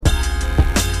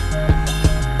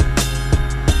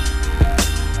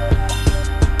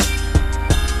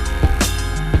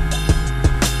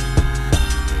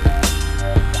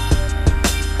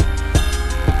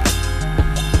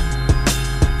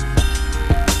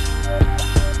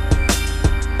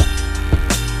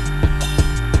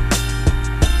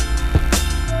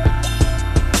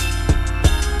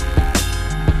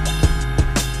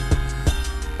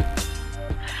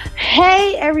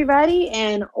everybody,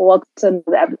 and welcome to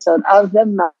the episode of the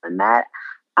Melon Mat.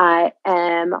 I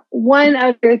am one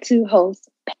of your two hosts,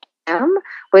 Pam.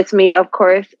 With me, of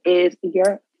course, is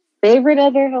your favorite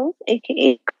other host,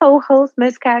 aka co-host,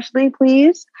 Miss Cashley.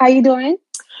 Please, how you doing?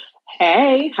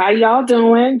 Hey, how y'all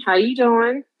doing? How you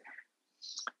doing?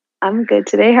 I'm good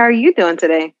today. How are you doing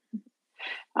today?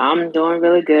 I'm doing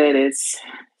really good. It's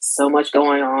so much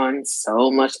going on,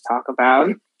 so much to talk about.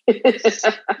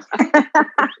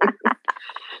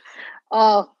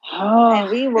 And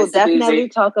we will definitely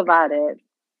talk about it.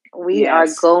 We are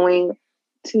going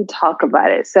to talk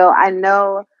about it. So I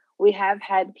know we have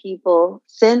had people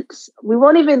since we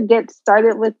won't even get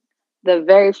started with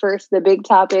the big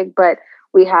topic, but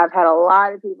we have had a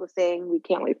lot of people saying we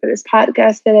can't wait for this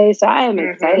podcast today. So I am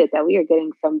excited that we are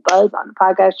getting some buzz on the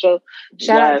podcast show.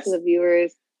 Shout out to the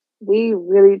viewers. We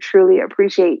really, truly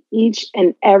appreciate each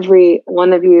and every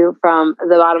one of you from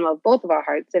the bottom of both of our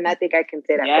hearts. And I think I can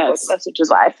say that for both of us, which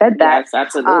is why I said that. Yes,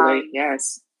 absolutely.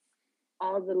 Yes.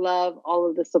 All of the love, all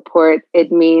of the support.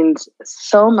 It means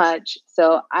so much.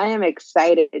 So I am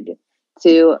excited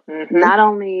to not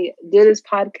only do this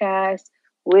podcast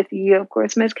with you, of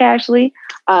course, Miss Cashley,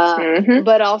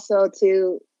 but also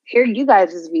to hear you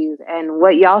guys' views and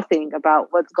what y'all think about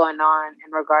what's going on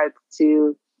in regards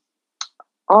to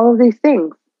all of these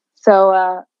things.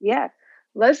 So,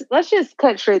 let's just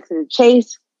cut straight to the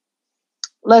chase.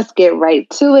 Let's get right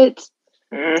to it.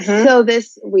 So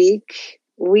this week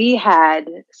we had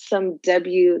some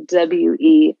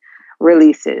WWE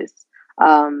releases.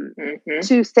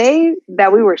 To say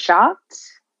that we were shocked,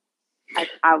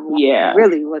 I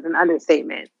really was an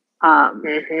understatement.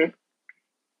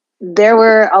 There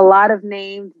were a lot of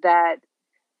names that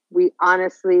we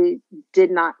honestly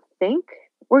did not think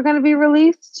were going to be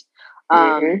released.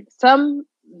 Some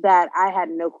that I had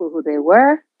no clue who they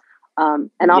were.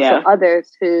 And also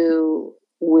others who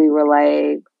we were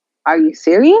like, are you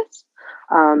serious?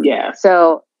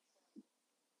 So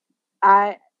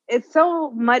it's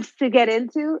so much to get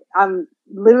into. I'm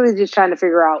literally just trying to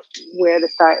figure out where to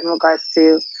start in regards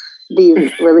to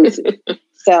these releases.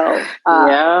 So,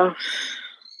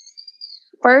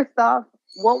 first off,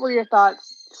 what were your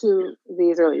thoughts to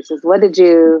these releases? What did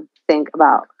you think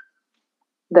about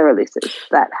the releases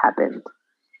that happened?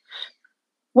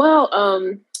 Well,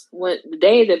 when the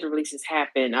day that the releases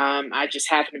happened, I just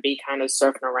happened to be kind of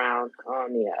surfing around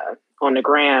on the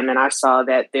gram, and I saw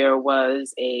that there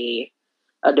was a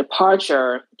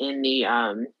departure in the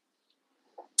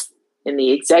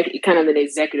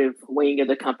executive wing of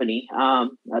the company. A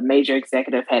major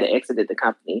executive had exited the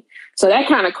company, so that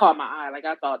kind of caught my eye. Like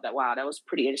I thought that that was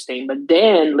pretty interesting. But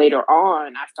then later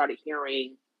on, I started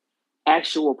hearing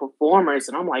actual performers,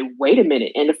 and I'm like, wait a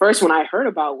minute. And the first one I heard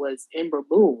about was Ember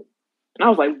Moon, and I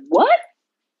was like, what?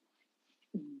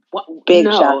 Big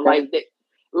shock.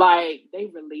 Like they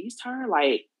released her,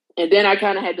 and then I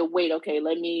kind of had to wait. Okay,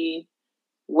 let me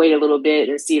wait a little bit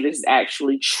and see if this is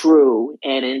actually true.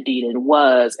 And indeed it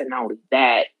was. And not only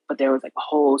that, but there was like a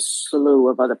whole slew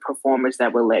of other performers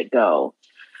that were let go.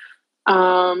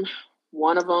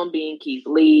 One of them being Keith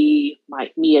Lee,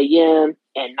 Mia Yim,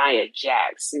 and Nia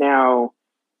Jax. Now,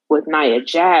 with Nia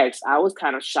Jax, I was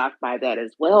kind of shocked by that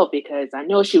as well, because I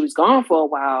know she was gone for a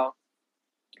while,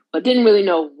 but didn't really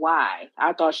know why.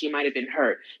 I thought she might have been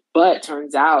hurt. But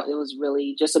turns out it was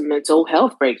really just a mental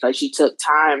health break. Like, she took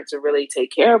time to really take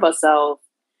care of herself.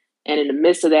 And in the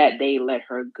midst of that, they let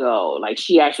her go. Like,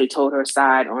 she actually told her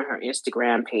side on her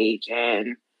Instagram page.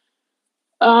 And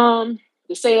to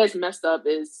say that's messed up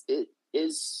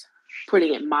is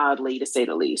putting it mildly, to say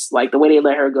the least. Like, the way they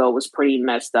let her go was pretty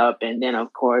messed up. And then,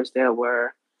 of course, there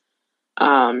were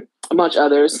a bunch of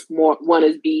others. One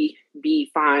is B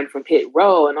Fine from Hit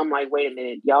Row, and I'm like, wait a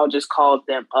minute, y'all just called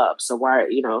them up, so why, how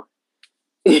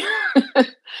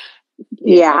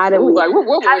did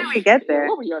we get there?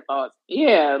 What were your thoughts?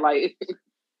 Yeah, like.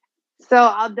 So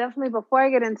I'll definitely, before I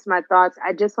get into my thoughts,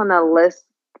 I just want to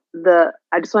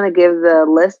give the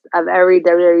list of every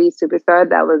WWE superstar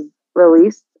that was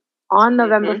released on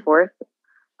November 4th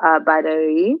by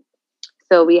WWE.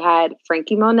 So we had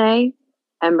Frankie Monet,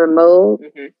 Ember Mode.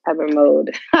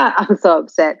 I'm so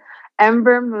upset.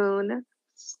 Ember Moon,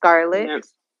 Scarlett,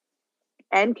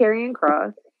 and Karrion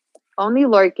Kross, Only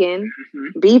Lorcan,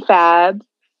 B-Fab,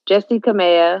 Jesse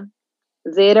Kamea,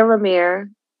 Zeta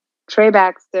Ramir, Trey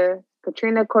Baxter,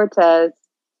 Katrina Cortez,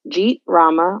 Jeet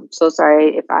Rama, I'm so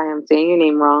sorry if I am saying your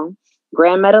name wrong,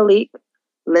 Grand Metalik,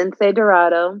 Lindsay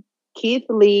Dorado, Keith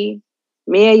Lee,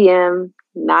 Mia Yim,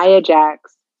 Nia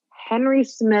Jax, Henry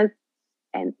Smith,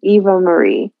 and Eva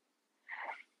Marie.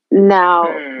 Now,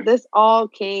 this all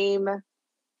came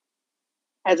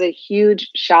as a huge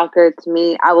shocker to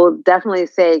me, I will definitely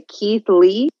say Keith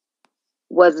Lee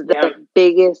was the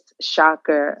biggest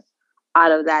shocker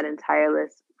out of that entire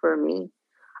list for me.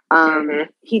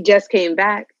 He just came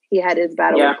back. He had his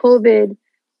battle with COVID.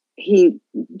 He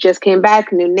just came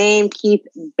back. New name, Keith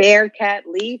Bearcat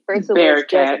Lee. First it was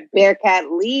just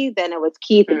Bearcat Lee. Then it was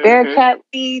Keith Bearcat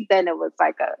Lee. Then it was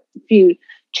like a few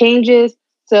changes.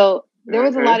 So there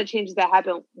was a lot of changes that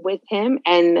happened with him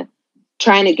and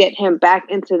trying to get him back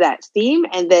into that steam.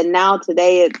 And then now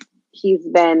today he's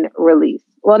been released.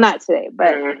 Well, not today,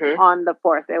 but on the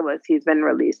 4th he's been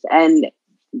released. And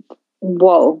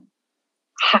whoa.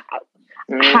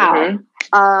 How?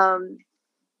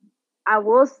 I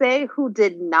will say who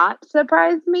did not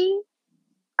surprise me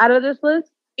out of this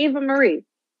list, Eva Marie.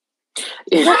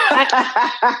 The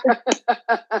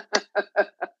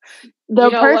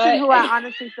person who I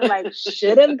honestly feel like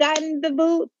should have gotten the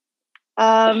boot.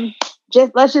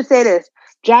 Let's just say this.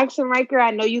 Jackson Riker, I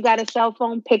know you got a cell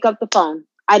phone. Pick up the phone.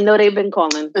 I know they've been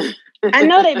calling. I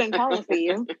know they've been calling for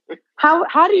you.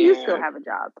 How do you still have a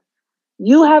job?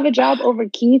 You have a job over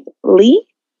Keith Lee?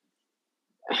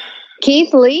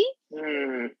 Keith Lee?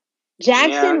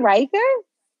 Jackson Riker?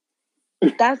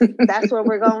 That's where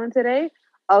we're going today?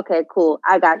 Okay, cool.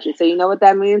 I got you. So you know what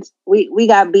that means? We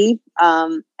got beef,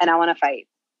 and I want to fight.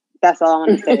 That's all I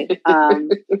want to say.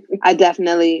 I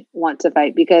definitely want to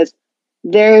fight because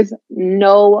there's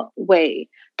no way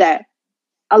that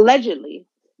allegedly,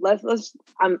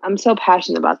 I'm so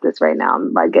passionate about this right now.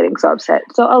 I'm like getting so upset.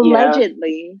 So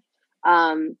allegedly,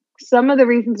 some of the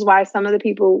reasons why some of the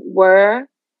people were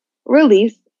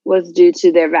released was due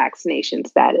to their vaccination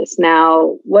status.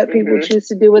 Now, what people choose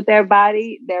to do with their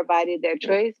body, their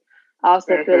choice. I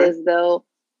also feel as though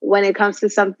when it comes to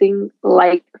something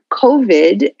like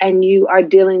COVID and you are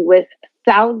dealing with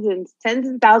thousands, tens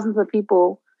and thousands of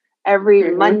people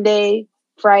every Monday,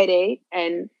 Friday,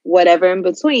 and whatever in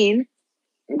between,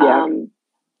 and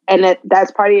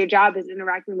that's part of your job is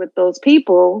interacting with those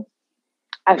people,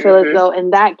 I feel as though in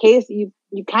that case, you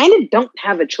kind of don't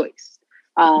have a choice.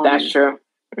 That's true.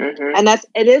 And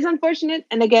it is unfortunate.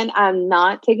 And again, I'm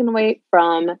not taking away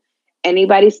from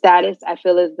anybody's status. I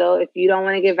feel as though if you don't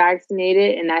want to get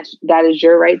vaccinated and that is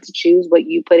your right to choose what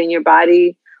you put in your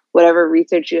body, whatever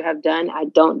research you have done, I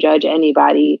don't judge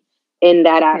anybody in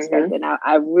that aspect. And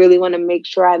I really want to make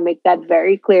sure I make that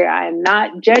very clear. I am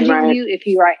not judging you if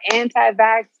you are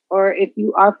anti-vax or if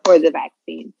you are for the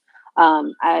vaccine.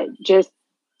 I just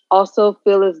also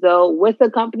feel as though with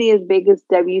a company as big as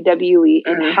WWE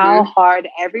and how hard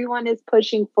everyone is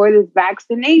pushing for this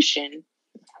vaccination.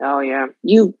 Oh, yeah.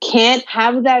 You can't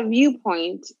have that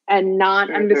viewpoint and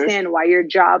not understand why your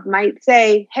job might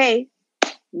say, hey,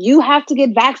 you have to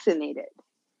get vaccinated.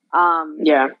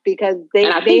 Because they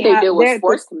deal with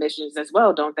sports commissions as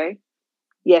well, don't they?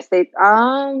 Yes, they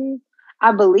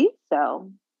I believe so.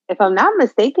 If I'm not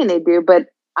mistaken, they do, but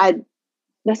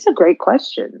that's a great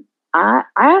question. I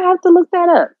have to look that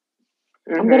up.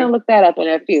 I'm going to look that up in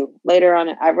a few later on.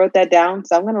 I wrote that down,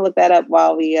 so I'm going to look that up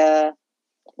while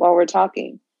we're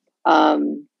talking. But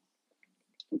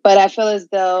I feel as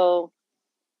though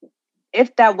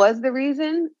if that was the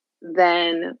reason,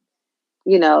 then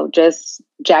just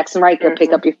Jackson Riker,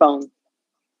 pick up your phone.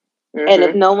 And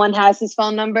if no one has his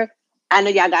phone number, I know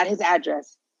y'all got his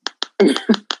address.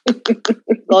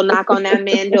 Go knock on that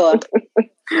man's door.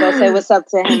 Go say what's up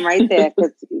to him right there.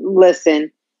 Because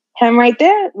listen, him right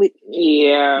there.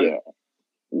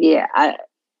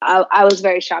 I was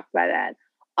very shocked by that.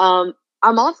 I'm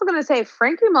also gonna say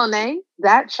Frankie Monet.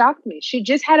 That shocked me. She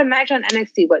just had a match on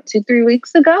NXT 2-3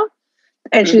 weeks ago,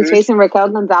 and she was facing Raquel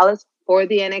Gonzalez for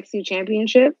the NXT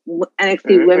Championship,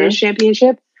 NXT Women's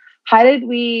Championship. How did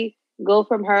we go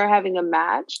from her having a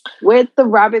match with the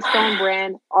Robert Stone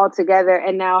brand altogether,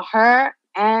 and now her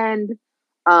and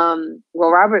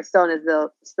Robert Stone is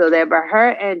still there, but her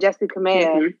and Jessie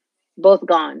Kamea both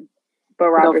gone, but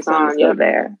Robert Stone is still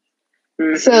there.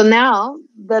 So now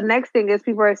the next thing is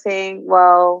people are saying,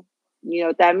 well, you know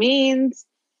what that means?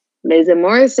 Miz and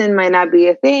Morrison might not be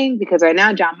a thing because right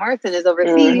now John Morrison is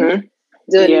overseas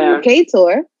doing the UK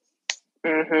tour.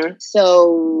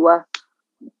 So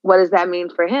what does that mean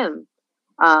for him?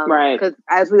 Because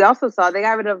as we also saw, they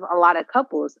got rid of a lot of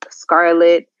couples.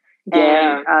 Scarlett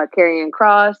and Karrion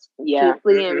Kross, Keith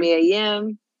Lee and Mia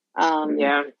Yim.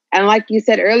 And like you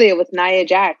said earlier with Nia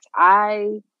Jax,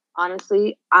 I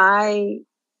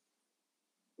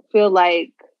feel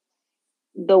like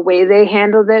the way they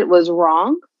handled it was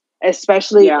wrong,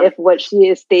 especially if what she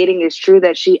is stating is true,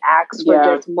 that she asked for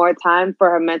just more time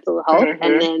for her mental health.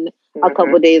 And then a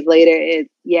couple days later,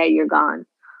 you're gone.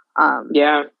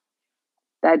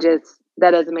 That just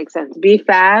That doesn't make sense. Be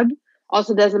Fab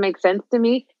also doesn't make sense to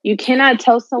me. You cannot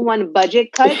tell someone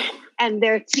budget cut and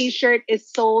their t-shirt is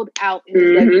sold out in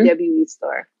the WWE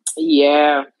store.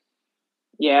 Yeah.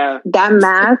 Yeah. That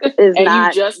math is and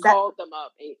not... you just called them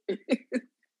up.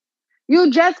 You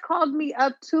just called me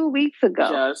up 2 weeks ago.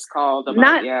 Just called them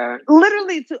up, yeah.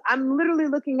 Literally, I'm literally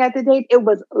looking at the date. It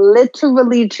was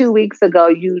literally 2 weeks ago.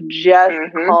 You just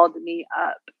called me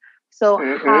up. So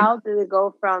how did it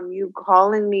go from you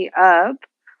calling me up?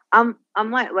 I'm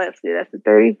like, let's see, that's the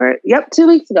 31st. Yep, 2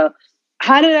 weeks ago.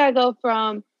 How did I go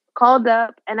from called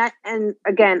up and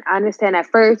again, I understand at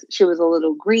first she was a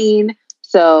little green.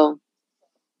 So,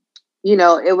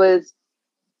 it was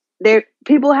there.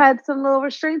 People had some little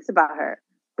restraints about her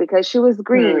because she was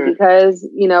green, because,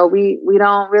 we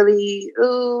don't really,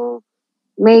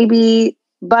 maybe,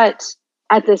 but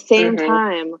at the same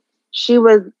time, she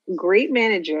was great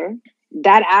manager.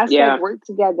 That aspect worked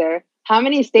together. How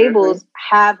many stables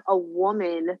have a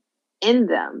woman in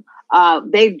them?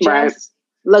 They just,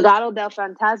 Legado del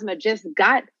Fantasma just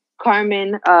got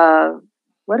Carmen,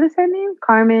 what is her name?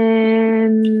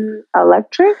 Carmen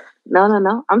Electra?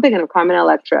 No. I'm thinking of Carmen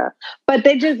Electra. But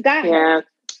they just got her.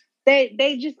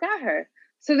 They just got her.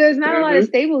 So there's not a lot of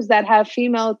stables that have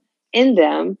females in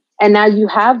them. And now you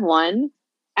have one,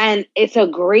 and it's a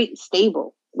great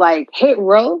stable. Like, Hit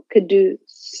Row could do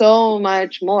so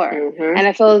much more. And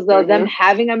I feel as though them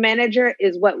having a manager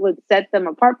is what would set them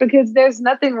apart, because there's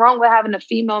nothing wrong with having a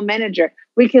female manager.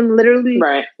 We can literally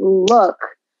look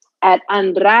at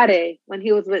Andrade when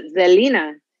he was with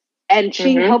Zelina, and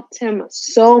she helped him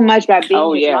so much by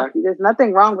being his mouthpiece. There's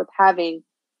nothing wrong with having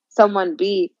someone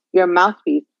be your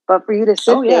mouthpiece, but for you to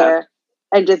sit there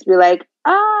and just be like,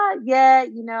 I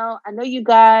know you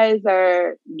guys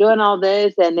are doing all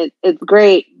this and it's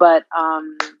great, but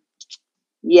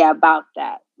about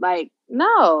that. Like,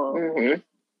 no.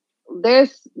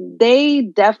 They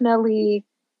definitely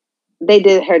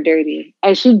did her dirty.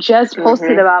 And she just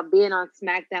posted about being on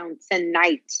SmackDown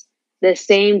tonight, the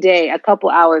same day, a couple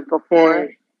hours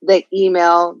before the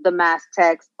email, the mass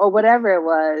text, or whatever it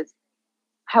was,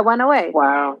 had went away.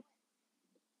 Wow.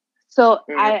 So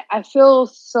I feel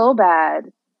so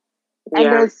bad. And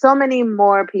there's so many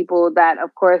more people that,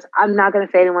 of course, I'm not going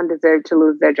to say anyone deserved to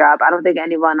lose their job. I don't think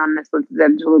anyone on this list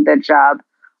deserved to lose their job.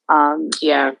 I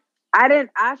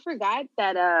forgot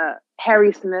that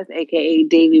Harry Smith, aka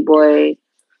Davey Boy.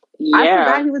 I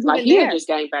forgot he was even he there. had just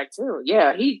gotten back too.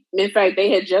 Yeah, in fact,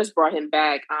 they had just brought him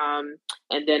back.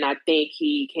 And then I think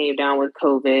he came down with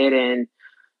COVID, and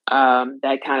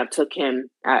that kind of took him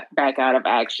back out of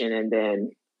action. And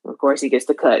then, of course, he gets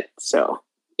the cut. So,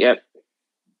 yep.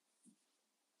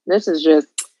 This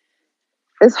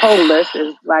whole list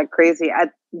is like crazy. I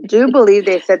do believe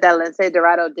they said that Lince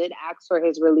Dorado did ask for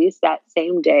his release that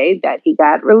same day that he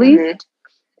got released.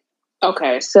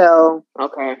 Okay. So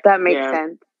that makes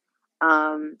sense.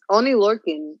 Only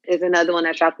Lorcan is another one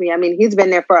that shocked me. I mean, he's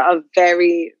been there for a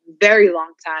very, very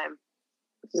long time.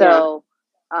 So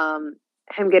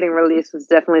him getting released was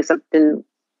definitely something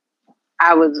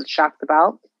I was shocked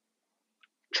about.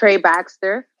 Trey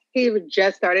Baxter. He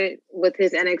just started with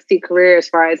his NXT career as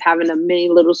far as having a mini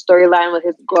little storyline with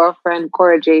his girlfriend,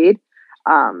 Cora Jade,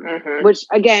 which,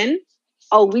 again,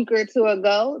 a week or two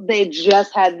ago, they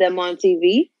just had them on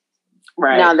TV.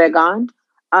 Right. Now they're gone.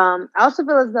 I also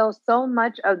feel as though so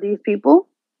much of these people,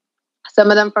 some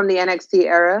of them from the NXT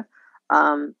era,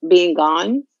 being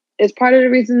gone, is part of the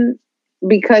reason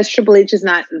because Triple H is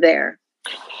not there.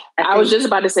 I was just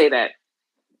about to say that.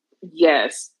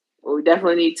 Yes. We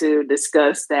definitely need to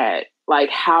discuss that. Like,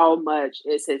 how much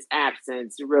is his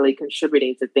absence really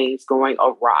contributing to things going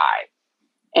awry?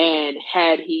 And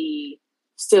had he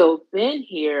still been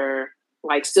here,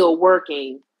 like still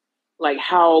working, like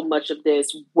how much of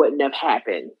this wouldn't have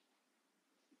happened?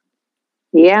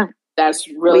 Yeah. That's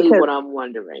really what I'm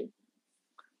wondering.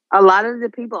 A lot of the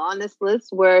people on this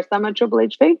list were some of Triple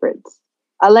H favorites.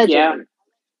 Allegedly. Yeah.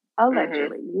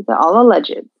 Allegedly. These are all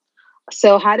alleged.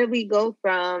 So how did we go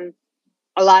from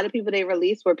a lot of people they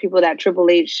released were people that Triple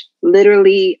H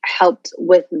literally helped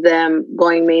with them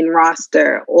going main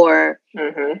roster, or,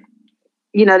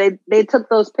 they took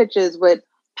those pictures with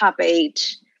Papa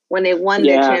H when they won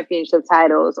their championship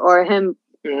titles, or him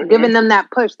giving them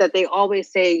that push that they always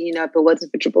say, if it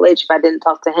wasn't for Triple H, if I didn't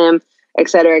talk to him, et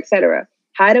cetera, et cetera.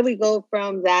 How do we go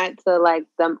from that to like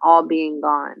them all being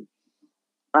gone?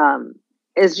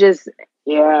 It's just,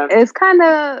 it's kind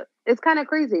of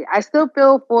crazy. I still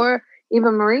feel for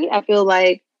Eva Marie. I feel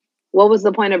like, what was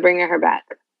the point of bringing her back?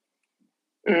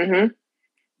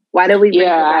 Why did we bring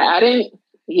her back?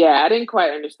 I didn't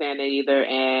quite understand it either.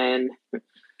 And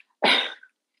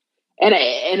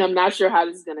and I'm not sure how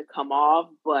this is going to come off,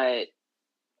 but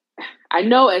I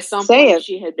know at some point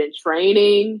she had been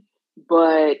training,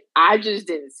 but I just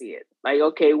didn't see it. Like,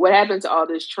 okay, what happened to all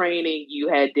this training you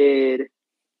had did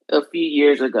a few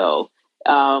years ago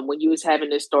when you was having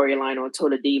this storyline on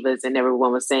Total Divas and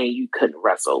everyone was saying you couldn't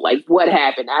wrestle? Like, what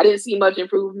happened? I didn't see much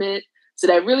improvement. So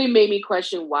that really made me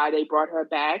question why they brought her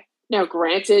back. Now,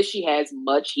 granted, she has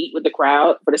much heat with the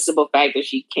crowd for the simple fact that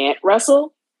she can't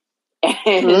wrestle.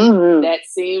 And that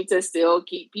seemed to still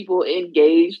keep people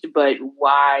engaged, but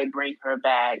why bring her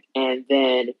back? And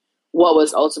then what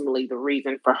was ultimately the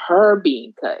reason for her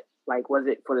being cut? Like, was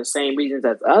it for the same reasons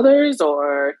as others,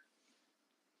 or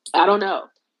I don't know.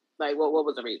 Like, what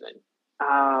was the reason?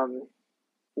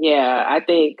 Yeah, I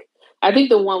think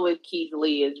the one with Keith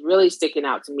Lee is really sticking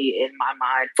out to me in my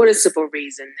mind for the simple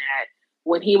reason that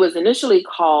when he was initially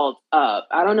called up,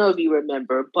 I don't know if you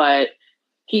remember, but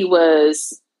he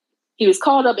was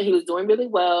called up and he was doing really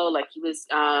well. Like, he was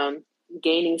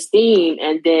gaining steam.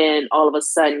 And then all of a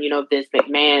sudden, Vince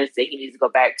McMahon said he needs to go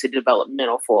back to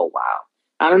developmental for a while.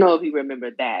 I don't know if you remember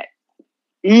that.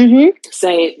 Mm-hmm.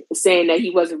 Saying that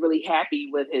he wasn't really happy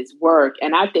with his work.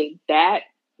 And I think that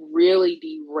really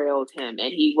derailed him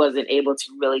and he wasn't able to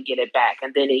really get it back.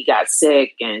 And then he got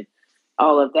sick and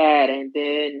all of that. And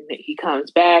then he comes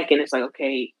back and it's like,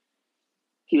 okay,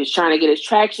 he was trying to get his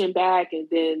traction back. And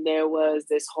then there was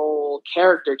this whole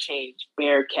character change,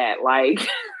 Bearcat, like,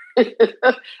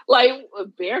 like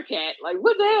Bearcat, like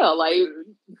what the hell? Like,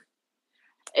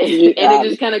 and it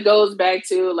just kind of goes back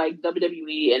to like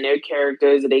WWE and their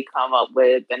characters that they come up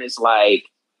with. And it's like,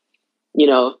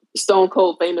 Stone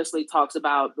Cold famously talks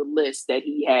about the list that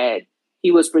he had.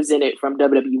 He was presented from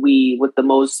WWE with the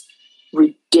most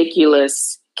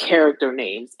ridiculous character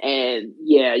names. And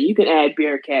yeah, you can add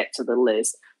Bearcat to the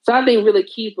list. So I think really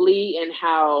Keith Lee and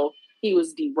how he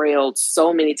was derailed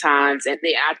so many times. And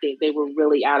I think they were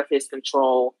really out of his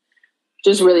control.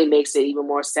 Just really makes it even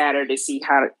more sadder to see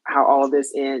how all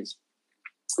this ends.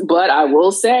 But I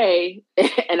will say,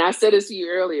 and I said this to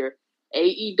you earlier,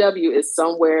 AEW is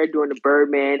somewhere doing the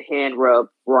Birdman hand rub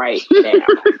right now.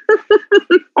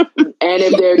 And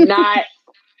if they're not,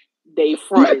 they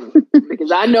fronting.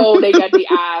 Because I know they got the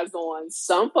eyes on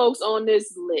some folks on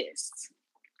this list.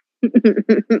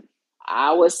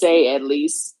 I would say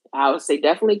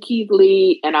definitely Keith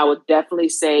Lee, and I would definitely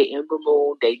say Ember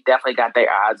Moon, they definitely got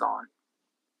their eyes on.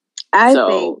 I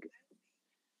think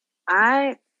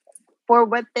for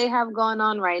what they have going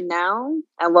on right now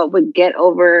and what would get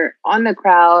over on the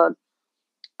crowd,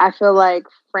 I feel like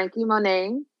Frankie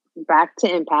Monet back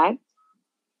to Impact.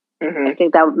 Mm-hmm. I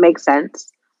think that would make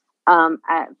sense.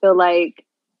 I feel like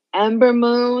Ember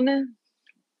Moon,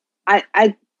 I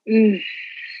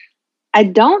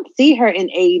don't see her in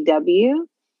AEW,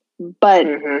 but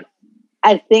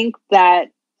I think that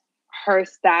her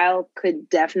style could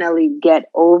definitely get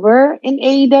over in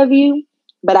AEW,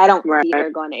 but I don't see her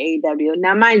going to AEW.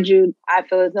 Now, mind you, I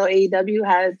feel as though AEW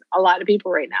has a lot of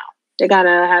people right now. They're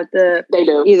gonna have to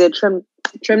either trim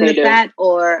the fat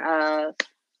or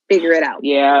figure it out.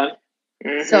 Yeah.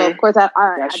 Mm-hmm. So of course, I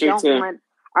don't want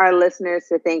our listeners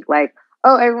to think like,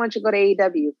 oh, everyone should go to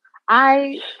AEW.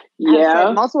 I have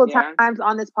said multiple times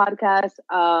on this podcast,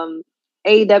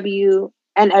 AEW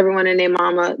and everyone and their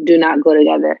mama do not go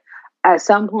together. At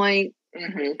some point,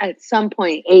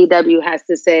 AEW has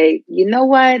to say, you know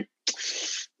what?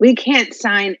 We can't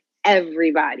sign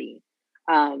everybody.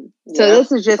 So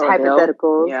this is just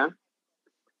hypothetical. Yeah.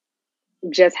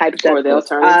 Just hypothetical. Or they'll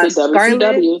turn into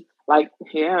WCW.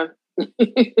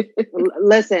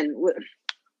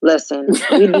 Listen,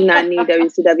 we do not need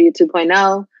WCW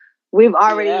 2.0. We've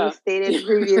already stated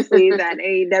previously that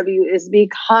AEW is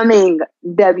becoming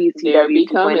WCW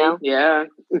 2.0. Yeah.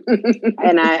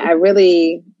 And I'm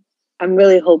really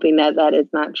hoping that is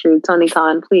not true. Tony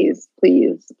Khan, please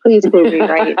prove me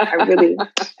right.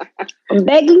 I'm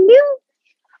begging you.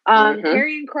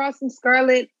 Karrion Kross and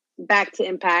Scarlett back to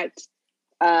Impact.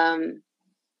 Again,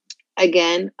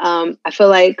 I feel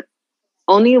like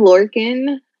Oney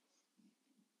Lorcan,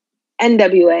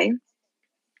 NWA.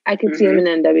 I could see him in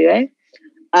NWA.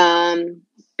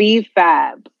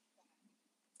 B-Fab.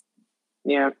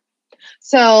 Yeah.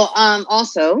 So,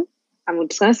 also, I'm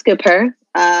just going to skip her.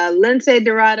 Lindsay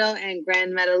Dorado and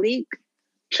Grand Metalik.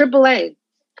 AAA.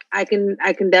 I can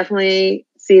definitely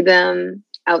see them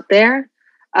out there.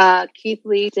 Keith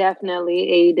Lee,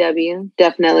 definitely. AEW,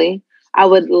 definitely. I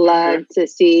would love to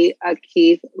see a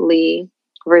Keith Lee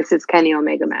versus Kenny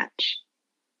Omega match.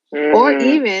 Or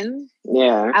even,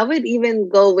 I would even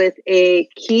go with a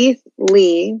Keith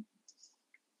Lee.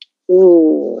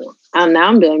 Ooh, now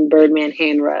I'm doing Birdman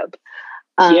hand rub.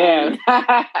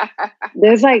 Yeah.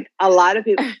 There's like a lot of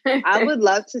people. I would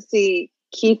love to see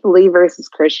Keith Lee versus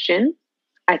Christian.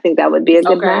 I think that would be a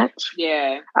good match.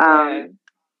 Yeah.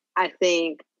 I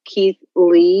think Keith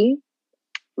Lee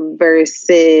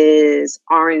versus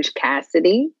Orange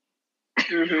Cassidy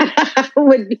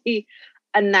would be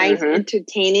a nice,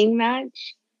 entertaining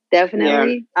match.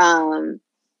 Definitely. Yeah.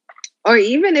 Or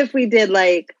even if we did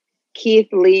like Keith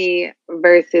Lee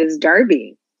versus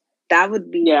Darby, that would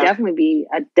be definitely be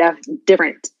a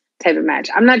different type of match.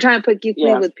 I'm not trying to put Keith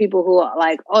Lee with people who are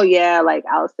like, oh yeah, like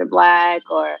Aleister Black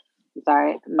or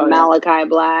Malachi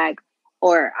Black.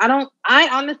 Or I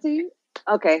honestly,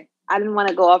 okay, I didn't want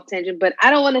to go off tangent, but I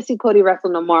don't want to see Cody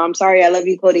wrestle no more. I'm sorry. I love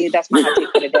you, Cody. That's my hot take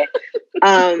for today.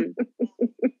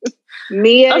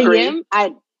 Mia Yim,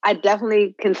 I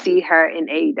definitely can see her in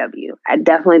AEW. I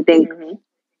definitely think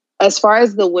as far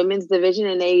as the women's division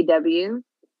in AEW,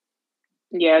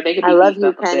 they could be I love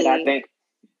you, Kenny. I think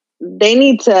they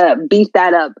need to beef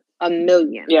that up a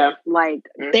million. Yeah. Like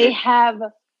they have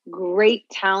great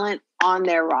talent on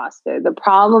their roster. The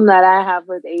problem that I have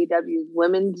with AEW's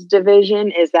women's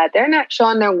division is that they're not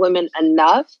showing their women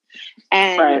enough.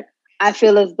 And I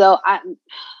feel as though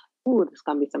there's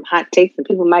going to be some hot takes and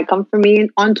people might come for me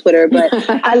on Twitter, but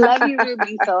I love you,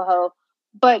 Ruby Soho.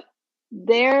 But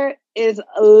there is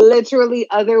literally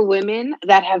other women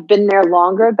that have been there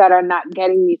longer that are not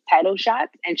getting these title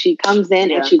shots. And she comes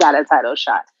in and she got a title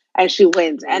shot. And she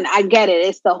wins. And I get it.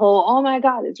 It's the whole, oh my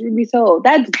God, it's Ruby Soho.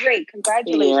 That's great.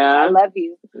 Congratulations. I love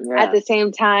you. Yeah. At the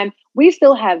same time, we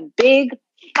still have Big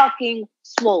fucking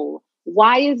Swole.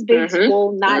 Why is Big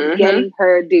Swole not getting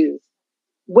her dues?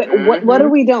 What are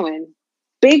we doing?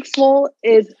 Big Swole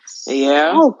is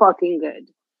so fucking good.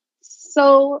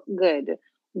 So good.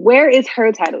 Where is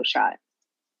her title shot?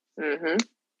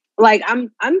 Like,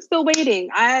 I'm still waiting.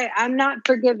 I'm not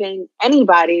forgiving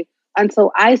anybody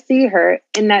until I see her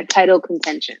in that title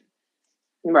contention.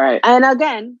 Right. And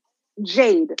again,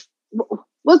 Jade.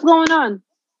 What's going on?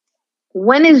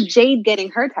 When is Jade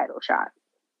getting her title shot?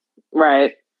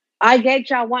 Right. I get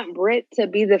y'all want Britt to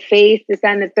be the face, this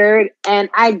and the third. And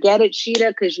I get it, Sheeta,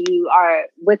 because you are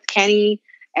with Kenny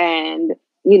and,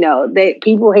 you know,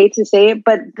 people hate to say it.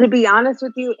 But to be honest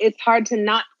with you, it's hard to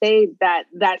not say that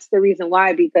that's the reason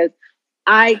why, because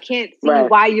I can't see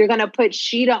why you're going to put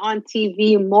Sheeta on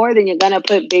TV more than you're going to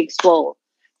put Big Swole.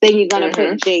 Then you're going to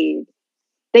put Jade.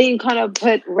 Then you're going to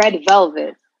put Red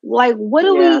Velvet. Like, what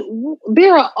do we...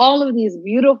 There are all of these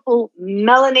beautiful,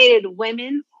 melanated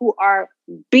women who are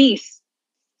beasts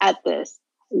at this.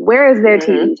 Where is their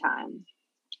TV time?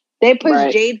 They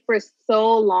pushed Jade for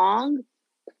so long,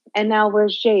 and now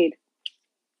where's Jade?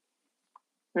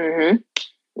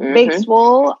 Big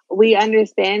Swole, we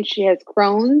understand she has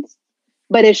Crohn's,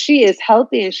 but if she is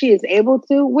healthy and she is able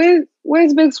to,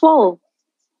 where's Big Swole?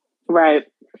 Right.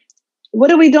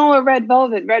 What are we doing with Red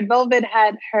Velvet? Red Velvet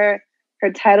had her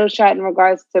title shot in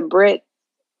regards to Britt,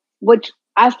 which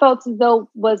I felt as though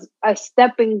was a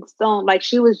stepping stone. Like,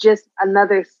 she was just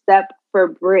another step for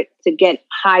Britt to get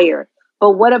higher.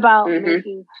 But what about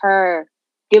giving her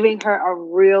a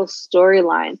real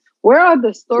storyline? Where are the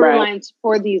storylines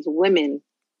for these women?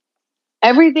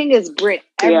 Everything is Britt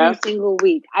every single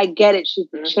week. I get it. She's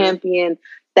the champion.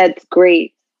 That's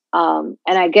great. And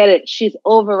I get it. She's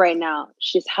over right now.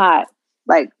 She's hot.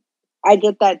 Like, I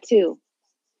get that too.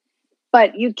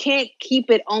 But you can't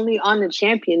keep it only on the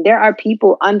champion. There are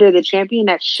people under the champion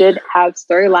that should have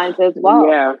storylines as well.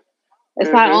 Yeah.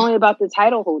 It's not only about the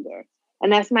title holder.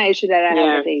 And that's my issue that I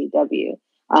have with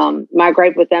AEW. My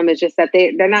gripe with them is just that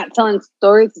they're not telling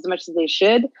stories as much as they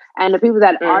should. And the people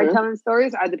that are telling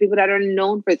stories are the people that are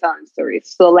known for telling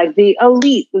stories. So, like, the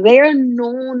elite, they are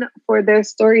known for their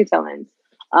storytelling.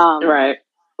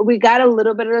 We got a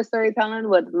little bit of the storytelling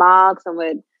with Mox and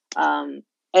with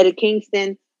Eddie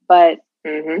Kingston. But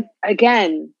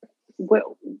again,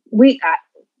 we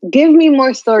give me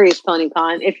more stories, Tony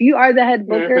Khan. If you are the head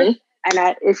booker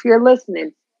and if you're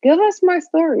listening, give us more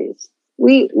stories.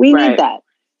 We need that.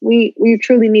 We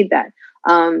truly need that.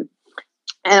 And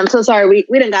I'm so sorry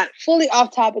we done got fully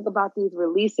off topic about these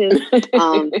releases.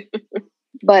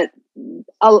 But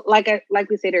like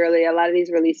we said earlier, a lot of these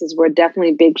releases were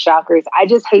definitely big shockers. I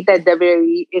just hate that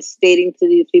WWE is stating to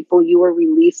these people you were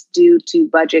released due to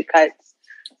budget cuts.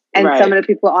 And some of the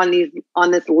people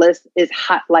on this list is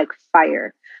hot like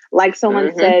fire. Like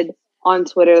someone said on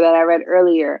Twitter that I read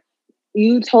earlier,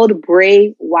 you told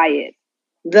Bray Wyatt,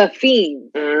 the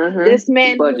Fiend, this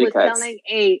man who was selling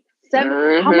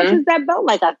how much is that belt?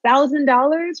 Like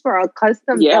 $1,000 for a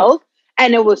custom belt,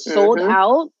 and it was sold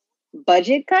out.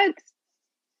 Budget cuts?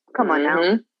 Come on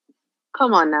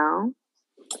now,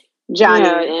 Johnny.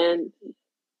 Yeah, and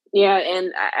Yeah,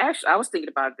 and I was thinking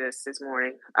about this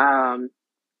morning.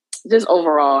 Just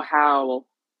overall, how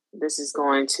this is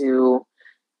going to,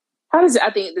 I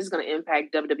think this is going to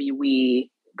impact WWE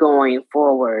going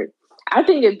forward. I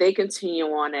think if they continue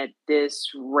on at this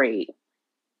rate,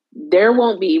 there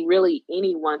won't be really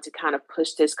anyone to kind of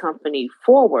push this company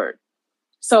forward.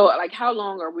 So, like, how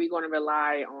long are we going to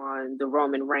rely on the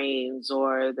Roman Reigns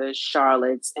or the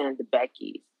Charlottes and the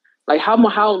Beckys? Like, how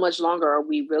much longer are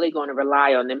we really going to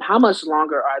rely on them? How much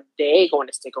longer are they going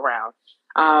to stick around?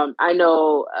 I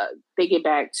know, thinking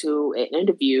back to an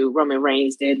interview Roman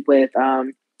Reigns did with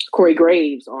Corey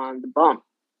Graves on The Bump,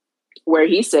 where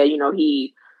he said,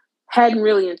 he hadn't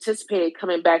really anticipated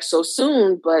coming back so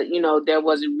soon, but, there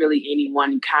wasn't really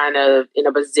anyone kind of in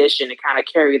a position to kind of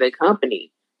carry the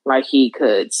company like he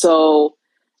could. So,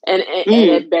 and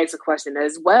it begs a question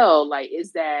as well, like,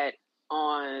 is that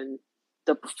on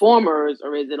the performers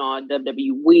or is it on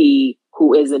WWE,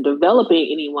 who isn't developing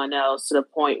anyone else to the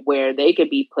point where they could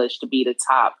be pushed to be the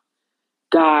top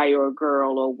guy or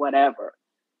girl or whatever?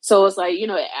 So it's like,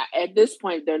 at this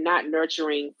point, they're not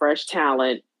nurturing fresh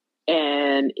talent,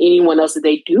 and anyone else that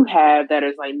they do have that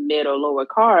is like mid or lower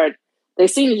card, they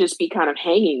seem to just be kind of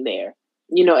hanging there,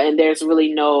 and there's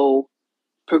really no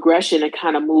progression to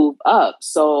kind of move up.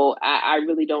 So I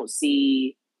really don't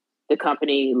see the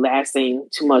company lasting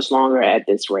too much longer at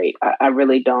this rate. I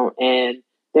really don't. And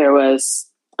there was,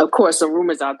 of course, some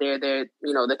rumors out there that,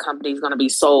 the company's going to be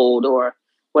sold or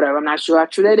whatever. I'm not sure how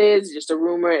true that is. Just a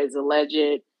rumor, it's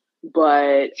alleged.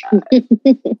 But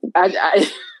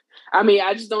I mean,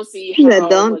 I just don't see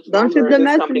how much longer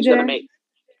this company's going to make.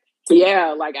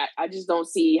 Yeah, like I just don't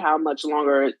see how much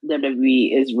longer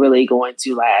WWE is really going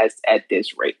to last at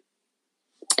this rate.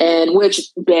 And which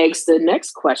begs the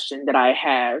next question that I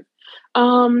have.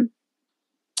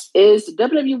 Is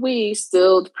WWE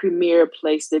still the premier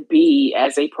place to be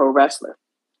as a pro wrestler?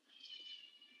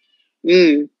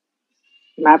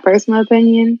 My personal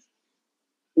opinion,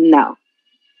 no.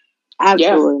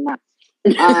 Absolutely not.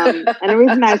 And the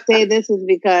reason I say this is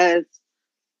because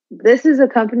this is a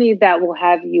company that will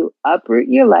have you uproot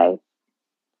your life,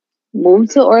 move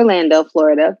to Orlando,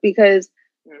 Florida, because,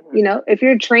 if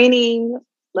you're training,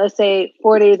 let's say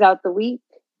 4 days out the week,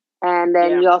 and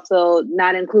then you also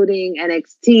not including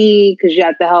NXT because you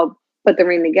have to help put the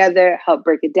ring together, help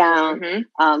break it down.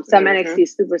 Some NXT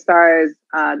superstars,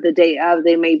 the day of,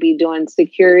 they may be doing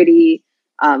security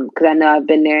because I know I've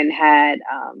been there and had,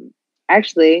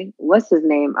 actually, what's his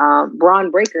name?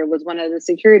 Braun Breaker was one of the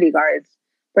security guards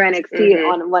for NXT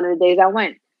on one of the days I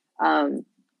went.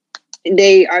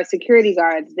 They are security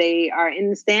guards. They are in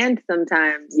the stands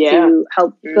sometimes to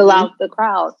help fill out the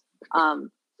crowd.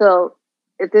 So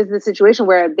if there's a situation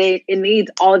where it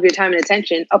needs all of your time and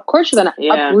attention, of course you're going to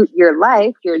uproot your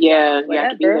life. You have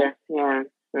to be there.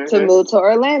 To move to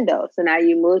Orlando. So now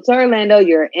you move to Orlando,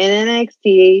 you're in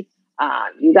NXT,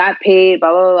 you got paid,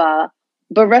 blah, blah, blah.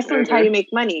 But wrestling is how you make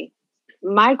money.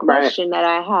 My question that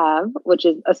I have, which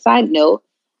is a side note,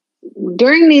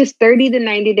 during these 30 to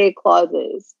 90 day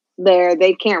clauses,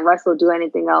 they can't wrestle, do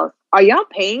anything else. Are y'all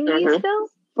paying me still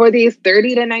for these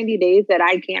 30 to 90 days that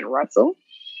I can't wrestle?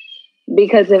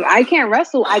 Because if I can't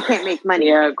wrestle, I can't make money.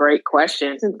 Yeah, great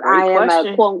question. Since I am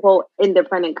a quote unquote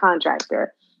independent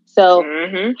contractor. So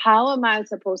how am I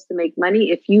supposed to make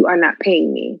money if you are not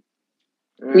paying me?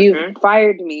 You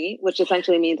fired me, which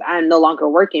essentially means I'm no longer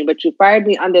working, but you fired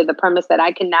me under the premise that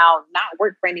I can now not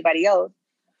work for anybody else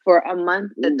for a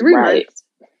month to 3 months.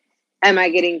 Am I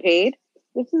getting paid?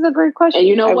 This is a great question. And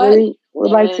you know I what? Really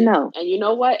would like to know. And you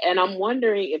know what? And I'm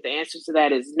wondering if the answer to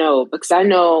that is no, because I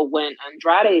know when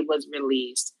Andrade was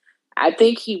released, I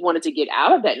think he wanted to get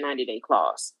out of that 90-day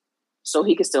clause so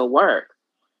he could still work.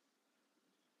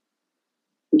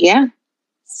 Yeah.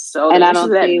 So the answer to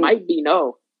that might be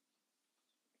no.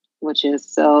 Which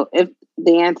is, so if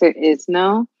the answer is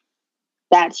no,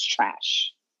 that's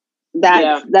trash.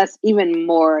 That's even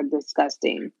more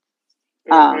disgusting.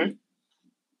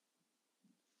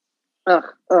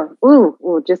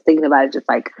 Just thinking about it just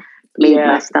like made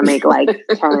my stomach like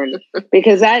turn.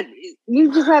 Because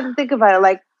you just have to think about it.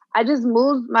 Like, I just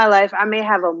moved my life. I may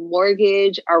have a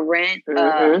mortgage, a rent,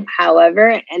 however,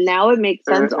 and now it makes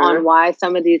sense on why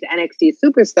some of these NXT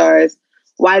superstars,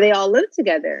 why they all live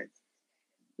together.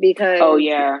 Because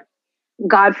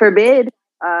God forbid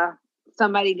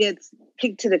somebody gets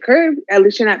kicked to the curb, at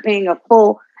least you're not paying a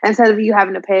full, instead of you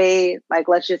having to pay, like,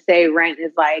 let's just say rent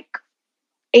is like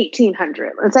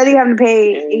 $1,800. Instead of you having to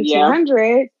pay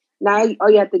 $1,800, now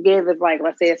all you have to give is like,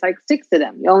 let's say it's like 6 of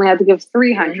them. You only have to give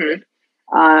 $300.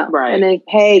 And then,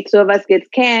 hey, 2 of us gets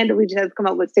canned. We just have to come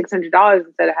up with $600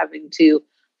 instead of having to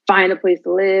find a place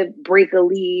to live, break a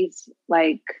lease.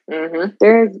 Like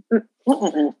there's.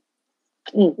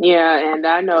 Yeah, and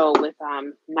I know with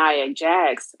Nia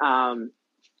Jax, I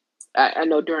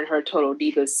know during her Total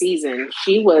Divas season,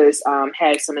 she was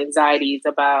had some anxieties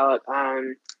about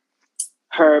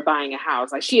her buying a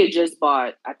house. Like she had just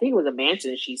bought, I think it was a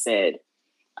mansion. She said,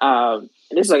 and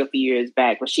this was like a few years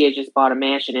back, but she had just bought a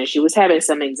mansion, and she was having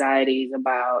some anxieties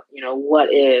about, what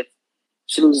if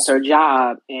she loses her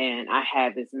job and I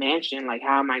have this mansion? Like,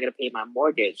 how am I going to pay my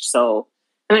mortgage? So,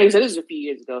 and like I said, this was a few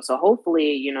years ago. So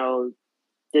hopefully,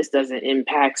 this doesn't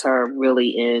impact her really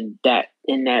in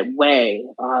that way.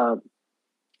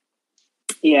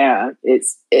 Yeah,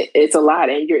 it's a lot,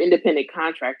 and you're independent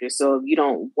contractor, so if you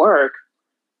don't work,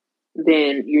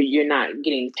 then you're not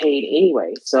getting paid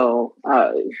anyway. So,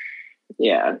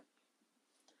 yeah.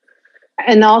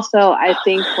 And also, I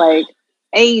think like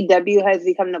AEW has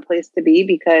become the place to be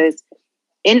because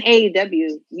in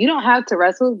AEW you don't have to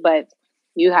wrestle, but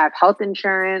you have health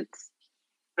insurance.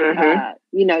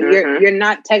 You're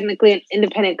not technically an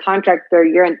independent contractor.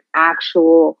 You're an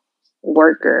actual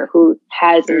worker who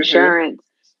has insurance.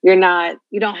 You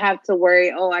don't have to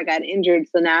worry, oh, I got injured,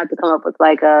 so now I have to come up with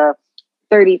like a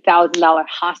 $30,000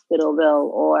 hospital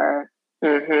bill, or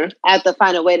I have to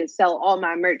find a way to sell all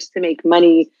my merch to make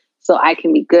money so I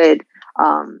can be good.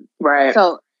 Right.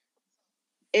 So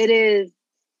it is,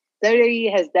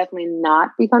 WWE has definitely not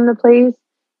become the place,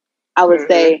 I would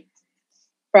say,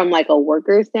 from like a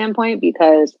worker standpoint,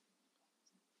 because,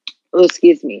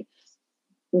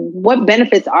 what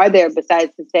benefits are there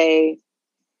besides to say,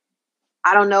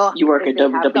 I don't know you work if at they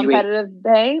have WWE competitive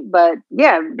pay, but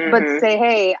but say,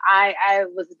 hey, I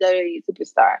was a WWE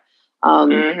superstar.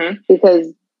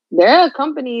 Because there are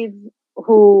companies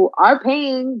who are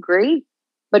paying great,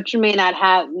 but you may not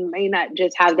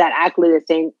just have that accolade of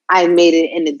saying I made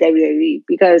it in the WWE,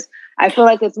 because I feel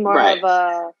like it's more of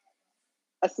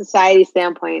a society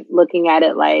standpoint looking at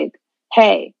it like,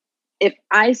 hey, if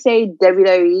I say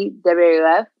WWE,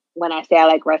 WWF, when I say I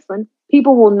like wrestling,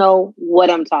 people will know what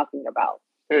I'm talking about.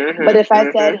 But if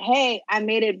I said, hey, I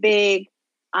made it big,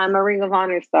 I'm a Ring of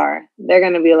Honor star, they're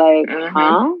going to be like,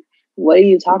 huh? What are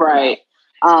you talking about?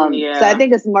 So I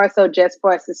think it's more so just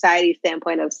for a society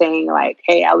standpoint of saying like,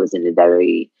 hey, I was in the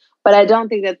WWE. But I don't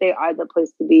think that they are the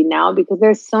place to be now, because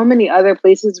there's so many other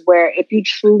places where if you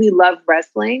truly love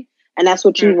wrestling and that's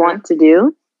what you want to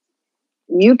do,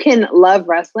 you can love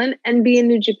wrestling and be in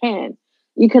New Japan.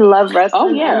 You can love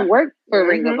wrestling and work for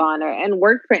Ring of Honor and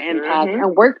work for Impact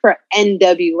and work for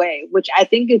NWA, which I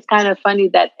think is kind of funny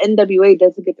that NWA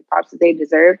doesn't get the props that they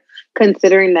deserve,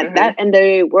 considering that that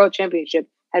NWA World Championship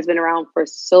has been around for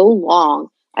so long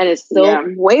and is so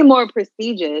way more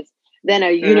prestigious than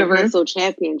a Universal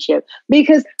Championship.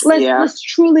 Because let's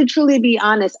truly be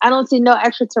honest. I don't see no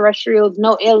extraterrestrials,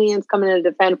 no aliens coming to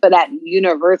defend for that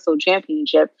Universal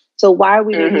Championship. So why are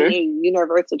we making a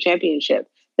Universal Championship?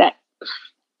 That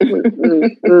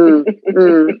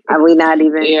are we not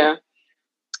even? Yeah,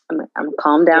 I'm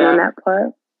calm down on that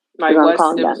part. Like what's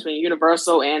the difference between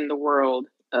Universal and the World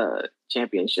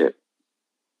Championship?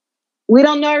 We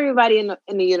don't know everybody in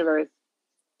the universe.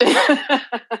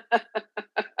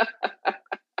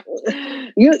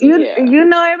 You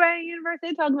know everybody in the universe.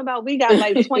 They're talking about we got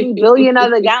like 20 billion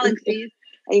other galaxies,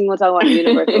 and you want to talk about the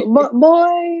universe? But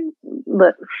boy,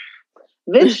 look,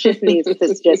 Vince just needs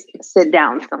to just sit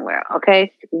down somewhere,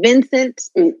 okay? Vincent,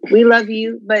 we love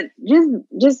you, but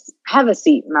just have a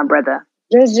seat, my brother.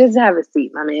 Just have a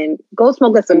seat, my man. Go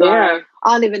smoke a cigar. Yeah.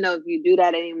 I don't even know if you do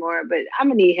that anymore, but I'm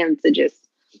gonna need him to just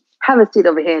have a seat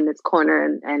over here in this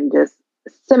corner and just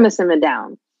simmer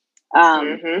down.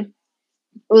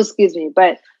 Excuse me,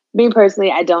 but me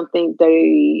personally, I don't think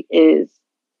WWE is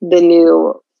the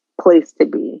new place to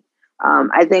be.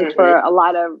 I think for a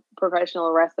lot of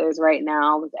professional wrestlers right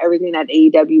now, with everything that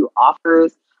AEW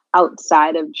offers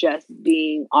outside of just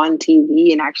being on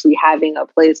TV and actually having a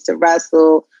place to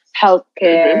wrestle,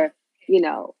 healthcare,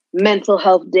 mental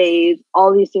health days,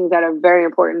 all these things that are very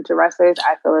important to wrestlers,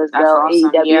 I feel as though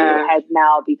AEW has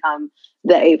now become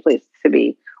the A place to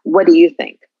be. What do you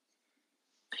think?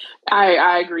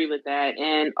 I agree with that.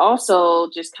 And also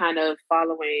just kind of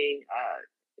following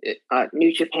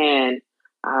New Japan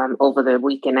over the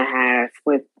week and a half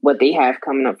with what they have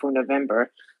coming up for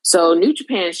November. So New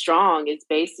Japan Strong is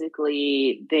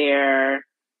basically their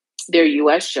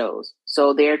US shows.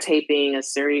 So they're taping a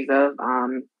series of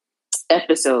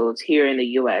episodes here in the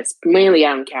US, mainly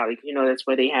out in Cali. That's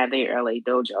where they have their LA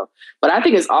dojo. But I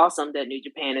think it's awesome that New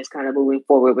Japan is kind of moving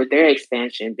forward with their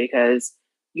expansion, because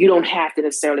you don't have to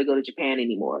necessarily go to Japan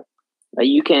anymore.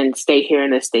 You can stay here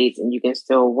in the States and you can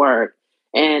still work.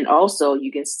 And also,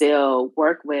 you can still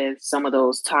work with some of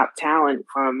those top talent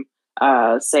from,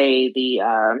 say, the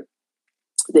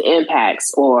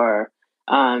Impacts or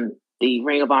the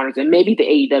Ring of Honors and maybe the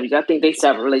AEW. I think they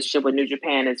still have a relationship with New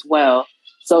Japan as well.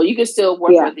 So you can still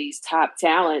work with these top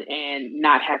talent and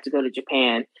not have to go to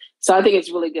Japan. So I think it's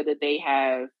really good that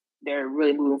they're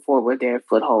really moving forward with their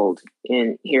foothold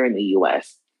here in the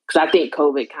U.S. Because I think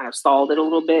COVID kind of stalled it a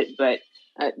little bit, but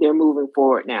they're moving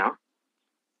forward now.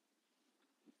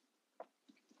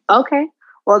 Okay.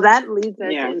 Well, that leads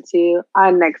us into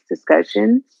our next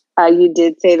discussion. You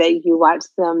did say that you watched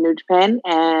some New Japan,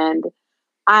 and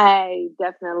I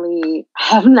definitely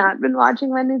have not been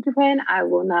watching my New Japan. I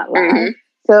will not lie. Mm-hmm.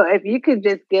 So if you could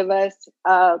just give us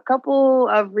a couple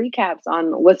of recaps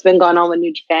on what's been going on with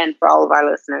New Japan for all of our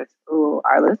listeners who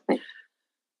are listening.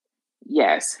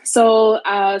 Yes. So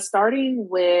starting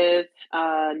with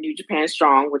New Japan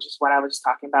Strong, which is what I was just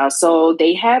talking about. So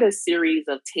they had a series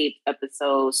of taped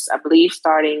episodes, I believe,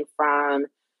 starting from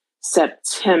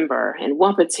September. And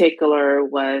one particular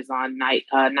was on night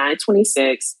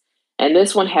 9/26. And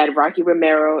this one had Rocky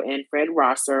Romero and Fred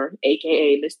Rosser,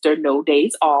 a.k.a. Mr. No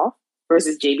Days Off,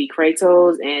 versus JB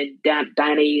Kratos and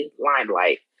Danny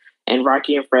Limelight. And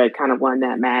Rocky and Fred kind of won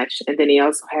that match. And then he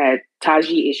also had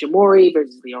Taiji Ishimori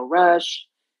versus Leo Rush.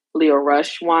 Leo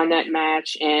Rush won that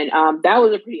match. And that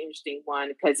was a pretty interesting one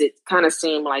because it kind of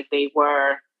seemed like they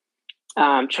were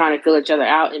trying to fill each other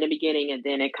out in the beginning, and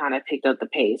then it kind of picked up the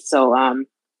pace. So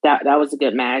that was a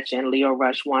good match, and Leo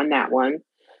Rush won that one.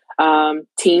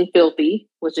 Team Filthy,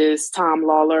 which is Tom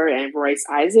Lawler and Royce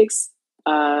Isaacs,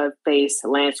 faced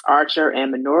Lance Archer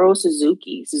and Minoru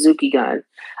Suzuki Gun.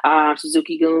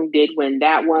 Suzuki Gun did win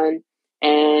that one.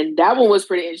 And that one was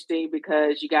pretty interesting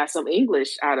because you got some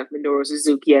English out of Minoru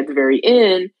Suzuki at the very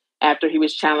end after he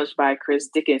was challenged by Chris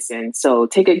Dickinson. So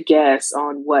take a guess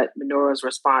on what Minoru's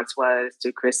response was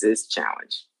to Chris's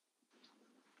challenge.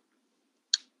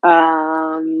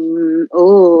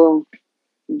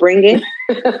 Bring it.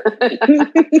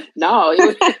 No,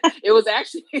 it was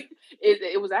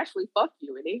actually fuck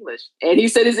you in English. And he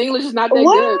said his English is not that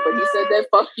good, but he said that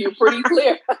fuck you pretty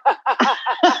clear.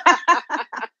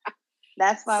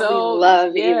 That's why we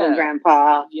love Evil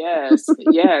Grandpa. Yes.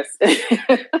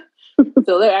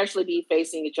 So they'll actually be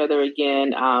facing each other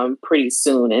again pretty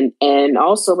soon. And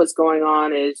also what's going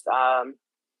on is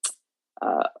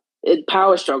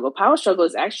Power Struggle. Power Struggle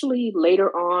is actually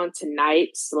later on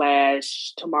tonight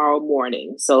 / tomorrow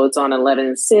morning. So it's on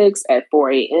 11/6 at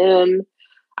 4 a.m.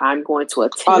 I'm going to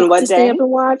attempt to stay up and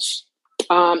watch.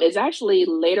 It's actually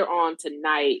later on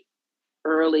tonight,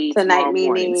 early tomorrow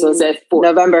morning. So it's at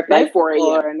November 5th at 4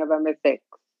 a.m. or November 6th?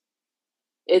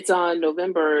 It's on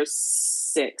November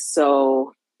 6th.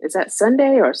 So is that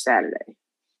Sunday or Saturday?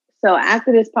 So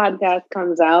after this podcast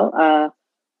comes out,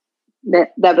 the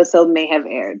episode may have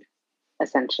aired,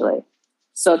 essentially.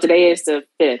 So today is the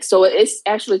 5th. So it's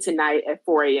actually tonight at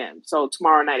 4 a.m. So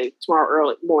tomorrow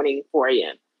early morning, 4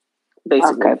 a.m.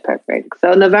 Basically. Okay, perfect.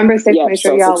 So November 6th, make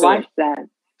sure y'all watch that.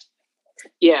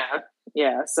 Yeah.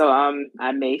 So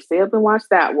I may stay up and watch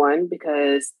that one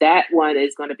because that one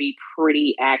is going to be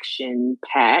pretty action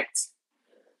packed.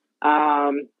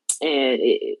 And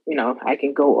I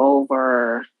can go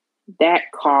over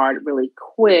that card really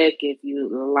quick if you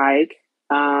like.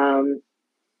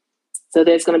 So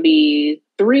there's going to be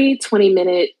 3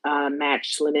 20-minute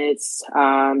match limits.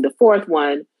 The fourth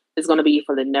one is going to be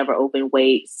for the never open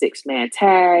weight 6-man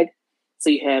tag. So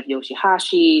you have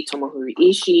Yoshihashi, Tomohiro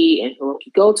Ishii, and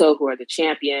Hiroki Goto, who are the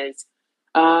champions,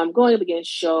 going up against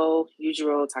Sho,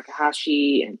 Yujiro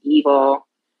Takahashi, and Evil.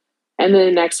 And then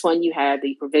the next one, you have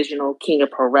the Provisional King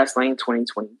of Pro Wrestling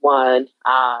 2021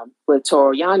 with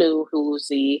Toru Yano, who's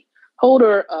the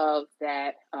holder of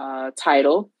that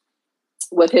title,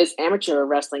 with his amateur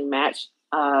wrestling match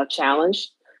challenge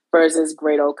versus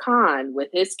Great Khan with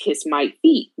his Kiss My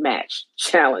Feet match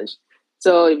challenge.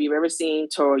 So if you've ever seen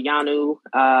Toru Yano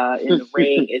in the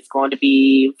ring, it's going to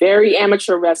be very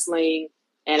amateur wrestling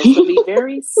and it's going to be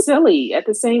very silly at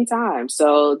the same time.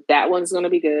 So that one's going to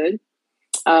be good.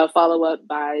 Follow up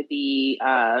by the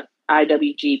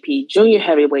IWGP Junior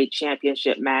Heavyweight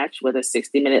Championship match with a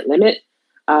 60-minute limit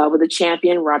with the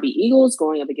champion Robbie Eagles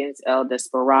going up against El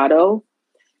Desperado.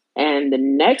 And the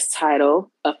next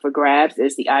title up for grabs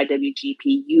is the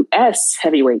IWGP US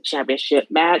Heavyweight Championship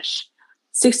match.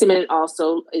 60-minute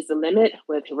also is the limit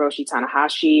with Hiroshi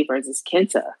Tanahashi versus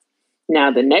Kenta.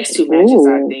 Now, the next two matches,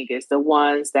 I think, is the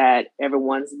ones that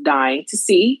everyone's dying to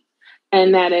see.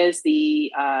 And that is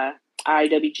the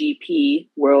IWGP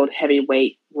World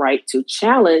Heavyweight Right to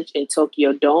Challenge in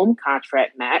Tokyo Dome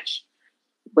contract match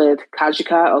with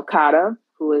Kazuchika Okada,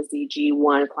 who is the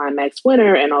G1 Climax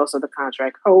winner and also the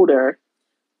contract holder,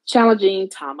 challenging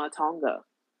Tama Tonga.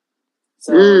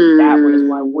 So that one is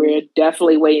one we're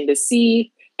definitely waiting to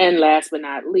see. And last but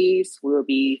not least, we'll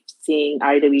be seeing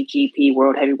IWGP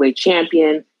World Heavyweight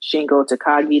Champion Shingo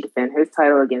Takagi defend his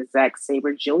title against Zack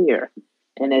Sabre Jr.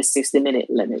 in a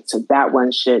 60-minute limit. So that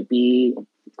one should be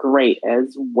great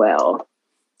as well.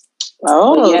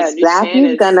 Oh, yeah, Zack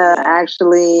is gonna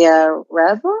actually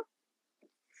wrestle?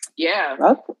 Yeah.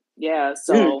 Okay. Yeah,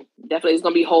 so definitely it's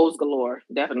gonna be holes galore.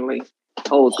 Definitely.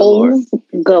 Holes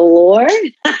galore?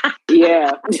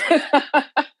 Yeah.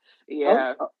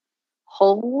 Yeah. Oh.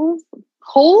 Holes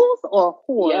or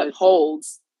whores? Yeah,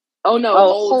 holds. Oh no,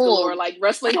 holds galore, like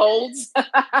wrestling holds.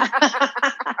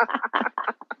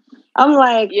 I'm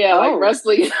like, like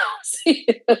wrestling.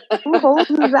 Who holds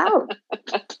is out?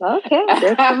 Okay,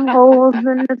 there's some holes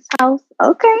in this house.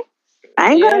 Okay,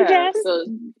 I ain't gonna judge.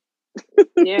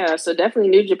 So definitely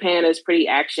New Japan is pretty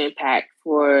action packed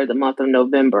for the month of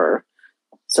November.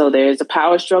 So there's a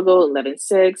power struggle,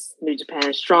 11-6. New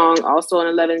Japan Strong also on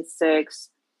 11-6.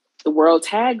 The World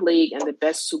Tag League and the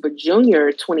Best Super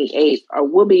Junior 28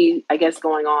 will be, I guess,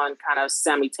 going on kind of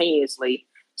simultaneously,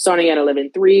 starting at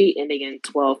 11-3, ending in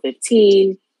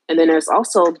 12-15. And then there's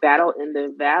also Battle in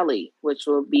the Valley, which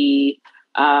will be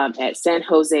at San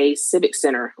Jose Civic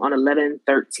Center on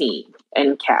 11-13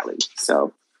 in Cali.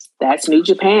 So that's New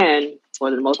Japan for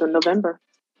the month of November.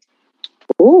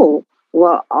 Ooh.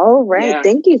 Well, all right. Yeah.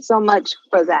 Thank you so much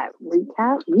for that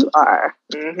recap. You are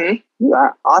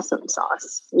awesome,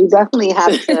 Sauce. We definitely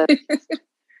have to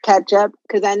catch up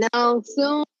because I know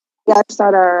soon we got to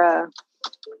start our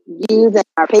views and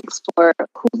our picks for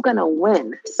who's gonna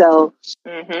win. So,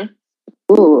 maybe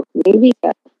we'll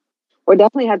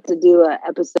definitely have to do an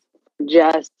episode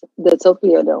just the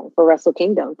Tokyo Dome for Wrestle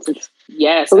Kingdom.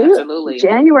 Yes, absolutely.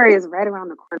 January is right around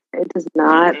the corner. It does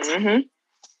not.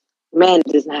 Man,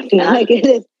 it does not feel like it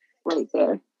is right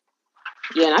there.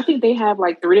 Yeah, and I think they have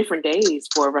like 3 different days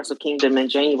for Wrestle Kingdom in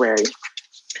January.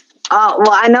 Oh,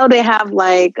 well, I know they have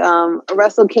like a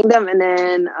Wrestle Kingdom, and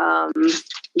then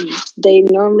they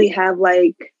normally have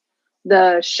like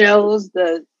the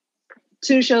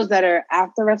 2 shows that are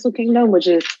after Wrestle Kingdom, which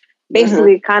is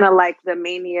basically kind of like the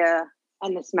Mania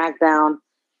and the SmackDown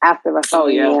after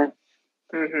WrestleMania.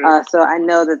 Oh, yeah. So I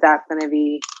know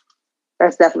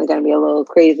that's definitely going to be a little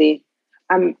crazy.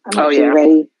 I'm actually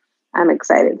ready. I'm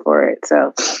excited for it.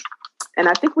 So, and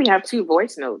I think we have 2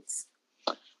 voice notes,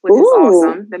 which is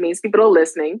awesome. That means people are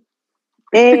listening.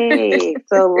 Hey,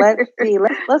 so let's see.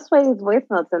 Let's play these voice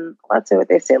notes and let's see what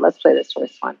they say. Let's play this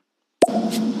first one.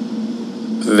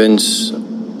 Vince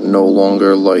no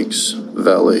longer likes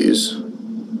valets.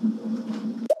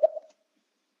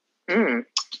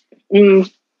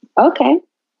 Okay.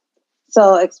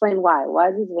 So explain why.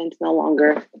 Why does Vince no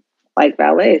longer like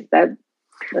valets? That's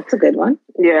a good one.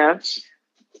 Yeah.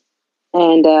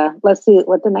 And let's see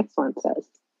what the next one says.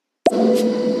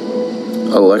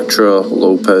 Elektra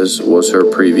Lopez was her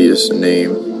previous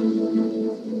name.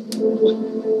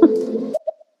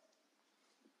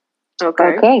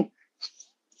 Okay.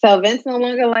 So Vince no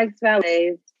longer likes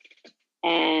valets,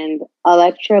 and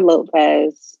Elektra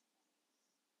Lopez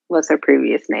was her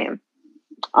previous name.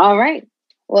 All right.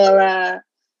 Well,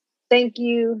 thank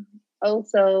you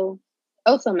so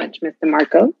much, Mr.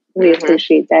 Marco. We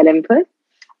appreciate that input.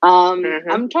 I'm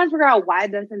trying to figure out why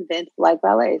doesn't Vince like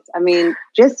valets? I mean,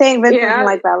 just saying Vince doesn't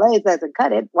like valets doesn't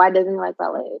cut it. Why doesn't he like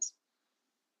valets?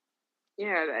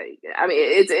 Yeah, I mean,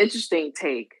 it's an interesting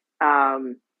take.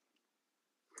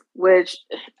 Which,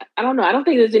 I don't know. I don't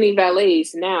think there's any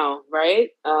valets now, right?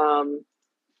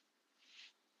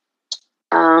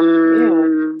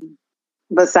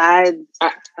 Besides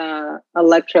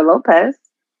Elektra Lopez.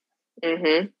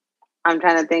 I'm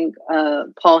trying to think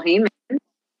Paul Heyman.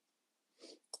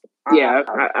 Yeah,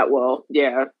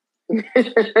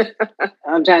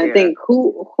 I'm trying to think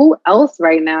who else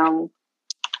right now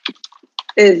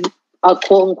is a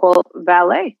quote unquote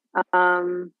valet.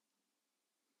 I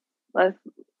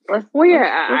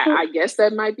guess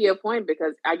that might be a point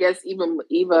because I guess even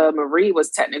Eva Marie was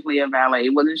technically a valet,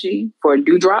 wasn't she, for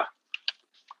Doudrop?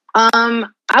 I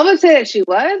would say that she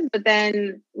was, but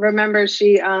then remember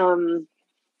she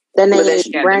then they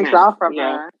branched off from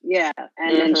her. Yeah,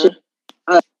 and then she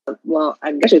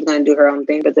I guess she was going to do her own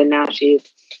thing, but then now she's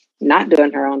not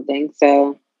doing her own thing.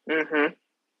 So I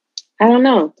don't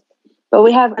know. But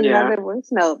we have another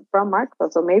voice note from Marco,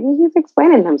 so maybe he's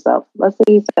explaining himself. Let's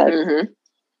see what he says.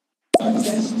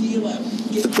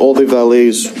 All the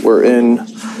valets were in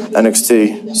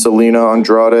NXT. Selena,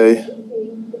 Andrade,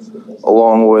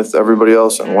 along with everybody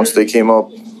else. And once they came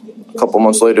up, a couple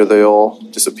months later, they all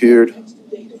disappeared.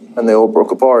 and they all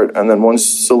broke apart. And then once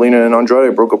Selena and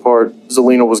Andrade broke apart,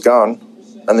 Zelina was gone,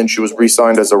 and then she was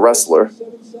re-signed as a wrestler.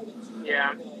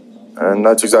 Yeah. And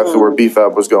that's exactly where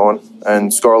BFAB was going.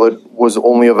 And Scarlett was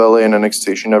only of LA in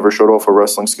NXT. She never showed off her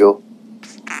wrestling skill.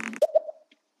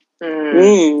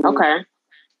 Okay.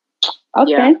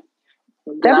 Yeah.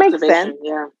 That makes sense.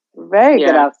 Yeah. Very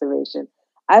good observation.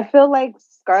 I feel like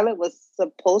Scarlett was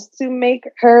supposed to make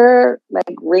her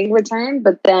like ring return,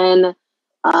 but then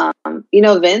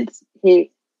Vince,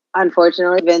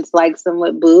 Vince likes them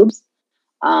with boobs.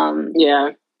 So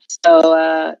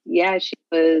she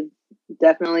was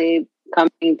definitely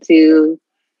coming to.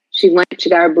 She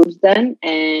got her boobs done,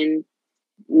 and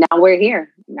now we're here.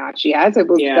 Now she has her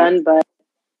boobs done, but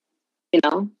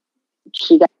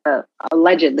she got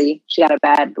allegedly she got a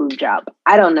bad boob job.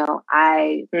 I don't know.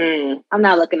 I'm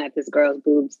not looking at this girl's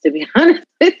boobs, to be honest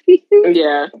with you.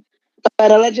 Yeah.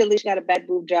 But allegedly she got a bad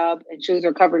boob job, and she was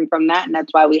recovering from that, and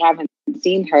that's why we haven't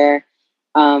seen her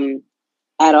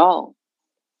at all.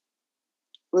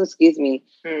 Well, excuse me.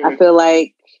 I feel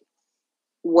like,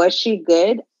 was she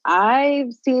good?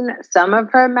 I've seen some of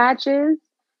her matches.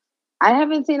 I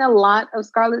haven't seen a lot of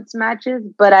Scarlett's matches,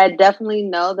 but I definitely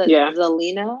know that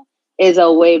Zelina is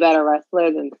a way better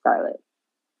wrestler than Scarlett.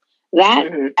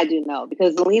 That I do know,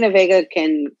 because Zelina Vega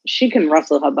can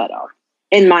wrestle her butt off,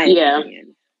 in my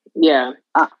opinion. Yeah.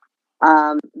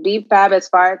 B-Fab, as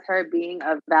far as her being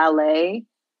a valet,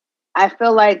 I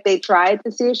feel like they tried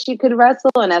to see if she could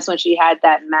wrestle, and that's when she had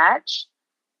that match,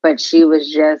 but she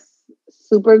was just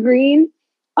super green.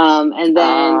 And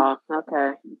then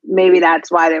maybe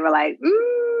that's why they were like,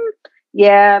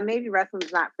 maybe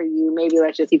wrestling's not for you. Maybe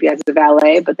let's just keep you as a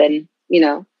valet. But then,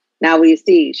 now we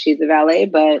see she's a valet,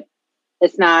 but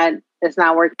it's not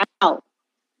working out.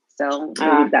 So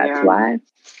maybe that's why.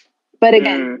 But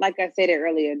again, like I said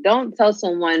earlier, don't tell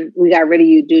someone we got rid of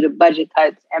you due to budget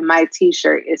cuts and my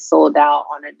t-shirt is sold out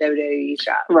on a WWE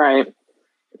shop. Right.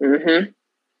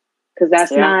 Because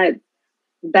that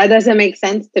doesn't make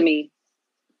sense to me.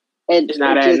 It's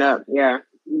not adding up. Yeah.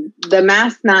 The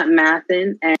math's not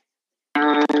mathing, and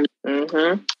I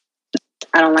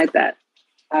don't like that.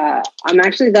 I'm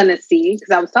actually going to see, because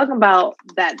I was talking about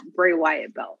that Bray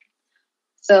Wyatt belt.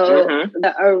 So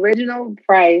the original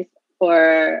price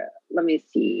for, let me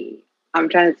see, I'm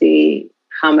trying to see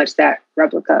how much that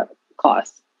replica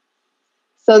costs.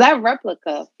 So that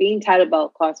replica Fiend title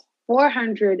belt costs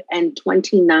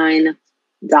 $429.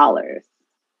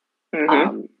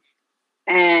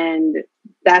 And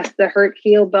that's the Hurt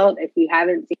Heel belt. If you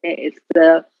haven't seen it, it's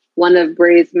the one of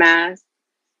Bray's mask.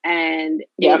 And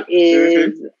it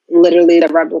is literally the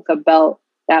replica belt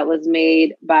that was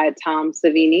made by Tom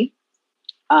Savini.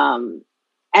 And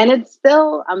it's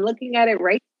still, I'm looking at it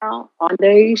right now on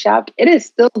the shop. It is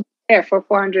still there for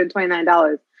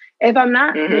 $429. If I'm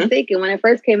not mistaken, when it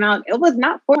first came out, it was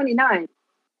not $429.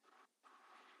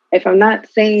 If I'm not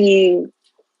saying,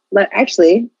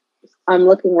 actually, I'm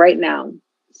looking right now.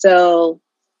 So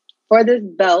for this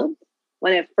belt,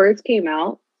 when it first came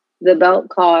out, the belt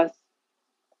cost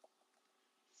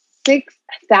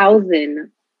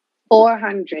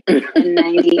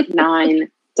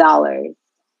 $6,499.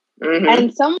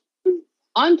 And someone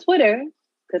on Twitter,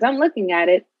 because I'm looking at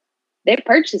it, they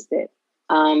purchased it.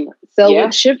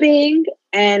 With shipping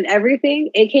and everything,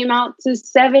 it came out to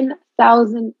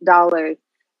 $7,000.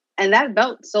 And that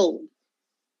belt sold.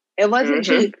 It wasn't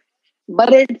cheap,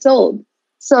 but it sold.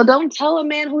 So don't tell a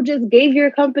man who just gave your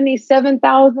company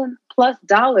 $7,000+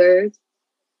 dollars.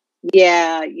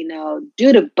 Yeah,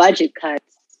 due to budget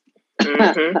cuts, we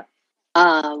gotta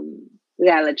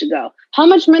let you go. How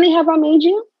much money have I made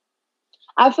you?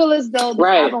 I feel as though the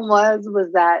problem was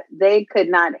that they could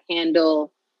not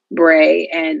handle Bray,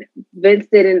 and Vince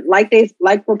didn't, like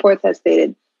reports have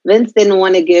stated, Vince didn't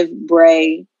want to give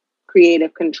Bray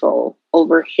creative control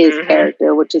over his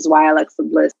character, which is why Alexa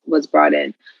Bliss was brought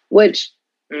in, which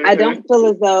I don't feel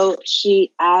as though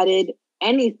she added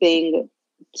anything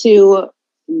to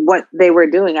what they were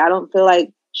doing. I don't feel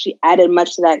like she added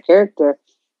much to that character.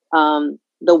 The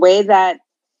way that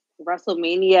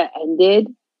WrestleMania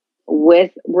ended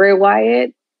with Bray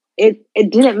Wyatt, it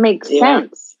didn't make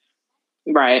sense.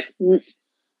 Right. I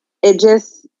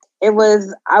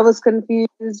was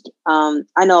confused.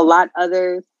 I know a lot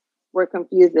others were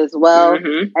confused as well,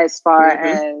 as far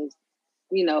as,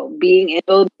 being in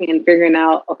building and figuring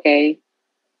out, okay,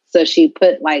 so she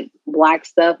put like black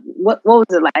stuff. What was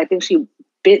it like? I think she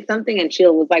bit something and she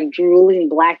was like drooling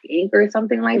black ink or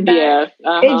something like that.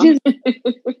 Yeah. It just,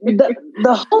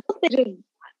 the whole thing,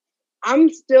 I'm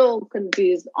still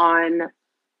confused on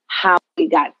how we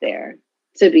got there,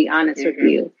 to be honest with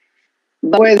you.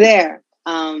 But we're there.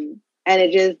 and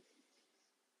it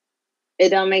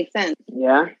don't make sense.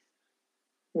 Yeah.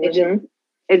 It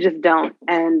just don't.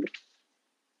 And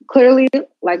clearly,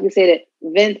 like you said,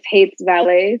 Vince hates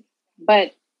valets,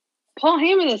 but Paul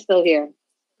Heyman is still here.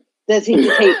 Does he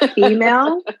just hate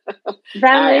female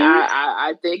valets?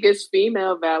 I think it's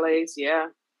female valets, yeah.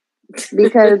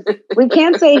 Because we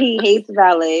can't say he hates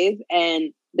valets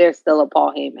and there's still a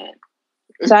Paul Heyman.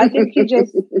 So I think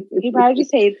he probably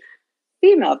just hates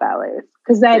female valets.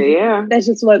 Because that's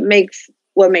just what makes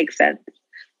sense.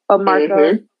 But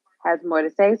Marco has more to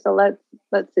say, so let's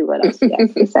see what else he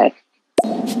has to say.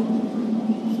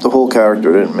 The whole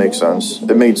character didn't make sense.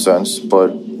 It made sense,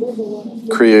 but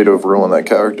creative ruined that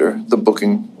character. The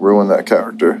booking ruined that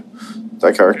character.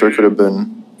 That character could have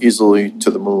been easily to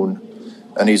the moon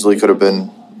and easily could have been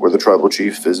where the tribal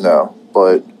chief is now.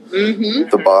 But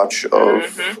the botch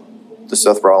of the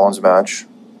Seth Rollins match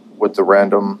with the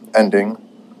random ending,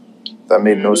 that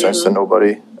made no sense to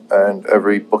nobody. And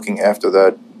every booking after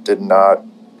that did not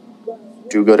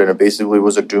do good, and it basically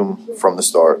was a doom from the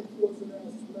start.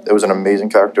 It was an amazing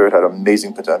character. It had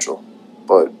amazing potential.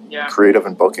 But creative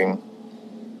and booking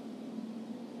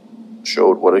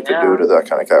showed what it could do to that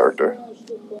kind of character.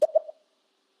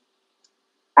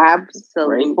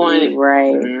 Absolutely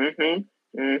right.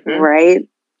 Right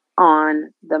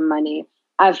on the money.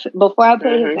 Before I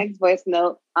play his next voice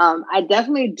note, I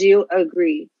definitely do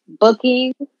agree.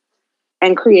 Booking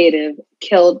and creative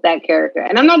killed that character.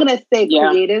 And I'm not going to say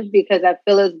creative because I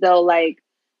feel as though, like,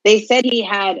 they said he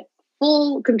had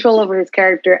full control over his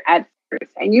character at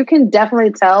first. And you can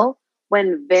definitely tell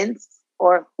when Vince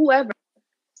or whoever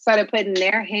started putting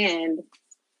their hand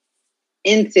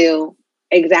into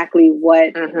exactly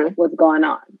what was going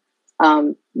on.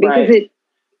 Because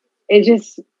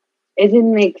it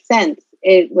didn't make sense.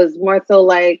 It was more so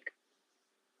like,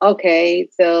 okay,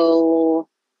 so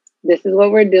this is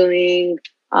what we're doing.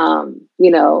 Now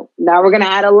we're going to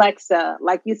add Alexa.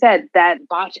 Like you said, that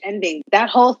botch ending, that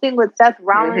whole thing with Seth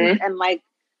Rollins and like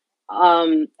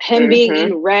him being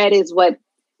in red is what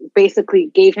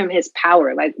basically gave him his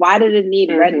power. Like, why did it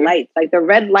need red lights? Like, the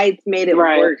red lights made it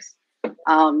worse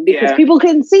because people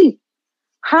couldn't see.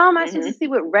 How am I supposed to see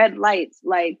with red lights?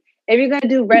 Like, if you're going to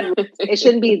do red lights, it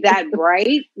shouldn't be that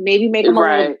bright. Maybe make them a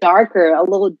little darker, a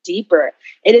little deeper.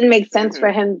 It didn't make sense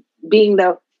for him being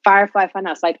the Firefly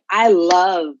Funhouse. Like, I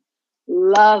love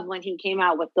when he came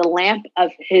out with the lamp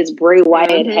of his Bray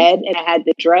Wyatt head and it had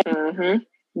the dress,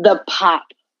 the pop.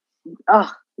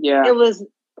 Oh, yeah. It was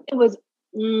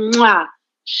mwah,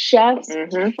 chef's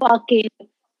fucking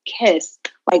kiss.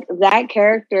 Like, that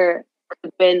character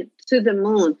could have been to the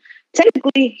moon.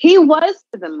 Technically, he was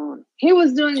to the moon. He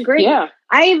was doing great. Yeah.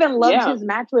 I even loved his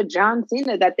match with John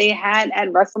Cena that they had at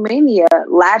WrestleMania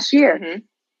last year.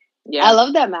 Yeah. I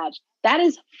love that match. That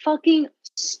is fucking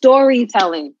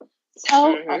storytelling.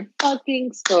 Tell a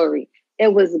fucking story.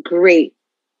 It was great.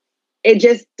 It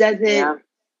just doesn't,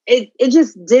 it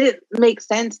just didn't make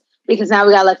sense because now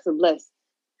we got Alexa Bliss.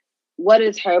 What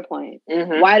is her point?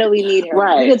 Why do we need her?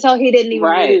 Right. You could tell he didn't even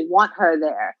really want her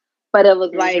there. But it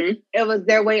was like, it was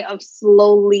their way of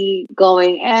slowly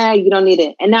going, you don't need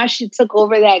it. And now she took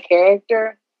over that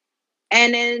character.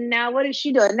 And then now what is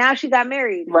she doing? Now she got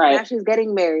married. Right. Now she's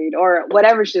getting married or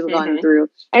whatever she's going through.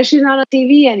 And she's not on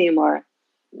TV anymore.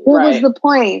 What was the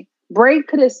point? Bray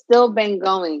could have still been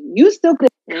going. You still could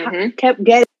have kept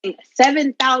getting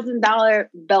 $7,000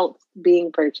 belts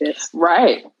being purchased.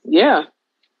 Right. Yeah.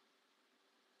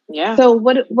 Yeah. So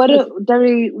what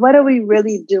are we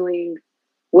really doing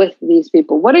with these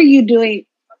people? What are you doing,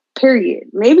 period?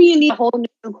 Maybe you need a whole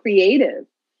new creative.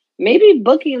 Maybe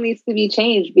booking needs to be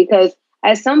changed because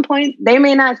at some point they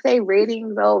may not say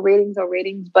ratings,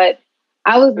 but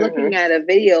I was looking at a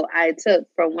video I took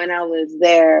from when I was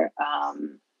there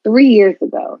 3 years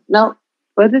ago. No,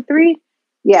 was it 3?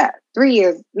 Yeah, 3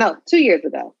 years. No, 2 years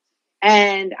ago.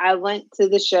 And I went to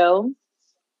the show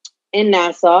in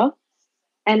Nassau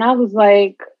and I was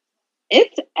like,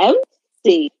 it's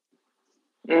empty.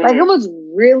 Like, it was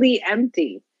really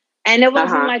empty. And it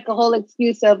wasn't like a whole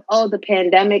excuse of, the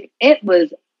pandemic. It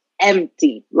was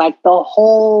empty. Like, the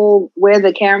whole, where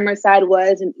the camera side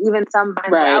was, and even some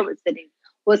behind where I was sitting,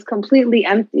 was completely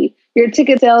empty. Your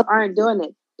ticket sales aren't doing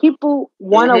it. People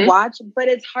want to watch, but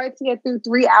it's hard to get through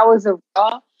 3 hours of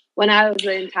Raw. When I was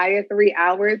the entire 3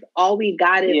 hours, all we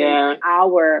got is an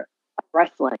hour of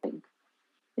wrestling.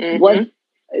 What?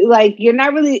 Like, you're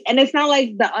not really, and it's not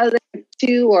like the other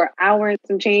 2 or hour and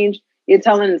some change, you're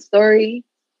telling the story.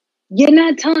 You're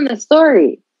not telling the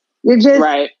story. You're just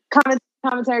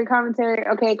commentary.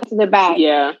 Okay, cut to the back.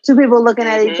 Yeah. 2 people looking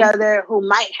at each other who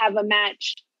might have a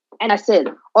match, and that's it.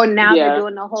 Or now they're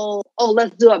doing the whole,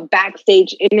 let's do a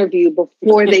backstage interview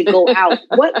before they go out.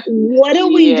 What are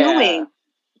we doing?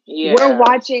 Yeah. We're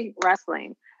watching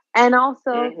wrestling. And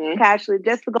also, casually,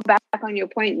 just to go back on your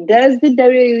point, does the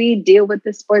WWE deal with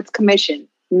the sports commission?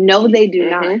 No, they do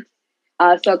not.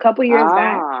 So a couple years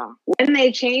back, when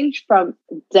they changed from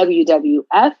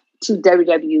WWF to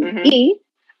WWE,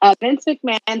 Vince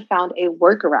McMahon found a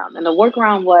workaround. And the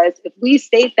workaround was, if we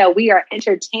state that we are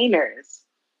entertainers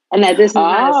and that this is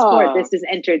not a sport, this is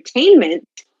entertainment.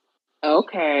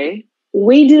 Okay.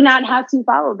 We do not have to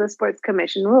follow the sports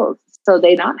commission rules. So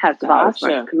they don't have to follow the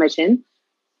sports commission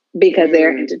because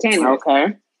they're entertainers.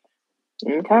 Okay.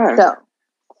 So,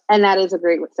 and that is a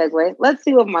great segue. Let's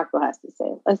see what Marco has to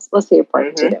say. Let's see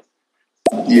part two.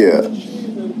 Yeah,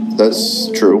 that's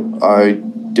true. I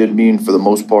did mean, for the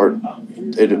most part,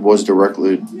 it was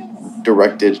directed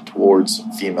towards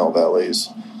female valets.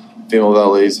 Female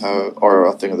valets are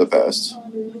a thing of the past,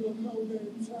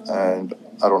 and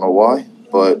I don't know why,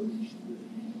 but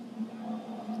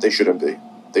they shouldn't be.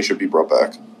 They should be brought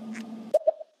back.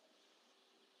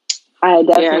 I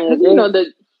definitely agree.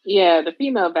 The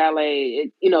female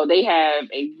valet, they have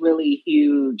a really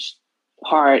huge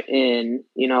part in,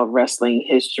 wrestling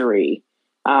history.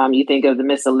 You think of the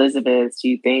Miss Elizabeths,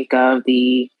 you think of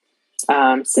the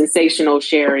Sensational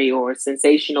Sherry or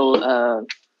Sensational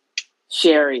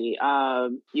Sherry.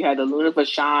 You had the Luna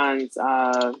Vachons,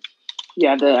 you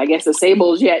had the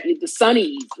Sables, you had the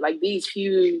Sunnies, like these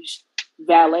huge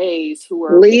valets who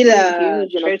were Lita,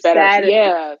 huge and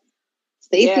better.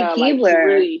 Stacey Keebler. Like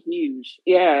really huge.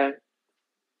 Yeah.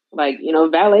 Like,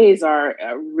 valets are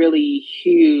a really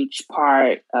huge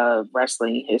part of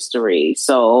wrestling history.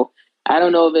 So I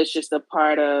don't know if it's just a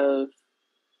part of,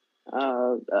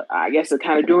 I guess, they're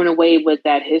kind of doing away with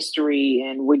that history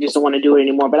and we just don't want to do it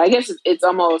anymore. But I guess it's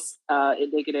almost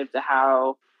indicative to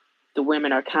how the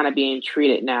women are kind of being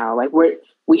treated now. Like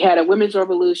we had a women's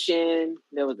revolution,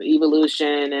 there was an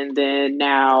evolution, and then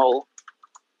now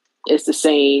it's the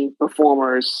same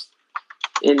performers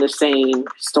in the same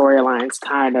storylines,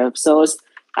 kind of. So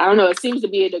I don't know. It seems to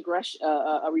be a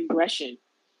regression,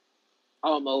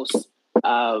 almost,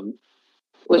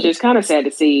 which is kind of sad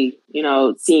to see.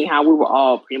 Seeing how we were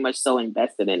all pretty much so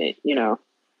invested in it.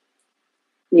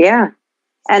 Yeah,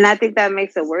 and I think that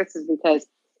makes it worse is because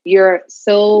you're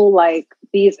so like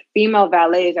these female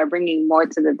valets are bringing more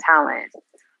to the talent.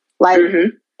 Like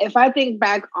if I think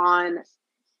back on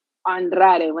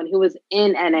Andrade when he was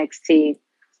in NXT.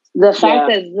 The fact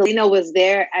that Zelina was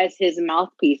there as his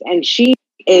mouthpiece, and she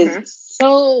is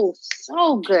so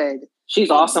good. She's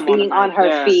awesome being on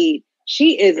her feet.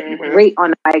 She is great on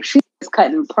the mic. She's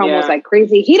cutting promos like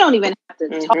crazy. He don't even have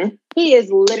to talk. He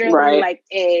is literally like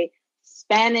a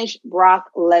Spanish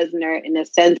Brock Lesnar in the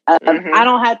sense of I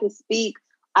don't have to speak.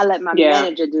 I let my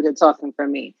manager do the talking for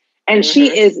me. And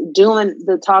she is doing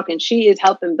the talking. She is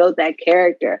helping build that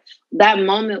character. That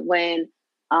moment when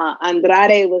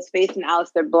Andrade was facing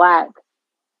Aleister Black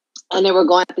and they were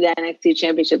going for the NXT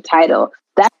Championship title.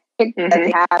 That picture that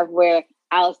they have where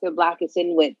Aleister Black is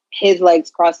sitting with his legs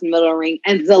crossed in the middle of the ring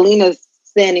and Zelina's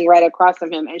standing right across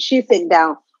from him and she's sitting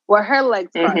down with her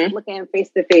legs crossed, looking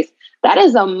face to face. That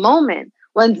is a moment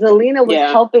when Zelina was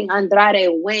helping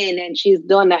Andrade win and she's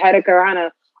doing the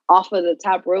Hurricanrana off of the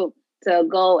top rope to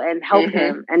go and help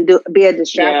him and be a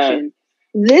distraction.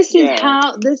 This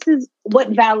is what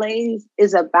valets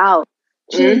is about.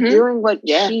 She's doing what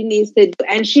she needs to do.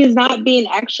 And she's not being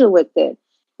extra with it.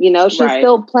 She's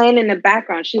still playing in the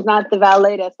background. She's not the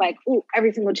valet that's like, ooh,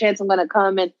 every single chance I'm going to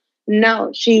come in.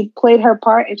 No, she played her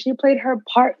part and she played her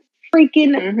part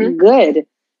freaking good.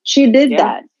 She did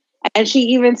that. And she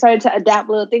even started to adapt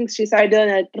little things. She started doing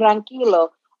a tranquilo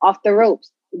off the ropes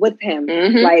with him.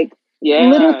 Like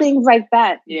little things like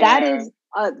that.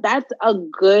 That's a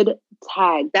good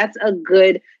tag. That's a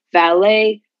good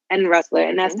valet and wrestler,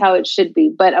 and that's how it should be.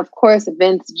 But of course,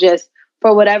 Vince just,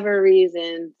 for whatever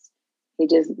reasons, he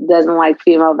just doesn't like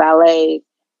female valets,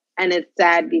 and it's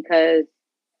sad because,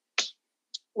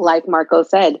 like Marco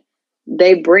said,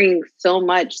 they bring so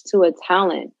much to a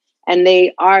talent, and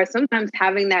they are sometimes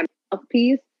having that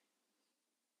mouthpiece.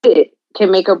 It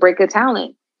can make or break a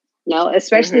talent,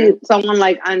 especially someone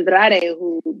like Andrade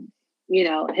who.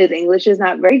 His English is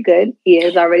not very good. He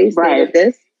has already stated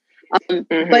this.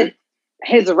 But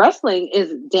his wrestling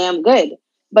is damn good.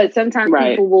 But sometimes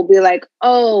people will be like,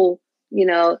 oh,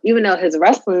 even though his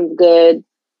wrestling's good,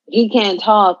 he can't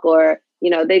talk. Or,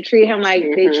 they treat him like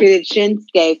they treated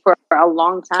Shinsuke for a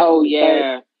long time. Oh,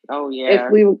 yeah.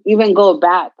 If we even go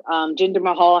back, Jinder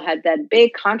Mahal had that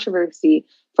big controversy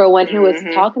for when he was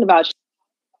talking about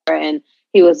and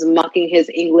he was mocking his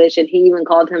English, and he even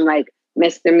called him like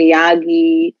Mr.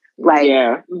 Miyagi, like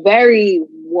very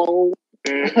whoa,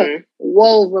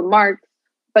 whoa remarks.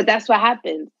 But that's what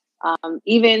happens.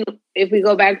 Even if we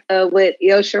go back to with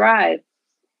Io Shirai,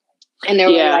 and they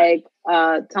were like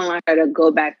telling her to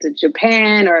go back to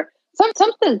Japan or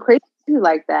something crazy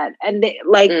like that, and they,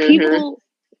 like people.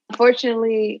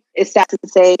 Unfortunately, it's sad to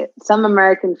say, some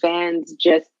American fans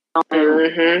just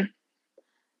don't.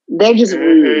 They're just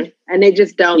rude, and they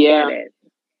just don't get it.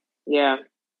 Yeah,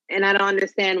 and I don't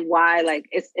understand why. Like,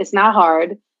 it's not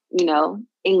hard. You know,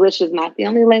 English is not the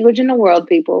only language in the world,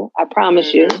 people. I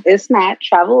promise you, it's not.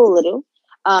 Travel a little,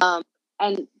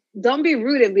 and don't be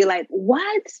rude and be like,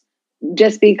 "What?"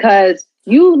 Just because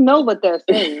you know what they're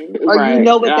saying or you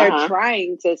know what they're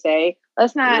trying to say.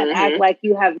 Let's not act like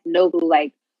you have no clue.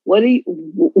 Like,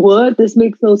 what? This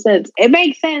makes no sense. It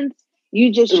makes sense.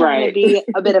 You just trying to be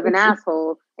a bit of an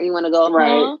asshole and you want to go,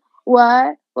 huh?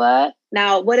 What?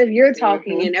 Now, what if you're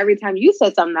talking and every time you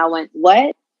said something, I went,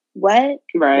 what? What?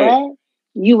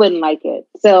 You wouldn't like it.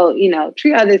 So, you know,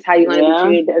 treat others how you want to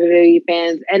be treated, WWE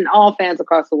fans and all fans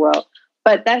across the world.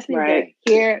 But that's neither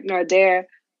here nor there.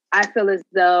 I feel as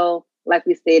though, like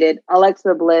we stated,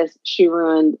 Alexa Bliss, she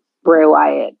ruined Bray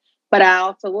Wyatt. But I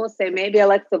also will say maybe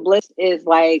Alexa Bliss is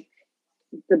like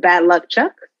the bad luck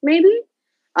Chuck, maybe.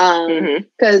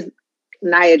 Because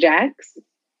Nia Jax,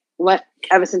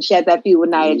 ever since she had that feud with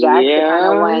Nia Jax, it kind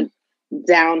of went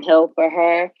downhill for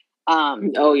her.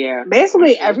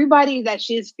 Basically, everybody that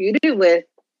she's feuded with,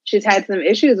 she's had some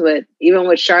issues with. Even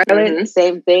with Charlotte,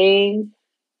 same thing.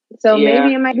 So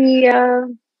maybe it might be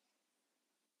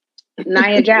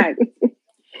Nia Jax.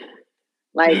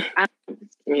 Like, I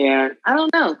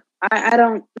don't know. I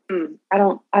don't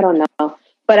know.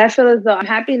 But I feel as though I'm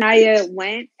happy Nia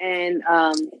went and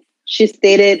she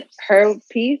stated her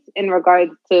piece in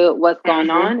regards to what's going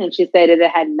on, and she stated it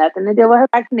had nothing to do with her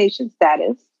vaccination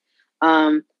status.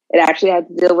 It actually had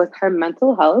to deal with her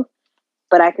mental health.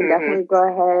 But I can definitely go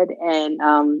ahead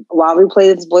and while we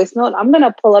play this voice note, I'm going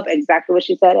to pull up exactly what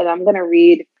she said, and I'm going to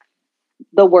read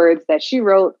the words that she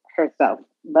wrote herself.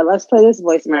 But let's play this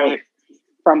voice note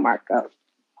from Marco.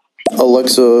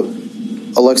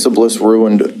 Alexa Bliss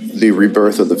ruined the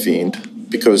rebirth of The Fiend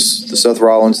because the Seth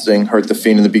Rollins thing hurt The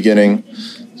Fiend in the beginning.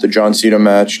 The John Cena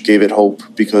match gave it hope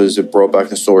because it brought back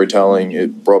the storytelling.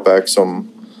 It brought back a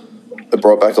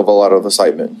lot of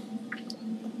excitement.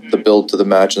 The build to the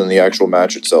match and then the actual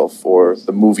match itself, or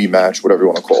the movie match, whatever you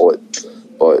want to call it.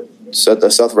 But the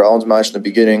Seth Rollins match in the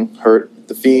beginning hurt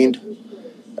The Fiend,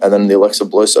 and then the Alexa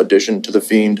Bliss addition to The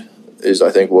Fiend is,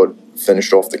 I think, what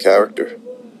finished off the character.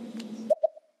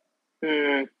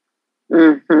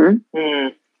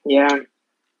 Yeah.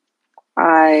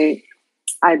 I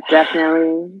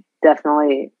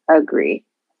definitely agree.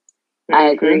 I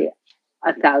agree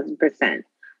 1,000%.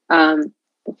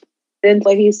 Since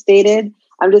what he stated,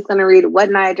 I'm just going to read what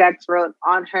Nia Jax wrote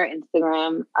on her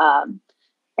Instagram.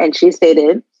 And she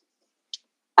stated,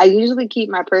 I usually keep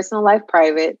my personal life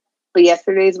private, but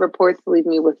yesterday's reports leave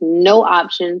me with no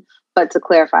option but to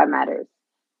clarify matters.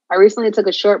 I recently took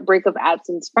a short break of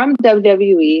absence from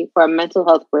WWE for a mental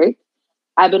health break.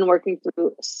 I've been working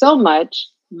through so much,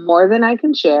 more than I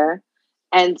can share,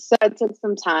 and so I took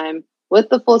some time with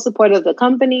the full support of the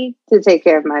company to take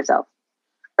care of myself.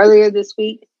 Earlier this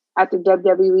week, after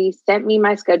WWE sent me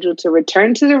my schedule to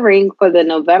return to the ring for the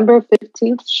November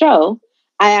 15th show,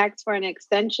 I asked for an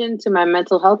extension to my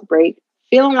mental health break,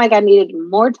 feeling like I needed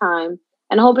more time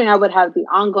and hoping I would have the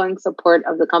ongoing support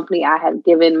of the company I had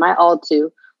given my all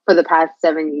to for the past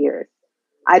 7 years.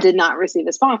 I did not receive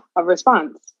a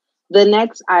response. The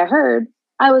next I heard,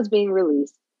 I was being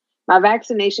released. My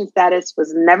vaccination status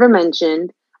was never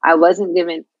mentioned. I wasn't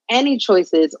given any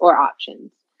choices or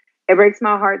options. It breaks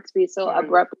my heart to be so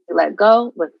abruptly let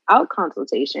go without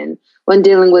consultation when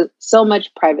dealing with so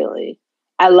much privately.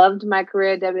 I loved my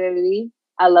career at WWE.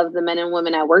 I love the men and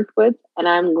women I worked with, and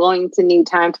I'm going to need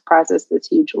time to process this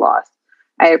huge loss.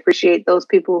 I appreciate those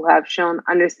people who have shown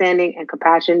understanding and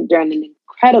compassion during an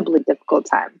incredibly difficult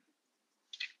time.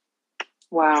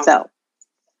 Wow. So,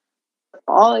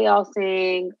 all of y'all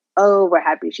saying, oh, we're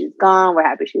happy she's gone, we're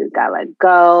happy she just got let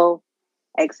go,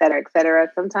 et cetera, et cetera.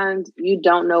 Sometimes you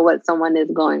don't know what someone is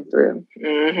going through.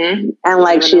 And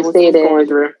like she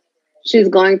stated, she's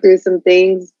going through some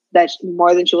things that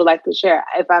more than she would like to share.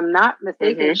 If I'm not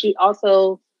mistaken, she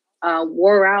also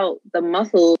wore out the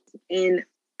muscles in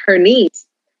her knees.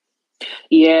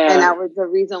 Yeah. And that was the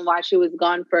reason why she was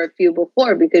gone for a few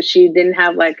before, because she didn't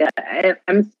have like a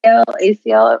MCL,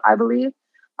 ACL, I believe.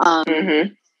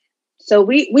 So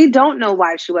we don't know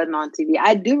why she wasn't on TV.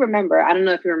 I do remember, I don't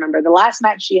know if you remember, the last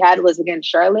match she had was against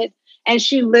Charlotte, And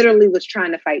she literally was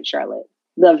trying to fight Charlotte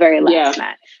the very last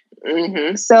match.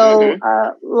 Mm-hmm. So,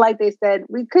 like they said,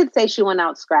 we could say she went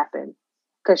out scrapping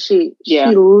because she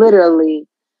literally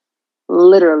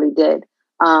did.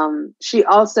 She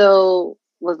also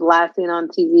was last seen on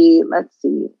TV. Let's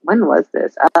see, when was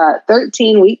this?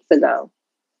 13 weeks ago.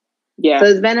 Yeah. So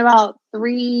it's been about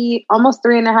almost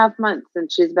 3.5 months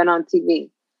since she's been on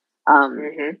TV.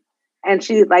 And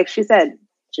she, like she said,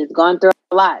 she's gone through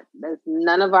a lot. That's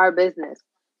none of our business.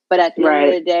 But at the end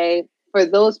of the day, for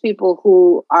those people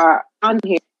who are on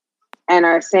here and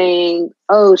are saying,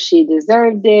 "Oh, she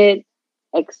deserved it,"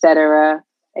 etc.,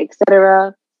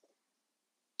 etc.,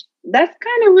 that's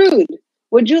kind of rude.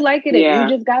 Would you like it if you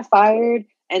just got fired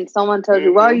and someone told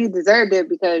you, "Well, you deserved it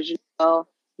because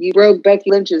you broke Becky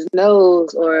Lynch's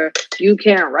nose, or you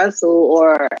can't wrestle,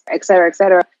 or etc.,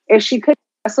 etc." If she could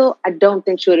wrestle, I don't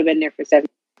think she would have been there for 7 years.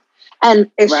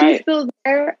 And if she's still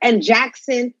there and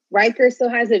Jackson Riker still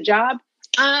has a job,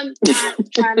 I'm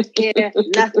trying to hear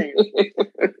nothing.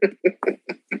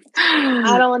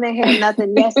 I don't want to hear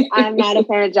nothing. Yes, I'm not a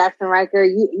fan of Jackson Riker.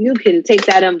 You can take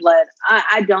that in blood.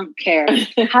 I don't care.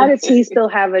 How does he still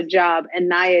have a job and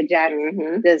Nia Jax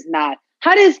does not?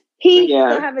 How does he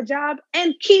still have a job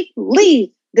and Keith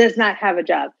Lee does not have a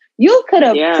job? You could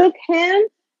have took him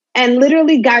and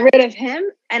literally got rid of him,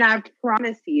 and I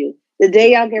promise you, the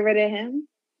day y'all get rid of him,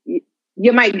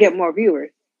 you might get more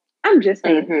viewers. I'm just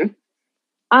saying.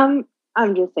 I'm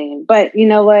just saying. But you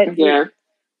know what? Yeah.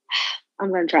 I'm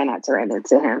going to try not to run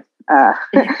into him.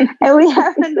 And we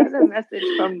have another message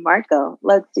from Marco.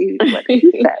 Let's see what he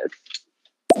says.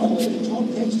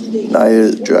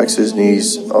 Nia Jax's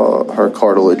knees, her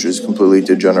cartilage is completely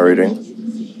degenerating.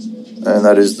 And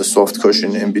that is the soft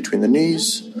cushion in between the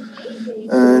knees.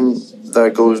 And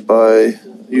that goes by,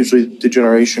 usually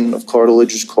degeneration of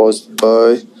cartilage is caused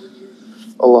by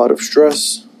a lot of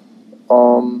stress,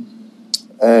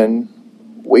 and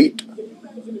weight,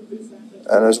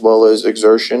 and as well as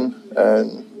exertion,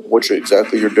 and what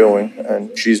exactly you're doing.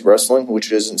 And she's wrestling,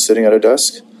 which isn't sitting at a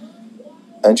desk,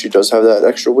 and she does have that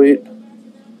extra weight.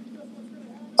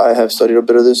 I have studied a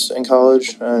bit of this in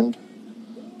college, and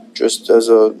just as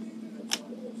a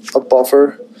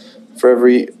buffer, for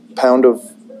every pound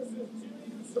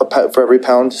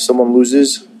someone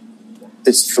loses,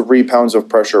 it's 3 pounds of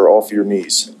pressure off your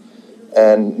knees.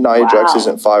 And Nia Jax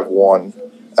isn't 5'1"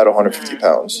 at 150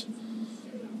 pounds.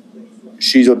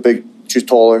 She's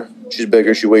taller, she's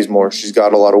bigger, she weighs more. She's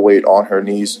got a lot of weight on her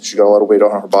knees. She's got a lot of weight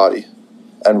on her body.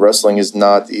 And wrestling is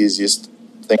not the easiest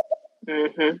thing.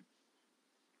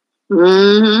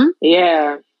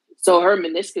 Yeah. So her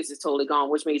meniscus is totally gone,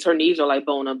 which means her knees are like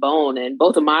bone on bone, and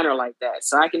both of mine are like that.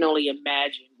 So I can only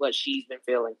imagine what she's been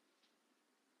feeling.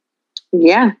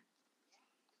 Yeah.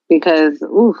 Because,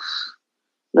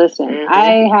 listen,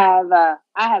 I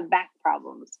have back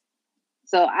problems.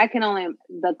 So I can only,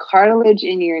 the cartilage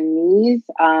in your knees.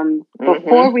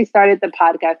 Before we started the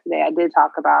podcast today, I did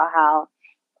talk about how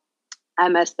I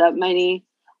messed up my knee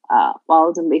while I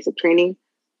was in basic training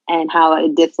and how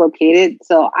it dislocated.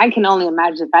 So I can only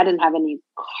imagine if I didn't have any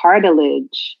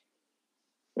cartilage.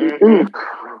 I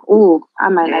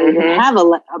might not even have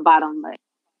a bottom leg.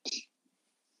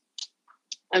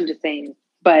 I'm just saying.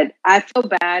 But I feel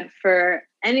bad for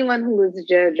anyone who loses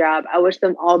their job. I wish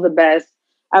them all the best.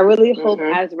 I really hope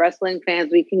as wrestling fans,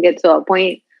 we can get to a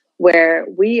point where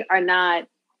we are not,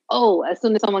 as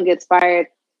soon as someone gets fired,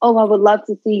 I would love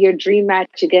to see your dream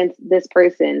match against this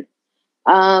person.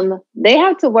 They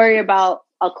have to worry about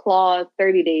a clause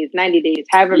 30 days, 90 days,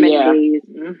 however many days,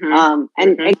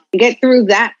 and get through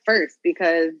that first,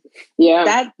 because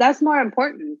that's more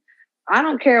important. I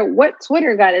don't care what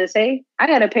Twitter got to say. I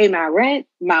got to pay my rent,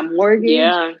 my mortgage.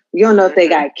 You don't know if they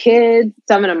got kids.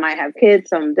 Some of them might have kids,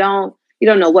 some don't. You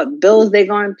don't know what bills they're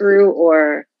going through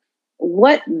or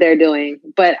what they're doing.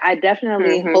 But I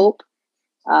definitely hope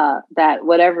that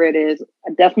whatever it is, I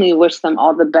definitely wish them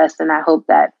all the best. And I hope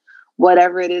that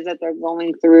whatever it is that they're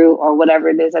going through or whatever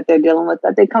it is that they're dealing with,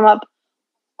 that they come up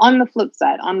on the flip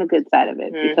side, on the good side of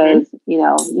it. Because,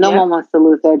 no one wants to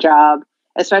lose their job,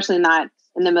 especially not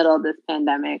in the middle of this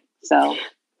pandemic. So,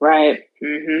 I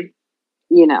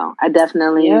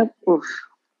definitely,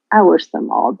 I wish them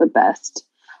all the best.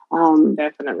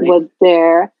 Definitely. Was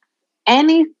there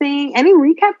any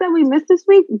recap that we missed this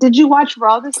week? Did you watch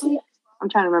Raw this week? I'm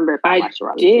trying to remember if I watched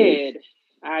Raw this week.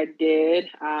 I did.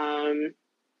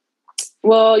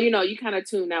 Well, you kind of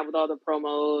tuned out with all the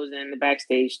promos and the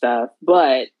backstage stuff,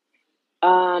 but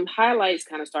highlights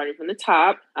kind of started from the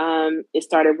top. It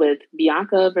started with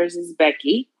Bianca versus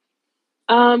Becky,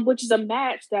 which is a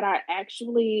match that I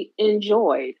actually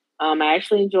enjoyed. I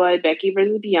actually enjoyed Becky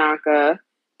versus Bianca,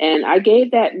 And I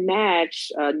gave that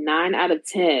match a 9 out of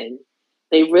 10.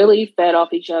 They really fed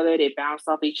off each other. They bounced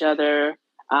off each other.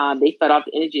 They fed off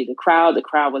the energy of the crowd. The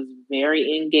crowd was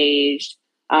very engaged.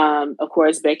 Of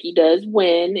course, Becky does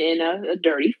win in a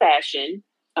dirty fashion.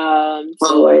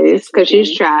 Always, because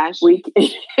she's trash.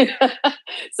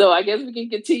 So I guess we can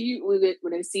continue with it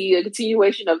when I see a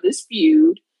continuation of this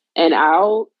feud. And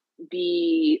I'll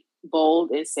be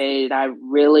bold and say that I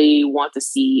really want to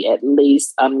see at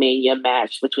least a Mania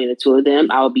match between the two of them.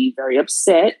 I'll be very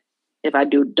upset if I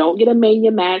don't get a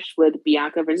Mania match with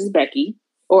Bianca versus Becky,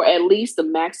 or at least the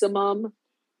maximum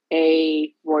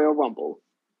a Royal Rumble.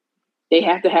 They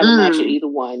have to have a match at either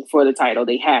one for the title.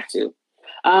 They have to.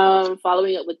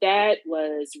 Following up with that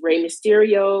was Rey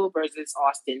Mysterio versus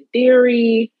Austin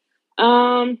Theory.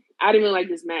 I didn't really like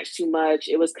this match too much.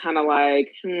 It was kind of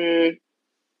like, and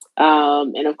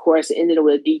of course, it ended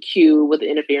with a DQ with the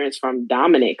interference from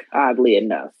Dominic, oddly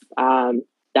enough.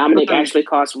 Dominic actually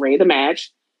cost Rey the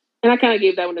match. And I kind of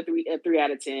gave that one a 3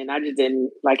 out of 10. I just didn't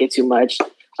like it too much.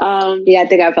 I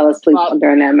think I fell asleep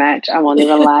during that match. I won't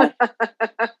even lie.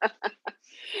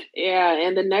 Yeah,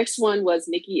 and the next one was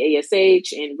Nikki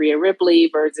ASH and Rhea Ripley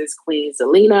versus Queen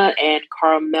Zelina and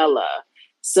Carmella.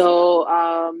 So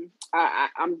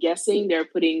I'm guessing they're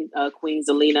putting Queen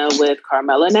Zelina with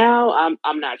Carmella now.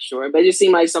 I'm not sure, but it just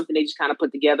seemed like something they just kind of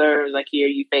put together. Like, here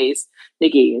you face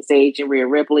Nikki ASH and Rhea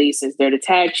Ripley since they're the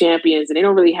tag champions, and they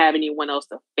don't really have anyone else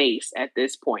to face at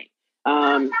this point.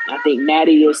 I think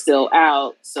Natty is still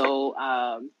out, so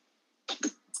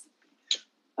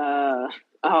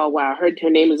oh wow, her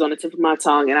name is on the tip of my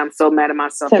tongue, and I'm so mad at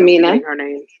myself. Tamina. Her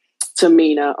name,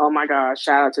 Tamina. Oh my gosh,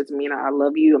 shout out to Tamina. I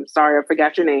love you. I'm sorry I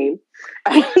forgot your name.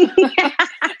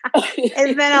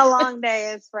 It's been a long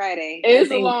day. It's Friday. I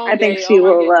think she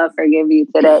will forgive you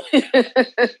today.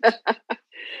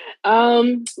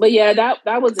 But yeah,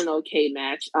 that was an okay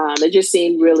match. It just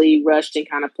seemed really rushed and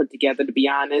kind of put together, to be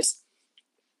honest.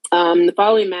 The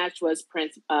following match was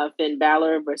Finn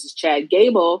Balor versus Chad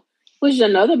Gable, which is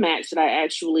another match that I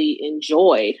actually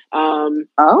enjoyed.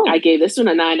 I gave this one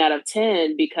a 9 out of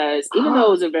 10 because even though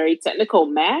it was a very technical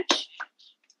match,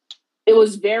 it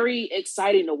was very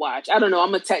exciting to watch. I don't know.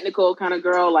 I'm a technical kind of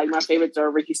girl. Like, my favorites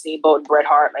are Ricky Steamboat and Bret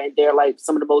Hart, and they're like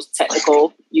some of the most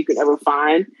technical you can ever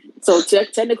find. So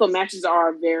technical matches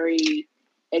are very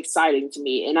exciting to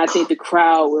me. And I think the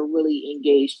crowd were really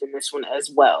engaged in this one as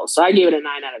well. So I gave it a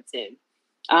 9 out of 10.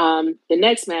 The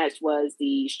next match was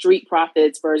the Street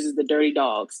Profits versus the Dirty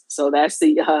Dogs. So that's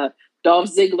the Dolph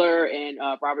Ziggler and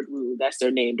Robert Roode. That's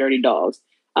their name, Dirty Dogs.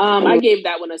 I gave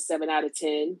that one a 7 out of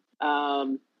 10.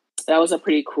 That was a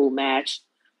pretty cool match.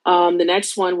 The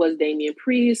next one was Damian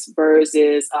Priest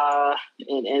versus,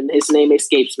 and his name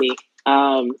escapes me,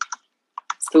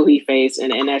 who he faced,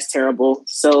 and that's terrible.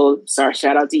 So sorry,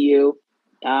 shout out to you.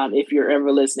 If you're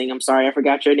ever listening, I'm sorry I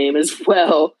forgot your name as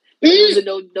well. It was a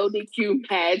no DQ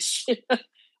match,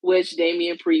 which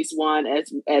Damian Priest won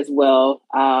as well.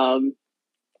 That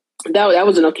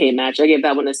was an okay match. I gave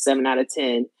that one a 7 out of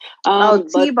 10. T-Bar.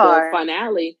 But the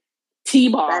finale,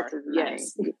 T-Bar.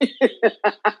 Yes.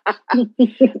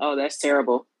 Oh, that's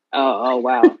terrible. Oh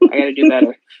wow. I got to do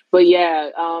better. But yeah,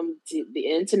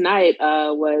 the end tonight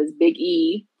was Big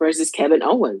E versus Kevin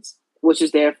Owens, which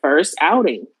is their first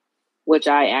outing, which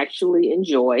I actually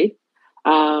enjoyed.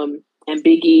 And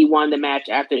Big E won the match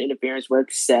after interference with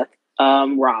Seth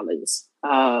Rollins.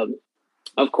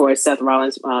 Of course, Seth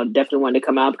Rollins definitely wanted to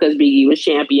come out because Big E was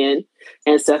champion,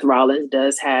 and Seth Rollins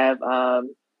does have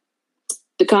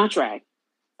the contract.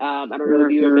 I don't know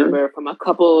if you remember from a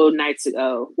couple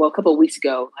weeks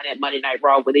ago on that Monday Night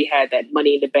Raw, where they had that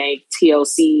Money in the Bank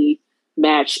TLC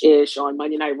match-ish on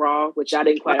Monday Night Raw, which I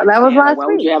didn't quite understand. That was last Why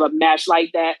week. would you have a match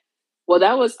like that? Well,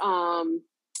 that was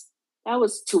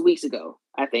 2 weeks ago,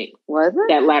 I think. Was it?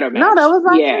 That ladder match. No, that was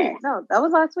last week. No, that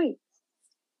was last week.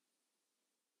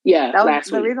 Yeah, that was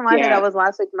last week. The reason why I said that was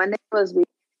last week. Monday was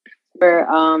where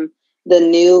the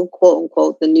new, quote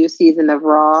unquote, the new season of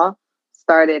Raw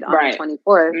started on the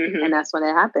 24th, and that's when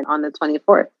it happened, on the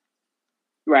 24th.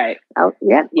 Right. Oh,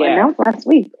 yeah. That was last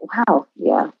week. Wow.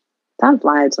 Yeah. Time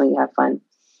flies when you have fun.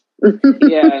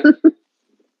 Yeah.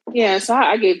 Yeah, so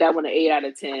I gave that one an 8 out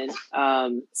of 10,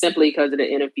 simply because of the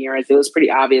interference. It was pretty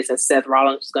obvious that Seth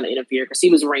Rollins was going to interfere because he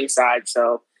was ringside.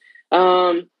 So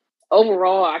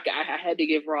overall, I had to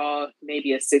give Raw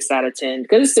maybe a 6 out of 10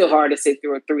 because it's still hard to sit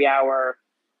through a 3-hour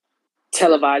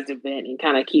televised event and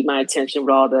kind of keep my attention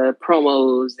with all the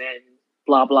promos and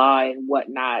blah, blah, and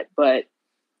whatnot. But,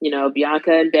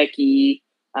 Bianca and Becky,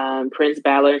 Prince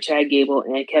Balor and Chad Gable,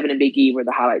 and Kevin and Big E were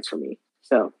the highlights for me.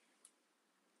 So,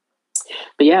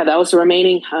 but yeah, that was the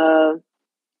remaining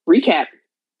recap.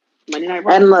 Monday Night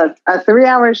Raw. And look, a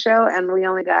 3-hour show, and we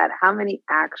only got how many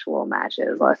actual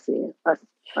matches? Let's see.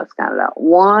 Let's count it out.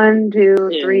 1,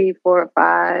 2, 3, 4,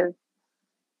 5,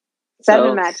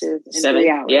 7 matches in 3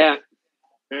 hours. Yeah.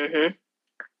 Mm-hmm.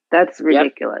 That's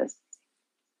ridiculous.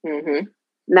 Yep. Mm-hmm.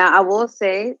 Now, I will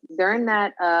say, during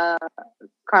that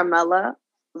Carmella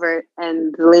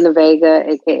and Zelina Vega,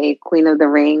 a.k.a. Queen of the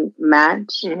Ring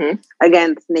match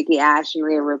against Nikki Ash and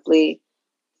Rhea Ripley,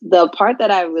 the part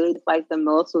that I really liked the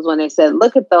most was when they said,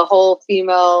 look at the whole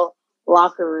female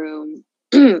locker room,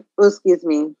 excuse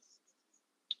me,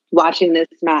 watching this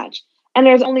match. And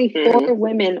there's only 4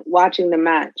 women watching the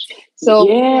match. So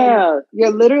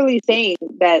you're literally saying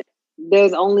that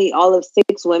there's only all of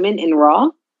 6 women in Raw?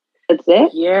 That's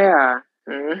it? Yeah.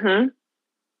 Mm-hmm.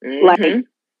 Mm-hmm. Like,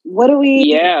 what do we...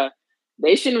 Yeah.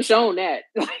 They shouldn't have shown that.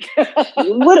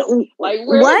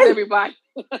 Where's everybody?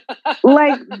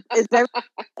 Like, is there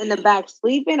in the back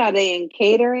sleeping? Are they in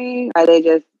catering? Are they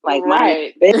just, like,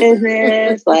 minding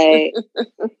business? Like,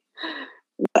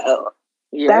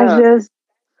 that's just...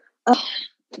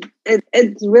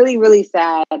 it's really, really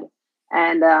sad.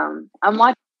 And I'm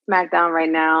watching SmackDown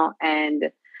right now, and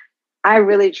I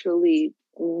really, truly,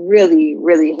 really,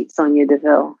 really hate Sonya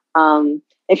Deville.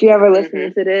 If you're ever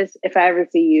listening to this, if I ever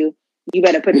see you, you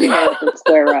better put your head up and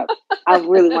square up. I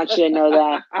really want you to know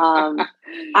that.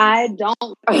 I don't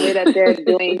like the way that they're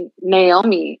doing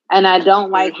Naomi, and I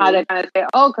don't like how they're trying to say,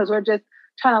 oh, because we're just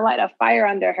trying to light a fire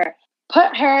under her.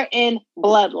 Put her in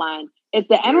Bloodline. If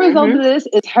the end result of this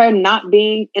is her not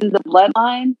being in the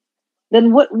Bloodline,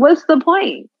 then what's the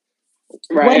point?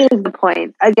 Right. What is the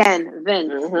point? Again,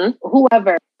 Vince,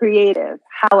 whoever, creative,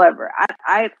 however,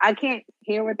 I can't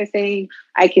hear what they're saying.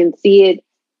 I can see it.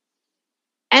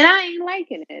 And I ain't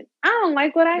liking it. I don't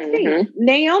like what I see.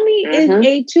 Naomi is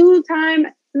a 2-time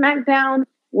SmackDown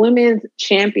Women's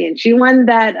Champion. She won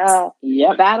that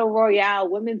Battle Royale,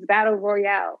 Women's Battle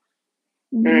Royale.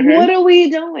 What are we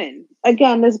doing?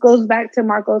 Again, this goes back to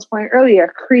Marco's point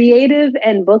earlier. Creative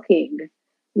and booking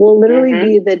will literally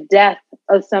be the death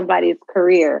of somebody's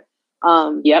career.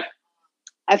 I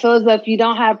feel as if you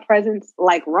don't have presence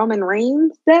like Roman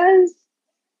Reigns does,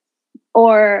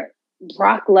 or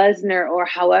Brock Lesnar, or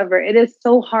however, it is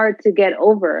so hard to get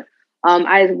over.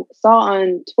 I saw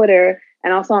on Twitter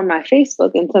and also on my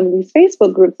Facebook and some of these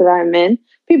Facebook groups that I'm in,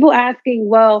 people asking,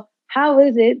 well, how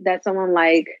is it that someone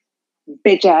like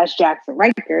bitch ass Jackson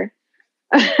Riker,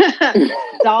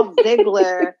 Dolph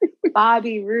Ziggler,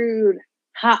 Bobby Roode,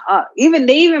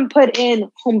 they even put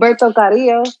in Humberto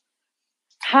Carrillo.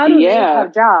 How do they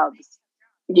have jobs?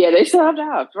 Yeah, they still have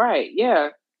jobs, right? Yeah.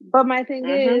 But my thing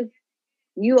is,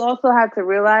 you also have to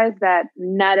realize that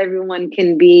not everyone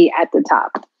can be at the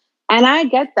top. And I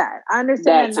get that. I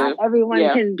understand that not everyone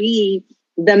can be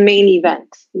the main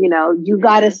event. You know, you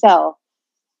got to sell.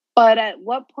 But at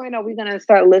what point are we going to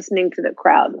start listening to the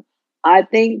crowd? I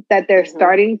think that they're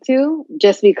starting to,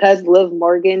 just because Liv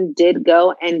Morgan did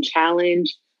go and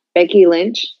challenge Becky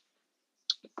Lynch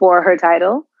for her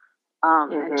title.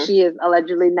 And she is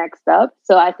allegedly next up.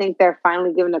 So I think they're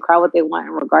finally giving the crowd what they want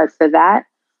in regards to that.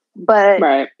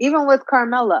 But even with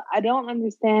Carmella, I don't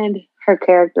understand her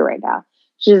character right now.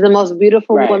 She's the most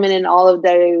beautiful woman in all of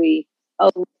WWE.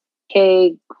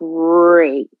 Okay,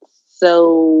 great.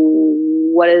 So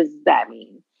what does that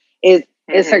mean? Is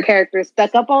her character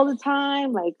stuck up all the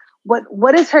time? Like,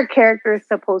 what is her character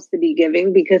supposed to be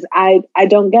giving? Because I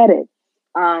don't get it.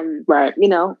 You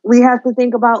know, we have to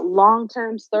think about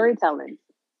long-term storytelling.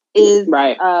 Is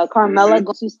Carmella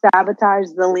going to sabotage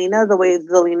Zelina the way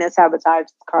Zelina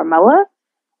sabotaged Carmella?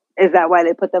 Is that why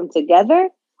they put them together?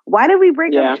 Why did we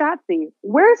break up Shotzi?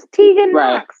 Where's Tegan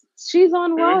Knox? She's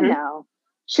on Raw now.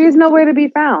 She's nowhere to be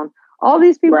found. All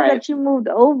these people that you moved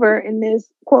over in this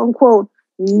quote-unquote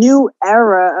new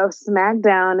era of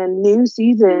SmackDown and new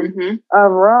season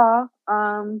of Raw,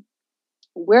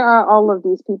 where are all of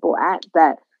these people at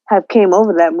that have came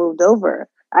over, that moved over?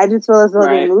 I just feel as though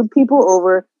they moved people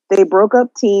over. They broke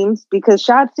up teams because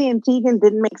Shotzi and Tegan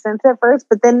didn't make sense at first,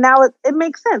 but then now it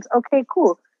makes sense. Okay,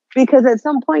 cool. Because at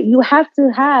some point you have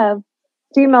to have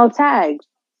female tags.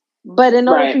 But in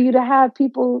order for you to have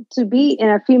people to be in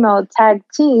a female tag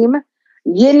team,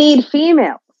 you need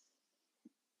females.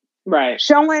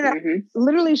 Showing,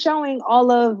 literally showing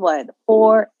all of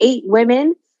 8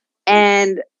 women,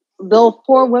 and those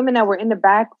 4 women that were in the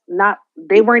back,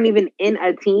 they weren't even in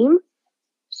a team.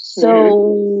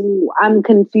 So I'm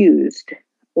confused.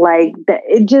 Like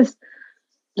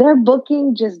their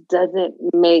booking just doesn't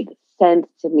make sense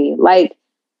to me. Like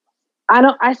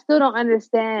I still don't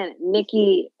understand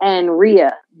Nikki and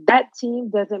Rhea. That team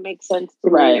doesn't make sense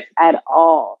to me at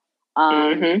all.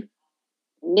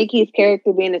 Nikki's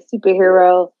character being a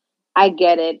superhero, I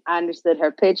get it. I understood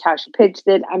her pitch, how she pitched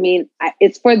it. I mean,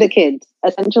 it's for the kids.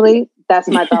 Essentially, that's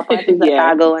my thought process.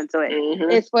 I'll go into it. Mm-hmm.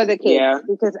 It's for the kids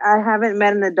because I haven't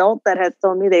met an adult that has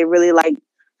told me they really like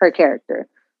her character.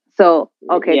 So,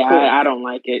 okay, yeah, cool. I don't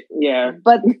like it. Yeah.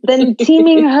 But then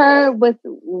teaming her with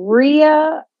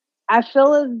Rhea, I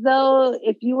feel as though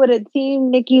if you would have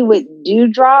teamed Nikki with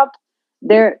Dewdrop,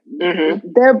 their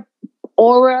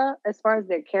aura, as far as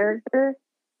their character,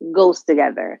 goes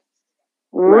together.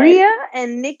 Right. Rhea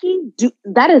and Nikki,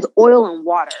 that is oil and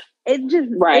water. It just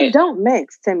it don't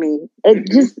mix to me. It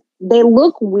just they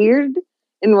look weird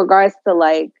in regards to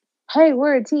like, hey,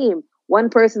 we're a team. One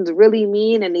person's really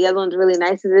mean and the other one's really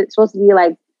nice. Is it supposed to be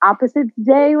like opposites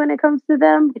day when it comes to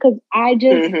them? Because I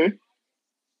just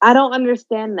I don't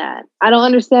understand that. I don't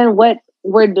understand what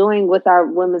we're doing with our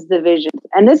women's division.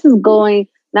 And this is going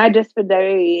not just for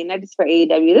WWE, not just for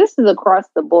AEW. This is across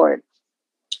the board.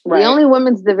 Right. The only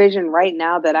women's division right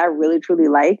now that I really truly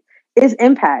like is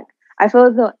Impact. I feel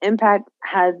as though Impact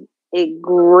has a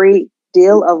great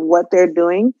deal of what they're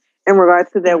doing in regards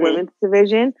to their women's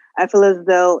division. I feel as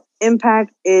though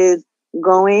Impact is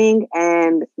going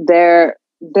and they're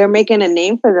making a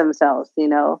name for themselves, you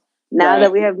know. Now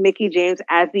that we have Mickie James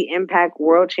as the Impact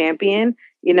World Champion,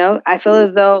 you know, I feel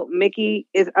as though Mickie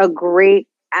is a great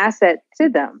asset to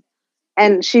them.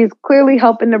 And she's clearly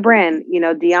helping the brand. You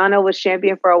know, Deanna was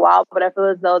champion for a while, but I feel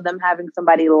as though them having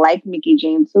somebody like Mickie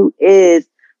James, who is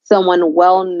someone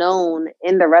well known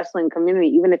in the wrestling community,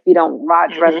 even if you don't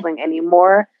watch wrestling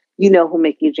anymore, you know who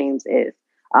Mickie James is.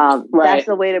 That's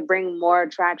a way to bring more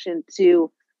attraction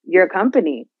to your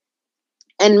company.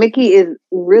 And Mickie is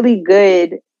really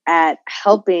good at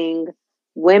helping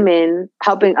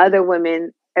other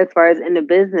women as far as in the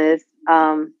business,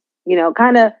 you know,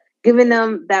 kind of giving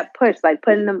them that push, like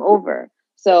putting them over.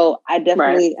 So I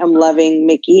definitely am loving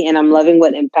Mickie, and I'm loving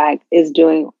what Impact is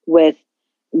doing with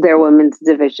their women's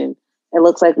division. It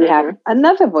looks like we have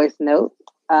another voice note.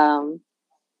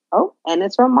 And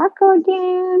it's from Marco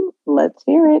again. Let's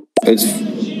hear it.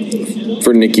 It's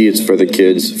for Nikki, it's for the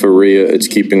kids. For Rhea, it's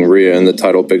keeping Rhea in the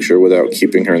title picture without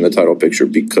keeping her in the title picture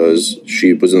because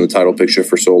she was in the title picture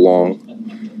for so long.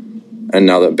 And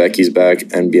now that Becky's back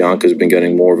and Bianca's been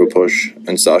getting more of a push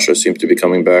and Sasha seems to be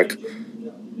coming back,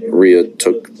 Rhea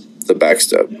took the back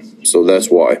step. So that's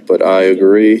why. But I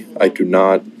agree. I do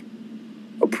not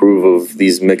approve of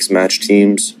these mixed match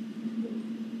teams.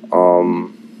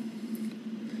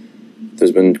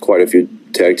 There's been quite a few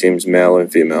tag teams, male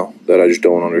and female, that I just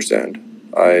don't understand.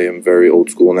 I am very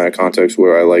old school in that context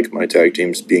where I like my tag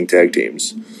teams being tag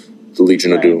teams. The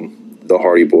Legion of Doom, the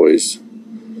Hardy Boys,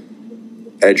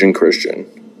 Edge and Christian,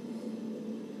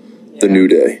 the New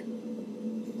Day.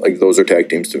 Like, those are tag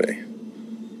teams to me.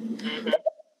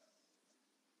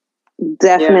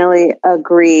 Definitely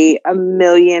agree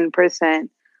 1,000,000%.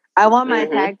 I want my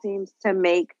tag teams to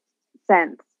make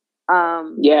sense.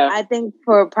 I think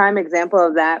for a prime example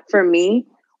of that for me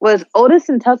was Otis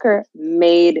and Tucker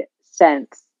made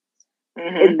sense.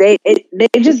 They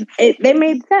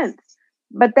made sense.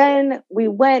 But then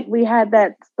we had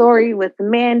that story with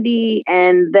Mandy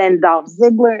and then Dolph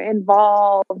Ziggler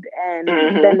involved and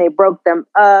then they broke them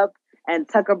up and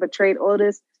Tucker betrayed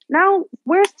Otis. Now,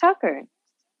 where's Tucker?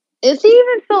 Is he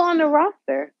even still on the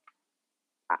roster?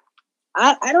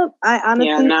 I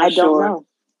honestly don't know.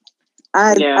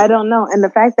 I don't know. And the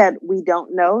fact that we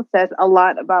don't know says a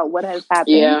lot about what has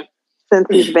happened since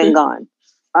he's been gone.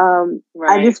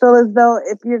 I just feel as though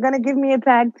if you're going to give me a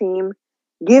tag team,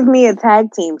 give me a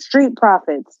tag team, Street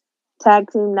Profits,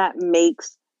 tag team that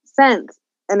makes sense.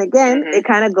 And again, it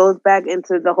kind of goes back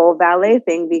into the whole valet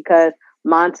thing because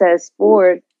Montez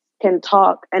Ford can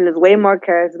talk and is way more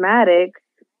charismatic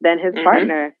than his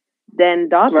partner, than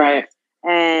Dawkins. Right.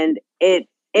 And it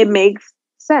makes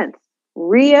sense.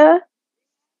 Rhea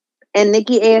and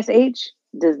Nikki ASH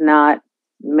does not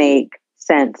make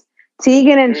sense.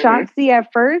 Tegan and Shotzi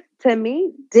at first, to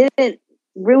me, didn't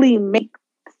really make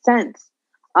sense.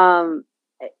 I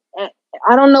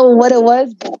don't know what it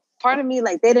was, but part of me,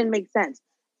 like, they didn't make sense.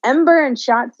 Ember and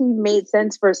Shotzi made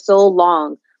sense for so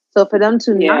long. So for them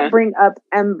to not bring up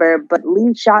Ember, but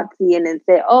leave Shotzi in and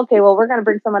say, okay, well, we're going to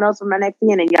bring someone else from NXT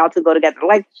and y'all two go together.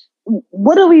 Like,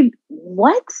 what are we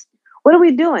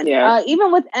doing? Yeah.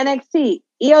 Even with NXT,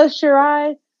 Io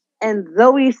Shirai and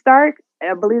Zoe Stark,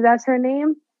 I believe that's her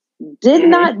name, did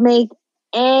not make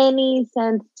any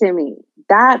sense to me.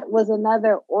 That was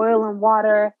another oil and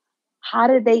water. How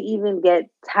did they even get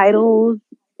titles?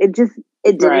 It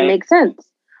didn't make sense.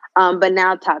 But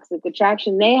now Toxic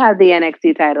Attraction, they have the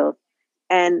NXT titles.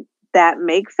 And that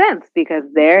makes sense because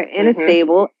they're in a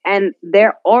stable and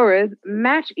their auras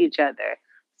match each other.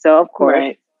 So, of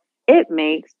course, it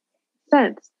makes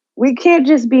sense. We can't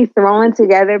just be throwing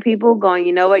together people going,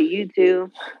 you know what, you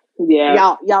two,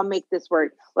 y'all make this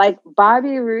work. Like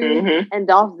Bobby Roode and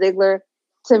Dolph Ziggler,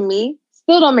 to me,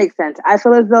 still don't make sense. I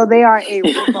feel as though they are a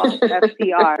ripoff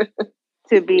FTR,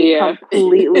 to be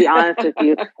completely honest with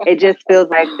you. It just feels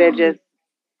like they're just,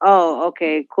 oh,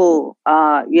 okay, cool.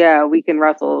 Yeah, we can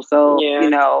wrestle. So, you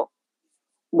know,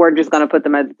 we're just going to put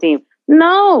them as a team.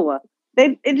 No,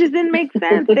 it just didn't make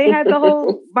sense. They had the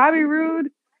whole, Bobby Roode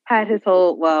had his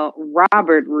whole,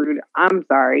 Robert Roode, I'm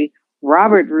sorry.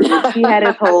 Robert Roode, he had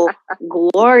his whole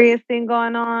glorious thing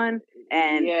going on.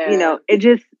 And, you know,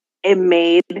 it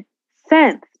made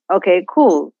sense. Okay,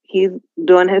 cool. He's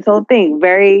doing his whole thing.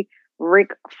 Very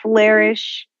Ric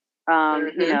Flairish,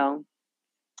 you know,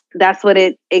 that's what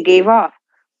it gave off.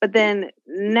 But then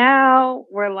now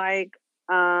we're like,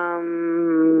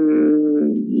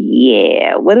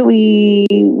 yeah, what are we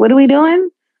doing?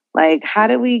 Like, how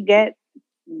do we get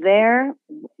there?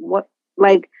 What,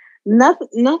 like,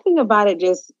 nothing about it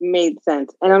just made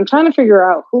sense. And I'm trying to figure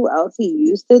out who else he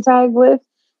used to tag with,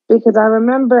 because I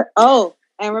remember,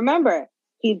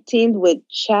 he teamed with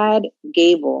Chad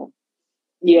Gable.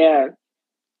 Yeah.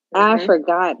 I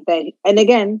forgot that, and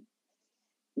again,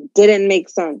 didn't make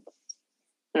sense.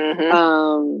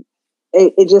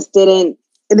 It just didn't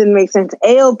make sense.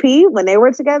 AOP, when they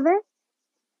were together,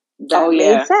 that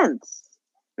made sense.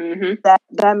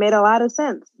 That made a lot of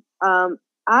sense.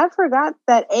 I forgot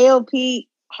that AOP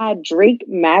had Drake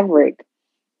Maverick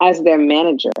as their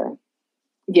manager.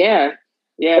 Yeah.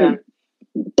 And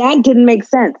that didn't make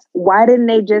sense. Why didn't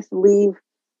they just leave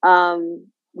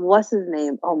what's his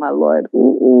name? Oh my Lord.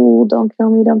 Ooh, don't kill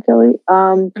me.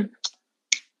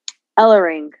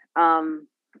 Ellering.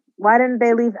 Why didn't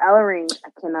they leave Ellering? I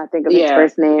cannot think of his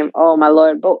first name. Oh my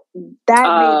Lord. But that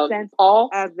made sense. Paul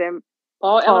as them.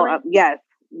 Paul Ellering?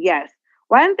 Yes.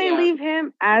 Why didn't they leave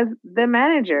him as the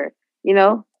manager? You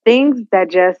know, things that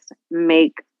just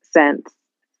make sense.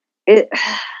 It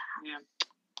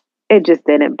just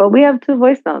didn't. But we have 2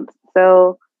 voice notes,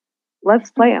 so let's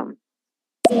play them.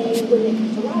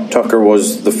 Tucker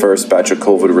was the first batch of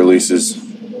COVID releases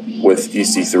with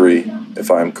EC3,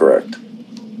 if I'm correct.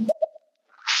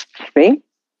 See?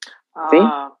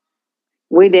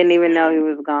 We didn't even know he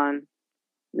was gone.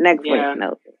 Next voice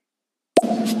note.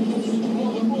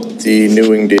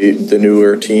 The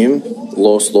newer team,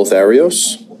 Los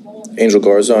Lotharios, Angel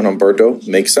Garza and Humberto,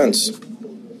 makes sense.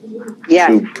 Yeah.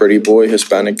 2 pretty boy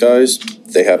Hispanic guys.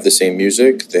 They have the same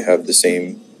music. They have the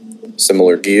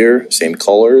similar gear, same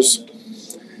colors.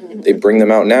 They bring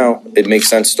them out now. It makes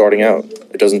sense starting out.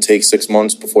 It doesn't take 6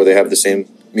 months before they have the same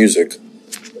music.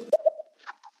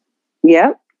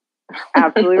 Yep.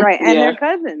 Absolutely right. And they're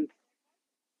cousins.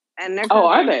 Oh,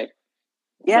 are they?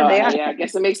 Yeah, they are. Yeah, I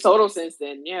guess it makes total sense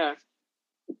then. Yeah.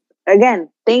 Again,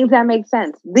 things that make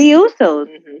sense. The Usos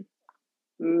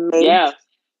make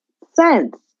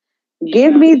sense.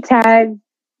 Give me tag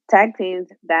teams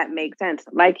that make sense.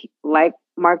 Like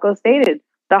Marco stated,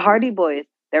 the Hardy Boys,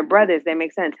 they're brothers, they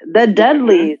make sense. The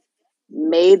Dudleys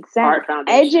made sense.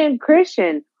 Edge and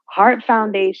Christian, Heart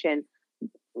Foundation.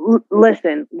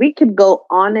 Listen, we could go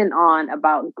on and on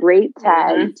about great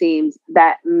tag teams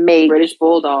that make British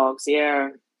Bulldogs,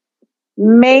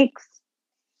 makes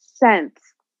sense.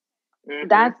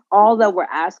 That's all that we're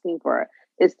asking for.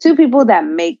 It's 2 people that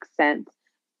make sense.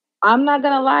 I'm not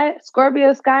gonna lie,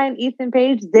 Scorpio Sky and Ethan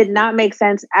Page did not make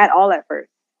sense at all at first.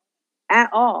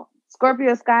 At all.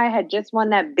 Scorpio Sky had just won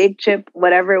that big chip,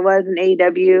 whatever it was in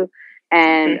AEW,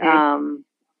 and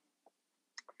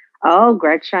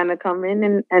Greg's trying to come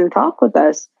in and talk with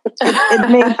us. It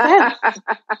made sense.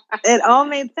 It all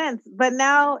made sense. But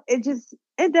now it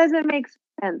doesn't make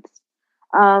sense.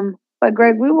 But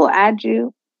Greg, we will add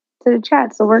you to the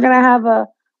chat. So we're going to have a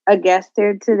guest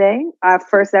here today, our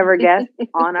first ever guest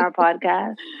on our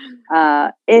podcast.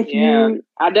 I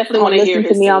definitely want to hear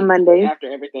his me on Mondays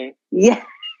after everything. Yeah.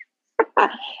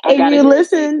 If you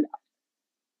listen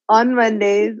on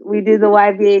Mondays, we do the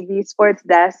YVAB Sports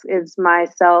Desk. It's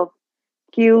myself,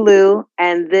 Q Lou,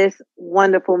 and this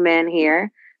wonderful man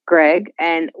here, Greg,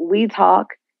 and we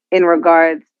talk in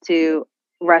regards to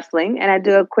wrestling, and I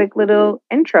do a quick little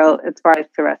intro as far as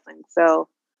to wrestling. So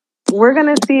we're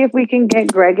going to see if we can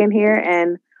get Greg in here,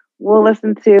 and we'll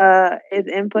listen to his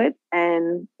input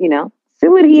and, see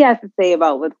what he has to say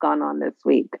about what's gone on this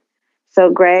week. So,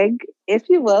 Greg, if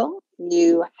you will,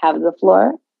 you have the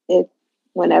floor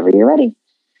whenever you're ready.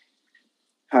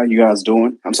 How you guys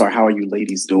doing? I'm sorry, how are you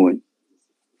ladies doing?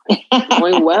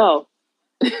 Doing well.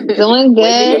 Doing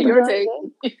good. Your take.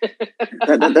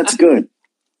 That's good.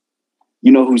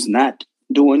 You know who's not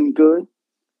doing good?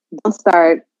 Don't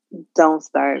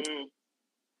start.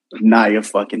 Nia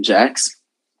fucking Jax.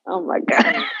 Oh my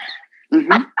god.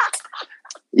 Mm-hmm.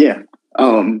 Yeah.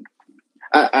 I'm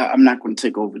not going to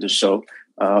take over the show.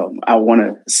 I want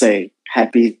to say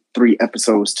happy 3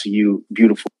 episodes to you,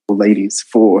 beautiful ladies,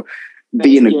 for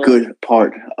being a good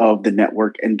part of the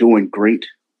network and doing great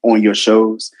on your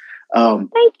shows.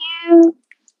 Thank you.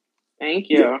 Thank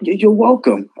you. You're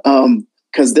welcome.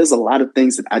 Because there's a lot of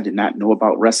things that I did not know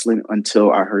about wrestling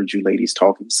until I heard you ladies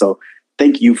talking. So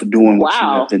thank you for doing what you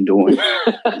have been doing.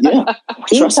 Yeah.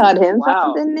 You taught him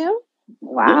something new?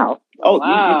 Wow. Yeah.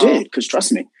 Oh, you did. Because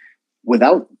trust me,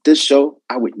 without this show,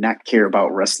 I would not care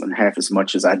about wrestling half as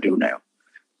much as I do now.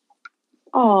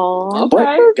 Oh,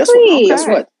 but guess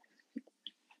what?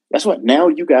 Guess what? Now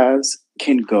you guys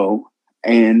can go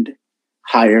and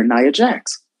hire Nia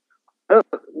Jax. Oh,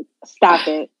 stop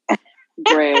it,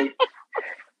 Greg.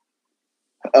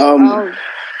 All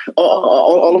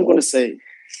I'm going to say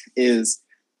is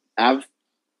I've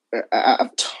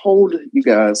told you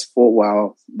guys for a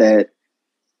while that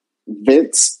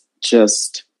Vince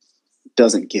just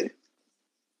doesn't get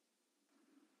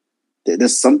it.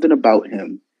 There's something about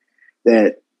him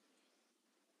that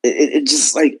it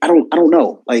just like I don't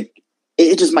know. Like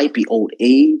it just might be old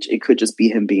age. It could just be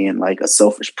him being like a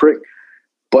selfish prick.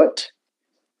 But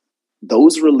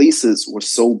those releases were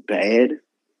so bad.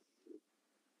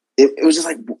 It was just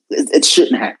like it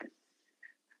shouldn't happen.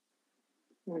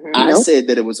 Mm-hmm. I said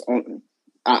that it was on.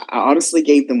 I honestly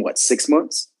gave them 6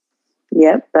 months.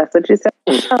 Yep, that's what you said.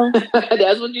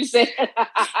 That's what you said.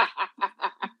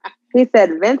 He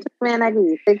said, Vince McMahon, I give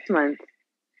you 6 months.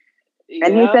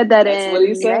 And he said that what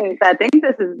he said. I think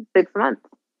this is 6 months.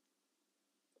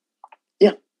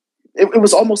 Yeah. It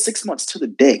was almost 6 months to the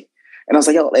day. And I was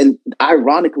like, and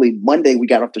ironically, Monday we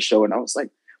got off the show and I was like,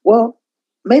 well,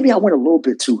 maybe I went a little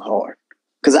bit too hard.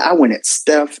 Because I went at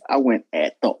Steph, I went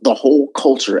at the whole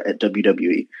culture at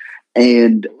WWE.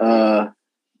 And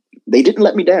they didn't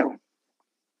let me down.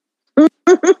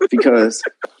 Because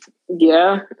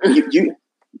you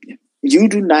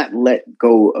do not let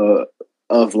go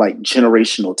of like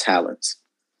generational talents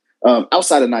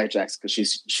outside of Nia Jax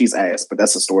because she's ass, but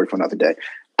that's a story for another day.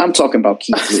 I'm talking about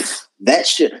Keith Lee. That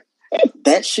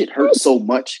shit hurt so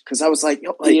much because I was like,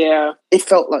 it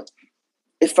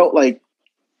felt like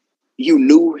you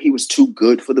knew he was too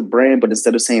good for the brand, but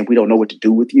instead of saying we don't know what to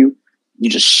do with you, you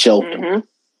just shelved him.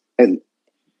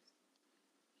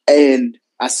 And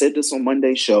I said this on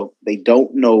Monday's show. They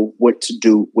don't know what to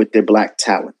do with their black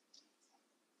talent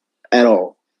at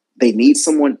all. They need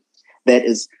someone that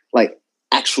is like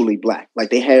actually black.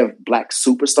 Like they have black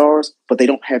superstars, but they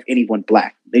don't have anyone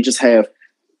black. They just have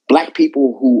black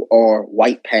people who are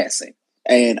white passing.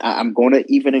 And I'm going to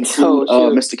even include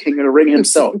Mr. King of the Ring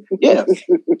himself. Yeah,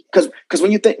 because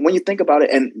when you think about it,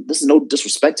 and this is no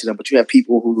disrespect to them, but you have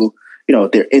people who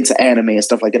they're into anime and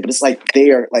stuff like that. But it's like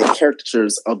they're like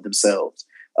caricatures of themselves.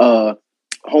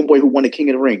 Homeboy who won the King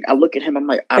of the Ring. I look at him. I'm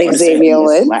like, I understand he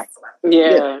is black.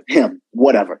 Yeah, him.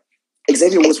 Whatever.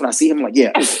 Xavier Woods. When I see him, I'm like,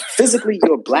 yeah, physically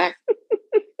you're black,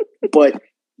 but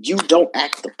you don't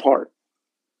act the part.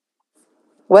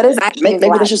 What is acting maybe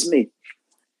black? That's just me.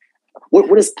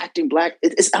 What is acting black? I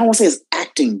don't want to say it's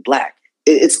acting black.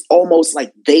 It's almost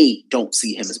like they don't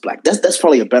see him as black. That's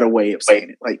probably a better way of saying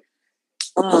it. Like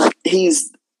he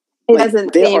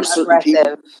doesn't seem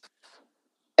aggressive.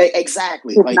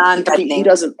 Exactly. Like he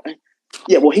doesn't.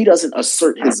 Yeah, well, he doesn't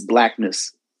assert his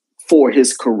blackness for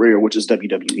his career, which is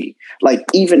WWE. Like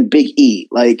even Big E,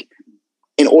 like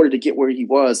in order to get where he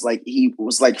was, like he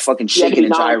was like fucking shaking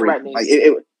and gyrating. Like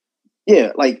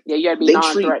you had to be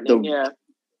non-threatening.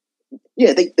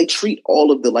 They treat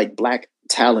all of the like black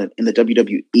talent in the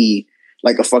WWE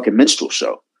like a fucking minstrel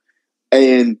show.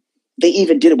 And they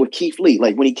even did it with Keith Lee.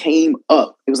 Like when he came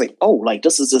up, it was like, oh, like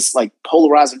this is this like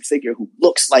polarizing figure who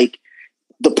looks like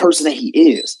the person that he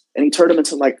is. And he turned him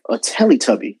into like a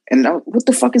Teletubby. And what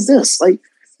the fuck is this? Like,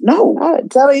 no.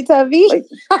 Teletubby? Like,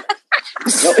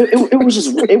 no,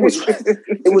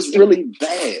 it was really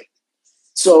bad.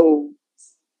 So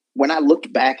when I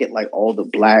looked back at like all the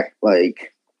black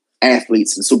like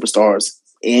athletes and superstars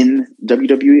in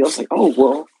WWE, I was like, oh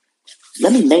well,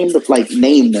 let me name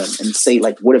them and say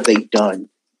like what have they done?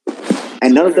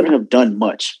 And none of them have done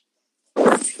much.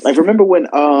 Like remember when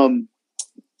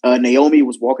Naomi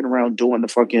was walking around doing the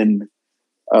fucking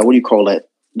what do you call it?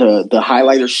 The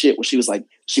highlighter shit where she was like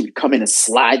she would come in and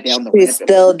slide down the ramp. She's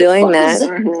still doing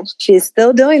that. She's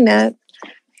still doing that.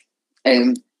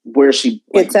 And where she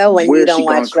you can tell when you don't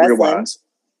watch wrestling.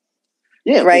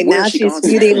 Yeah, right now she's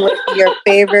feuding with your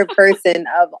favorite person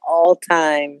of all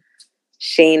time,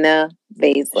 Shayna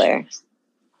Baszler.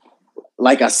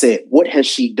 Like I said, what has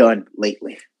she done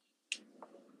lately?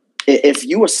 If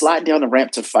you were sliding down the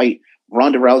ramp to fight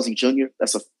Ronda Rousey Jr.,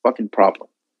 that's a fucking problem.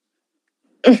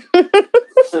 Not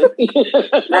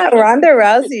Ronda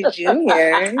Rousey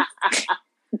Jr.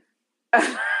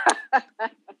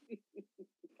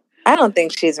 I don't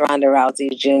think she's Ronda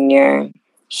Rousey Jr.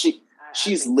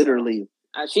 She's literally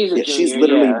she's a junior, she's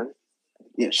literally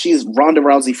she's Ronda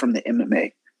Rousey from the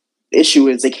MMA. The issue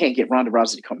is they can't get Ronda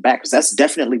Rousey to come back because that's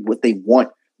definitely what they want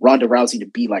Ronda Rousey to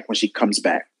be like when she comes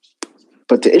back.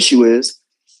 But the issue is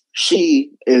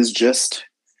she is just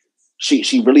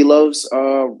she really loves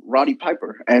Roddy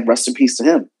Piper, and rest in peace to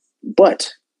him.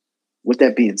 But with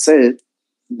that being said,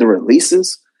 the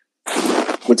releases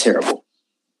were terrible.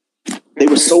 They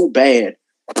were so bad.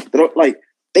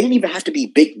 They didn't even have to be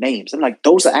big names. I'm like,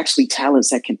 those are actually talents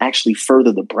that can actually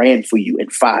further the brand for you in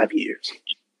 5 years.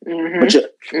 But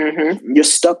you're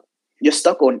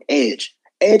stuck on Edge.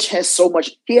 Edge has so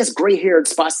much. He has gray hair in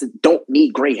spots that don't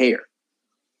need gray hair.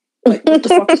 Like, what the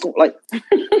fuck is going?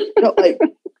 Like,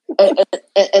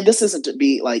 and this isn't to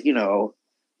be like,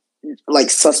 like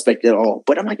suspect at all.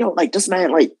 But I'm like, like this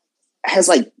man like has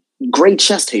like gray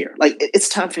chest hair. Like it's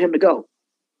time for him to go.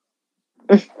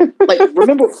 Like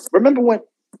remember when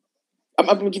I'm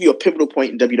gonna give you a pivotal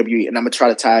point in WWE, and I'm gonna try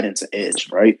to tie it into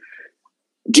Edge, right?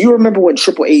 Do you remember when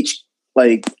Triple H,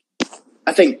 like,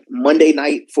 I think Monday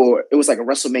night it was like a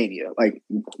WrestleMania, like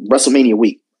WrestleMania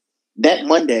week. That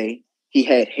Monday he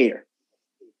had hair.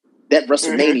 That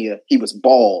WrestleMania he was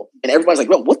bald, and everybody's like,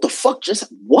 "Yo, what the fuck?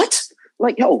 Just what?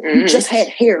 Like, you just had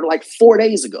hair like 4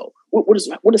 days ago. What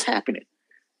is happening?"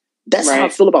 That's how I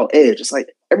feel about Edge. It's like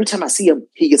every time I see him,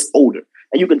 he gets older.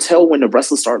 And you can tell when the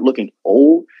wrestlers start looking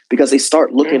old because they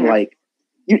start looking like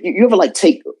you ever like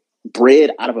take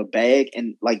bread out of a bag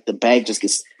and like the bag just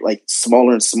gets like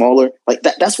smaller and smaller. Like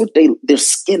that's what their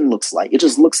skin looks like. It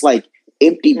just looks like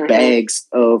empty bags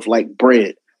of like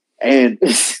bread. And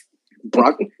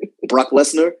Brock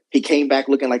Lesnar, he came back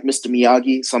looking like Mr.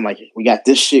 Miyagi. So I'm like, we got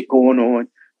this shit going on.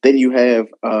 Then you have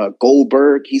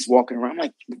Goldberg. He's walking around. I'm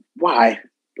like, why?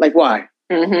 Like, why?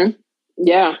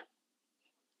 Yeah.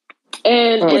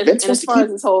 And as far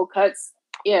as this whole cuts,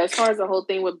 as far as the whole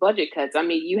thing with budget cuts, I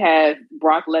mean, you have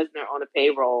Brock Lesnar on the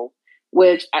payroll,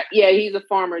 which, he's a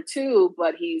farmer too,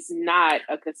 but he's not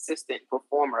a consistent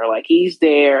performer. Like, he's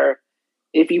there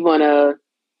if you want to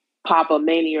pop a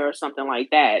Mania or something like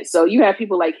that. So you have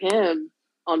people like him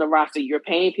on the roster. You're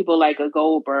paying people like a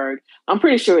Goldberg. I'm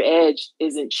pretty sure Edge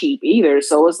isn't cheap either.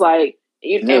 So it's like,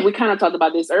 and we kind of talked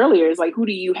about this earlier. It's like, who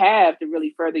do you have to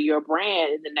really further your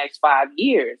brand in the next 5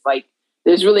 years? Like,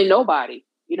 there's really nobody.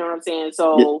 You know what I'm saying?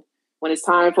 So when it's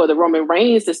time for the Roman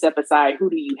Reigns to step aside,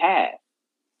 who do you have?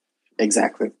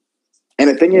 Exactly. And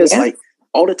the thing is, like,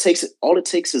 all it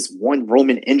takes is one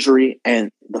Roman injury,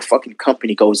 and the fucking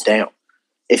company goes down.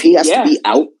 If he has to be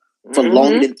out for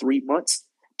longer than 3 months,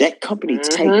 that company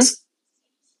tanks.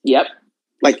 Yep.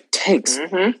 Like, tanks.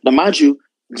 Now, mind you,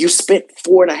 you spent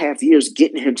 4.5 years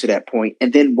getting him to that point,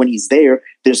 and then when he's there,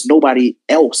 there's nobody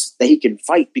else that he can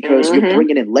fight because you're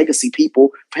bringing in legacy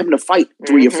people for him to fight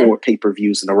 3 or 4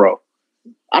 pay-per-views in a row.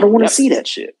 I don't want to see that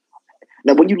shit.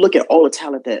 Now, when you look at all the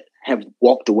talent that have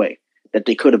walked away, that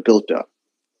they could have built up,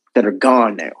 that are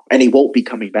gone now, and they won't be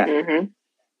coming back,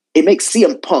 it makes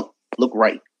CM Punk look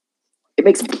right. It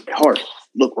makes Bret Hart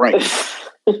look right.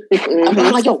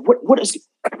 I'm like, what is...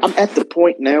 I'm at the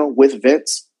point now with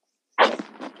Vince,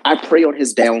 I pray on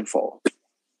his downfall.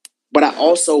 But I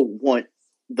also want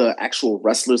the actual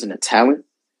wrestlers and the talent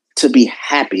to be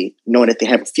happy knowing that they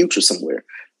have a future somewhere.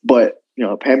 But,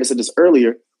 Pam said this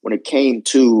earlier, when it came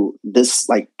to this,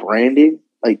 like, branding,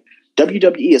 like,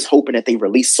 WWE is hoping that they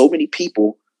release so many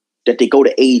people that they go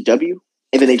to AEW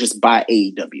and then they just buy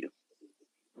AEW.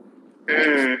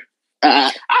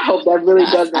 I hope that really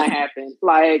does not happen.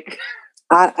 Like,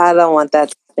 I don't want that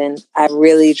to happen. I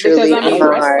really, truly,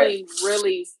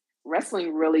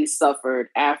 wrestling really suffered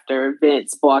after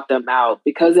Vince bought them out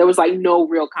because there was like no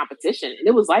real competition, and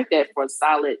it was like that for a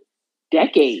solid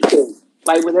decade.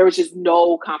 Like, where there was just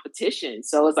no competition.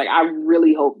 So it's like, I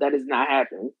really hope that does not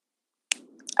happen.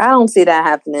 I don't see that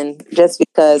happening just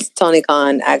because Tony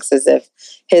Khan acts as if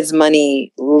his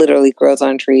money literally grows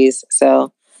on trees.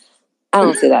 So I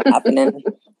don't see that happening.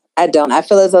 I don't. I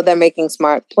feel as though they're making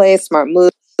smart plays, smart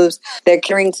moves. They're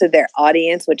catering to their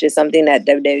audience, which is something that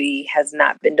WWE has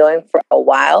not been doing for a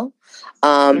while.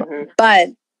 But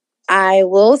I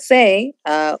will say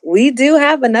we do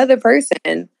have another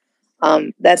person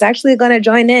that's actually going to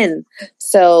join in.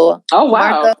 So, oh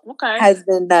wow, Marco okay, has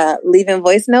been leaving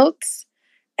voice notes,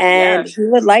 and he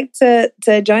would like to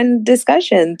join the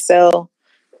discussion. So,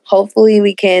 hopefully,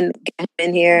 we can get him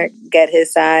in here, get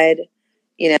his side,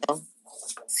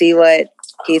 see what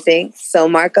he thinks. So,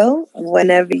 Marco,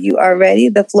 whenever you are ready,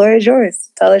 the floor is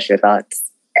yours. Tell us your thoughts.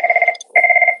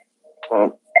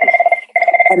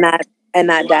 And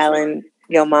not dialing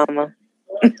your mama.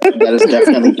 That is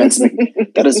definitely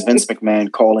that is Vince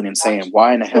McMahon calling and saying,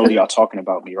 "Why in the hell are y'all talking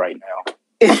about me right now?"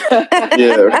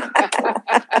 Yeah.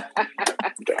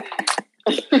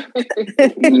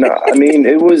 No, I mean,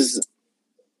 it was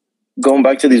going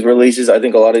back to these releases. I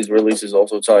think a lot of these releases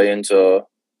also tie into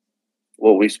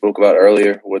what we spoke about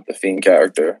earlier with the Fiend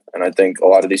character. And I think a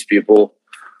lot of these people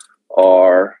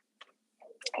are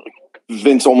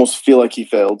Vince almost feel like he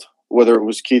failed, whether it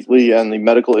was Keith Lee and the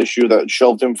medical issue that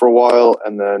shelved him for a while,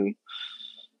 and then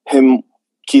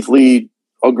Keith Lee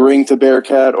agreeing to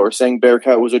Bearcat or saying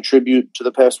Bearcat was a tribute to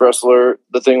the past wrestler.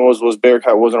 The thing was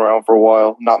Bearcat wasn't around for a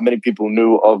while. Not many people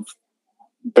knew of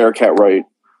Bearcat right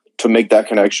to make that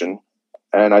connection.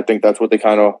 And I think that's what they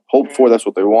kind of hoped for. That's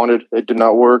what they wanted. It did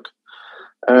not work.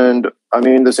 And I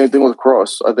mean, the same thing with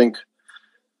Cross. I think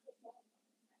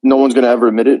no one's going to ever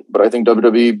admit it, but I think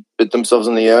WWE bit themselves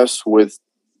in the ass with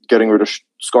getting rid of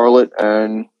Scarlett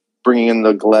and bringing in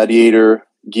the Gladiator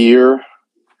gear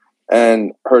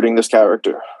and hurting this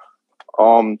character.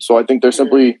 So I think they're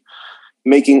simply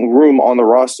making room on the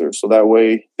roster so that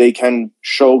way they can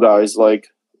show guys like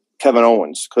Kevin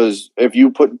Owens. Because if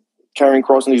you put Karrion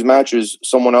Kross in these matches,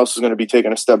 someone else is going to be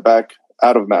taking a step back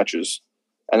out of matches.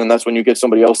 And then that's when you get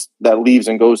somebody else that leaves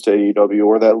and goes to AEW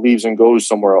or that leaves and goes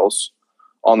somewhere else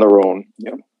on their own.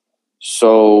 Yeah.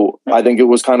 So I think it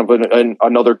was kind of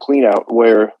another clean out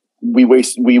where we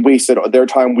wasted their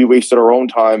time. We wasted our own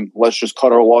time. Let's just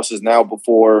cut our losses now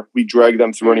before we drag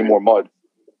them through any more mud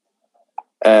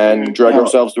and drag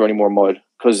ourselves through any more mud.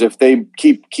 Because if they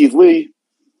keep Keith Lee,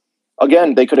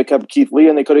 again, they could have kept Keith Lee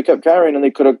and they could have kept Karrion and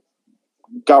they could have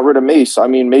got rid of Mace. I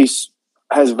mean, Mace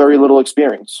has very little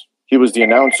experience. He was the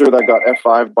announcer that got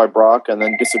F5'd by Brock and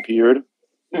then disappeared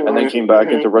and then came back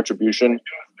into Retribution.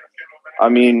 I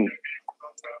mean,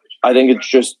 I think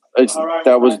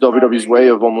that was WWE's way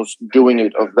of almost doing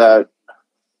it of that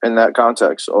in that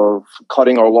context of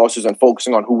cutting our losses and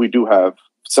focusing on who we do have.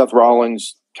 Seth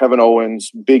Rollins, Kevin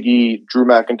Owens, Big E, Drew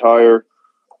McIntyre,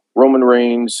 Roman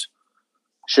Reigns,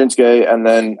 Shinsuke, and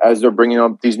then as they're bringing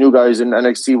up these new guys in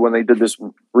NXT when they did this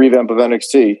revamp of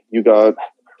NXT, you got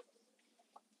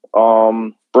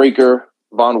Breaker,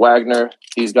 Von Wagner,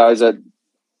 these guys that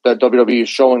WWE is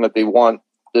showing that they want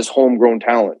this homegrown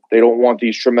talent. They don't want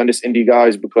these tremendous indie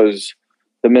guys because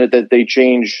the minute that they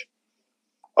change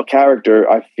a character,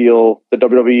 I feel the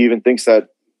WWE even thinks that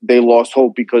they lost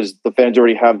hope because the fans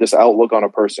already have this outlook on a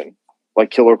person. Like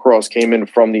Killer Kross came in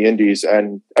from the indies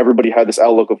and everybody had this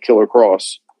outlook of Killer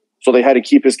Kross. So they had to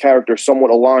keep his character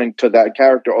somewhat aligned to that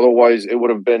character. Otherwise, it would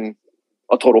have been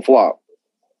a total flop.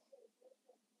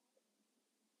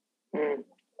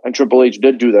 And Triple H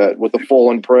did do that with the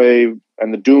Fall and Prey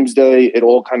and the Doomsday. It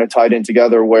all kind of tied in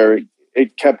together where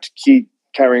it kept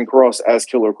Karrion Kross as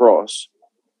Killer Kross.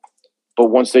 But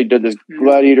once they did this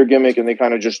Gladiator gimmick and they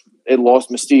kind of it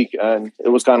lost mystique. And it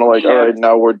was kind of like, all right,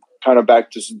 now we're kind of back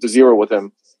to zero with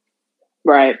him.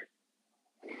 Right.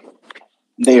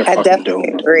 I definitely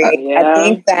agree. Yeah. I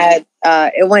think that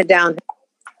it went down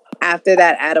after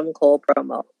that Adam Cole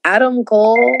promo. Adam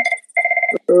Cole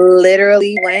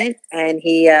literally went and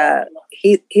he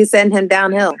sent him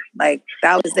downhill. Like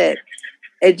that was it.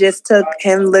 It just took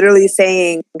him literally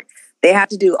saying they have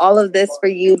to do all of this for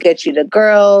you, get you the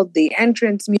girl, the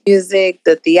entrance music,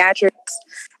 the theatrics,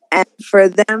 and for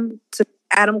them to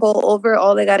Adam Cole over,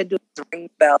 all they got to do is ring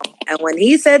the bell. And when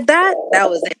he said that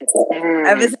was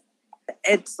it.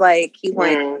 It's like he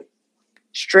went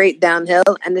straight downhill,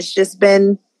 and it's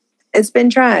been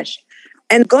trash.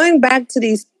 And going back to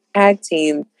these tag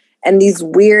team and these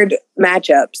weird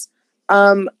matchups,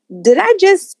 did I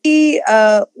just see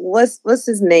what's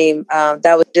his name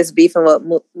that was just beefing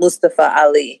with Mustafa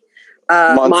Ali?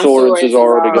 Mansoor and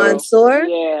Cesaro together. Mansoor,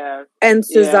 and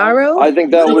Cesaro. I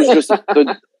think that was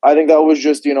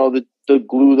just the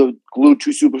glue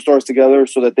two superstars together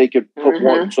so that they could put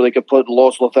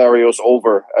Los Lotharios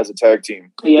over as a tag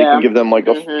team. Yeah. They can give them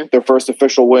their first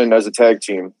official win as a tag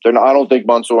team. I don't think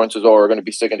Mansoor and Cesaro are going to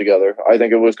be sticking together. I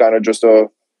think it was kind of just a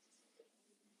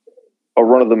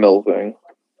run of the mill thing.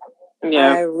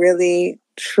 Yeah, I really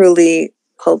truly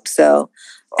hope so.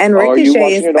 And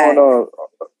Ricochet is back.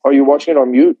 Are you watching it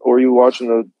on mute or are you watching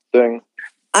the thing?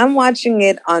 I'm watching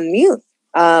it on mute.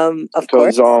 Of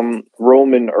course. Because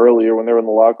Roman earlier when they were in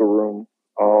the locker room,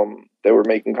 they were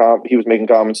making he was making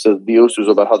comments to the Usos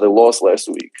about how they lost last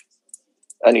week,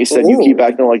 and he said, "You keep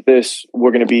acting like this,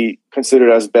 we're going to be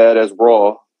considered as bad as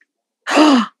Raw."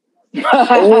 Ooh.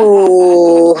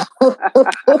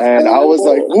 And I was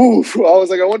like, "Oof!" I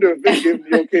was like, "I wonder if Vince gave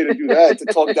me okay to do that, to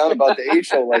talk down about the A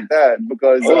show like that,"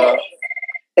 because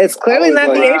it's clearly not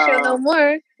like, the A show no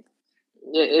more.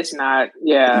 It's not.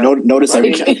 Yeah. Notice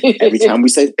every time we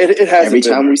say it every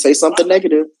time we say something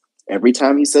negative. Every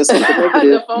time he says something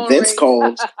negative, Vince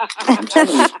calls. I'm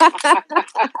telling you.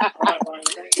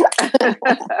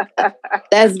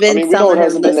 That's Vince telling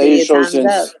him, listen, your time's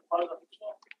up.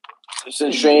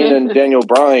 Since Shane and Daniel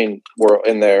Bryan were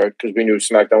in there, because we knew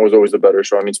SmackDown was always the better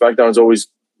show. I mean, SmackDown's always,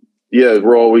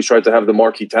 Raw always tried to have the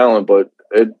marquee talent, but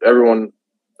everyone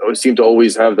seemed to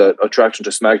always have that attraction to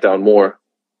SmackDown more.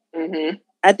 Mm-hmm.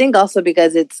 I think also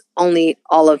because it's only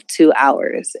all of 2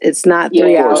 hours. It's not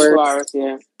 3 hours. 2 hours,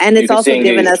 yeah. And it's also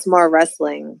giving us more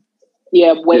wrestling.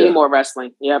 Yeah, way more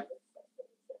wrestling. Yep.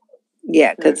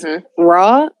 Yeah, because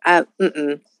Raw,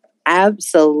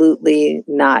 absolutely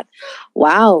not.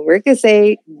 Wow,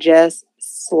 Ricochet just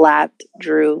slapped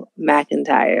Drew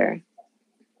McIntyre.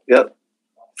 Yep.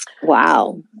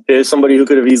 Wow. Here's somebody who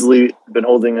could have easily been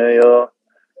holding a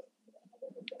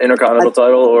Intercontinental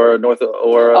title or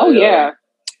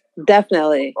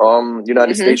definitely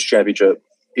United States Championship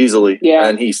easily. Yeah,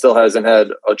 and he still hasn't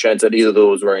had a chance at either of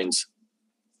those reigns.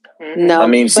 No, I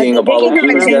mean, seeing Apollo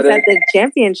Crews get it at the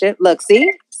championship. Look, see,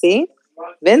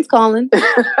 Vince calling.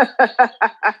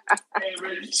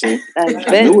 See, that's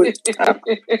I knew it. I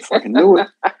fucking knew it.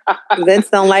 Vince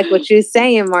don't like what you're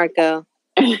saying, Marco.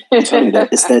 I'm telling you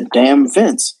that it's that damn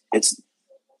Vince. It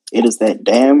is that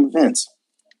damn Vince.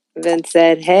 Vince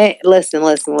said, "Hey, listen.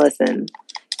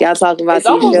 Y'all talking about it's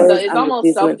almost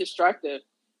self-destructive.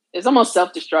 It's almost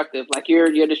self-destructive. Like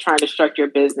you're just trying to destruct your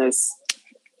business.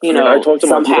 I talked to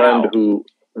my friend who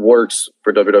works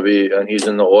for WWE, and he's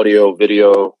in the audio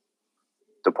video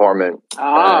department.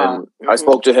 And I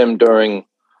spoke to him during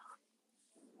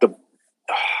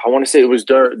I want to say it was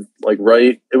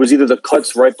it was either the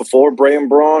cuts right before Bray and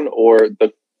Braun or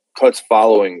the cuts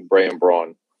following Bray and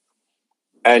Braun.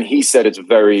 And he said it's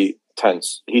very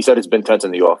tense. He said it's been tense in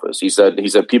the office. He said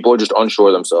people are just unsure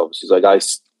of themselves. He's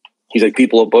like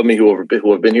people above me who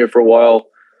have been here for a while,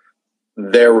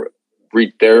 they're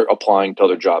applying to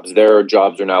other jobs. Their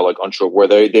jobs are now like unsure, where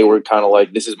they were kind of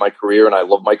like, this is my career and I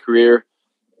love my career.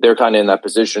 They're kind of in that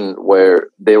position where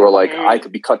they were like, I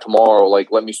could be cut tomorrow. Like,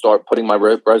 let me start putting my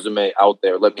resume out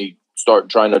there. Let me start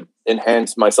trying to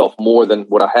enhance myself more than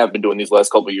what I have been doing these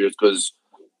last couple of years, because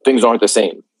things aren't the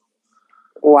same.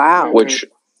 Wow. Which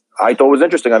I thought was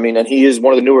interesting. I mean, and he is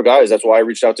one of the newer guys. That's why I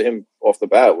reached out to him off the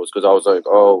bat, was because I was like,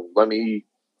 oh, let me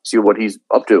see what he's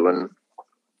up to. And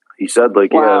he said,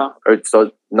 like, so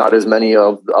not as many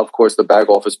of course, the back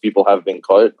office people have been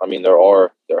cut. I mean, there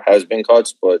has been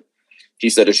cuts, but he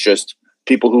said it's just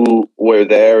people who were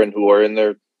there and who are in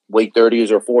their late 30s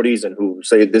or 40s and who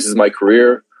say, this is my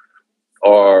career,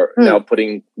 are now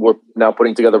putting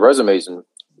together resumes, and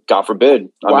God forbid.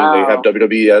 I mean, they have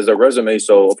WWE as a resume.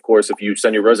 So, of course, if you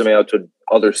send your resume out to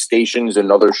other stations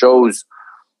and other shows,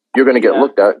 you're going to get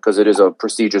looked at, because it is a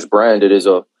prestigious brand. It is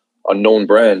a known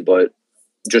brand. But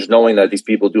just knowing that these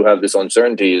people do have this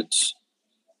uncertainty,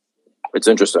 it's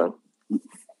interesting.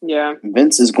 Yeah.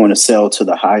 Vince is going to sell to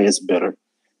the highest bidder.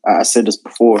 I said this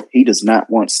before. He does not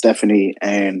want Stephanie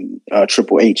and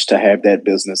Triple H to have that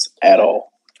business at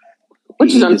all.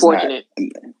 Which is unfortunate.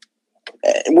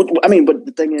 I mean, but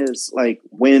the thing is, like,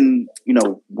 when,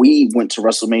 we went to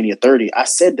WrestleMania 30, I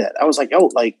said that. I was like, yo,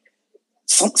 like,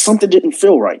 something didn't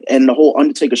feel right. And the whole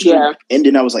Undertaker streak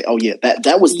ended. I was like, oh, yeah,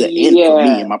 that was the end for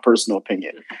me, in my personal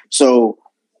opinion. So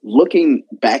looking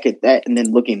back at that and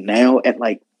then looking now at,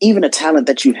 like, even the talent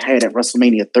that you had at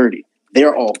WrestleMania 30,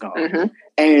 they're all gone.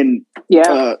 And,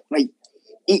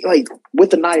 like with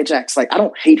the Nia Jax, like, I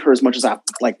don't hate her as much as I,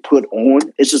 like, put on.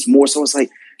 It's just more so it's like,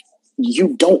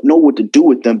 you don't know what to do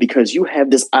with them, because you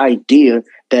have this idea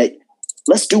that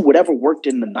let's do whatever worked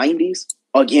in the 90s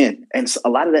again. And a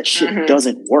lot of that shit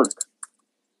doesn't work.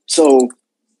 So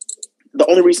the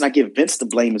only reason I give Vince the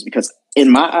blame is because in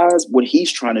my eyes, what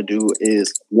he's trying to do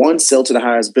is, one, sell to the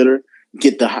highest bidder,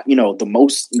 get the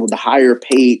higher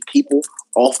paid people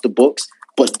off the books,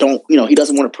 but he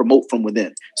doesn't want to promote from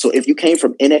within. So if you came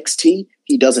from NXT,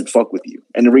 he doesn't fuck with you.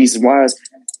 And the reason why is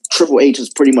Triple H has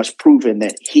pretty much proven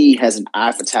that he has an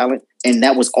eye for talent, and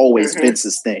that was always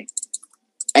Vince's thing.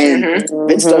 And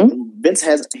Vince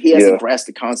hasn't grasped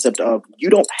the concept of, you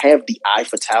don't have the eye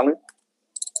for talent.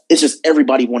 It's just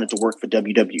everybody wanted to work for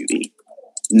WWE.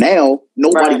 Now,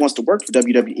 nobody wants to work for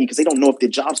WWE because they don't know if their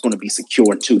job's going to be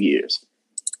secure in 2 years.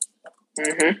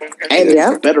 Mm-hmm. And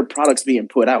there's better products being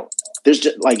put out. There's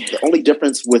just like the only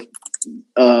difference with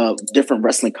different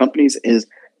wrestling companies is,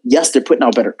 yes, they're putting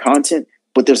out better content,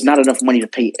 but there's not enough money to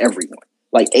pay everyone.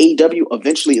 Like AEW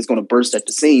eventually is going to burst at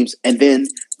the seams, and then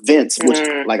Vince, which,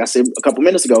 like I said a couple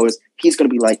minutes ago, he's going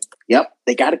to be like, "Yep,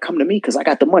 they got to come to me because I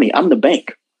got the money. I'm the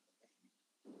bank."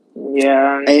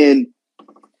 Yeah, and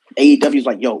AEW's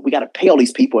like, "Yo, we got to pay all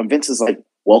these people," and Vince is like,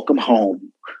 "Welcome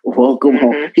home, welcome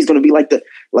home." He's going to be like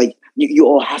you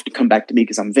all have to come back to me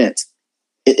because I'm Vince.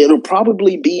 It'll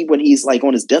probably be when he's like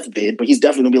on his deathbed, but he's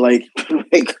definitely going to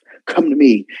be like, "Come to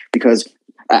me because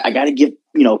I got to give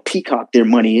Peacock their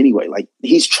money anyway." Like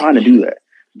he's trying to do that,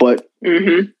 but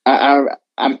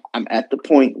I'm at the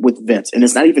point with Vince, and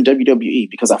it's not even WWE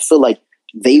because I feel like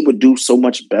they would do so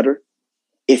much better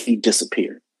if he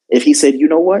disappeared. If he said, "You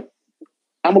know what?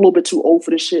 I'm a little bit too old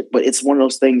for this shit," but it's one of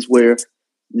those things where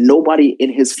nobody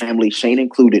in his family, Shane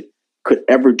included, could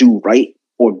ever do right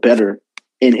or better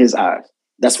in his eyes.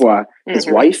 That's why his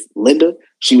wife, Linda,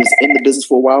 she was in the business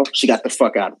for a while. She got the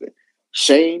fuck out of it.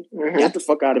 Shane got the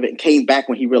fuck out of it and came back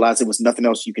when he realized there was nothing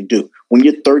else you can do. When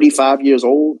you're 35 years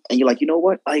old and you're like, you know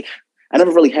what? Like, I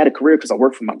never really had a career because I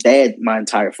worked for my dad my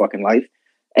entire fucking life.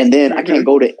 And then I can't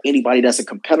go to anybody that's a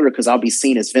competitor because I'll be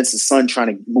seen as Vince's son trying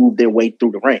to move their way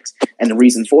through the ranks. And the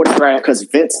reason for that, because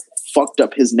Vince fucked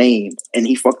up his name and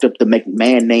he fucked up the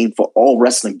McMahon name for all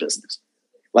wrestling business.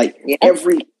 Like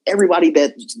everybody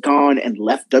that's gone and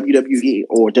left WWE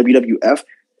or WWF,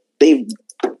 the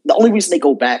only reason they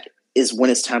go back is when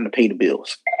it's time to pay the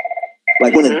bills.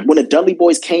 Like when the Dudley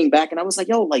Boys came back, and I was like,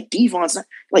 "Yo, like Devon's not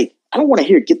like I don't want to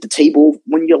hear get the table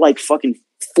when you're like fucking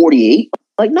 48."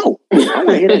 Like, no, I don't want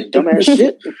to hear that dumbass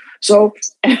shit. So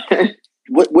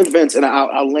with Vince, and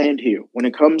I'll land here. When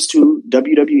it comes to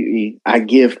WWE, I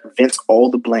give Vince all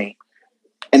the blame,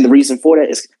 and the reason for that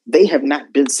is they have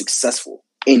not been successful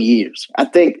in years. I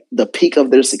think the peak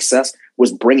of their success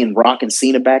was bringing Rock and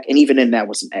Cena back, and even then, that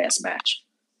was an ass match.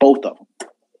 Both of them.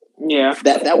 Yeah,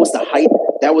 that was the height.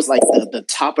 That was like the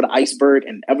top of the iceberg,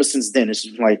 and ever since then, it's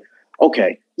just like,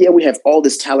 okay, yeah, we have all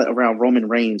this talent around Roman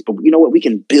Reigns, but you know what? We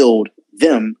can build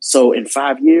them. So in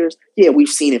 5 years, yeah, we've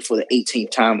seen it for the 18th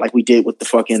time, like we did with the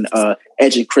fucking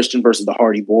Edge and Christian versus the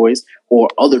Hardy Boys, or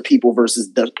other people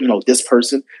versus this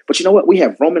person. But you know what? We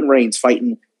have Roman Reigns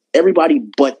fighting everybody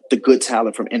but the good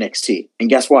talent from NXT, and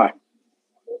guess why?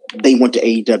 They went to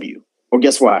AEW, or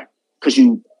guess why? Because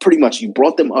you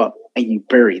brought them up and you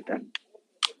buried them,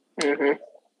 and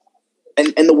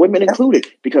the women included,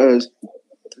 because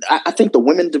I think the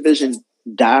women division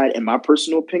died, in my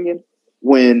personal opinion,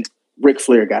 when Ric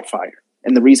Flair got fired.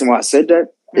 And the reason why I said that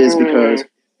is because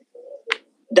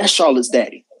that's Charlotte's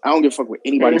daddy. I don't give a fuck what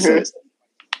anybody says.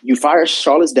 You fire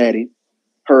Charlotte's daddy,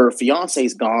 her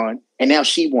fiance's gone, and now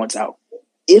she wants out.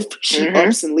 If she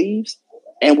ups and leaves,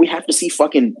 and we have to see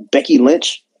fucking Becky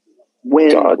Lynch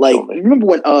when, remember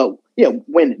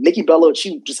when Nikki Bella,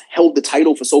 she just held the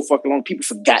title for so fucking long, people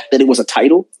forgot that it was a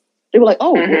title. They were like,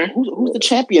 "Oh, who's the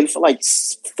champion for like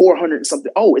 400 and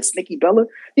something? Oh, it's Nikki Bella.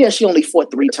 Yeah, she only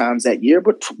fought 3 times that year,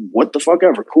 but what the fuck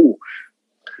ever, cool."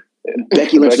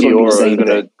 Becky Lynch is going to do the same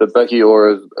thing. The Becky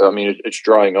aura, I mean, it's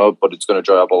drying up, but it's going to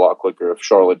dry up a lot quicker if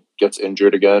Charlotte gets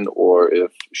injured again or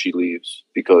if she leaves,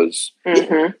 because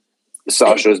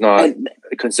Sasha is not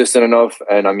consistent enough.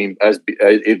 And I mean,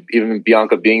 even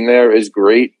Bianca being there is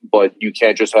great, but you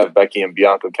can't just have Becky and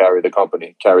Bianca carry the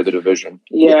company, carry the division.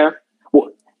 Yeah.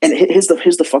 Well, and here's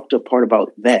the fucked up part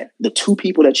about that. The 2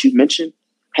 people that you mentioned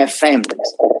have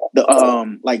families.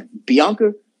 The like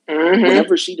Bianca,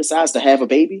 whenever she decides to have a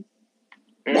baby,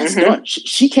 that's done.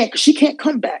 She can't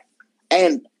come back.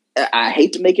 And I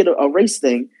hate to make it a race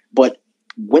thing, but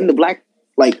when the black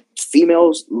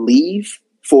females leave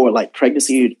for like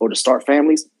pregnancy or to start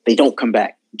families, they don't come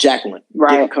back. Jacqueline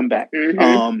didn't come back.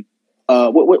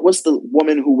 What's the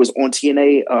woman who was on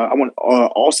TNA? I want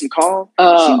Awesome Kong.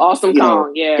 Awesome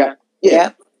Kong,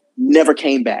 never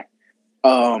came back.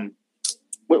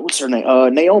 What's her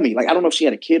name? Naomi. Like, I don't know if she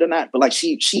had a kid or not, but like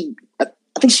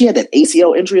I think she had that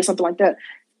ACL injury or something like that.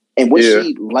 And when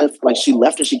she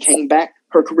left and she came back,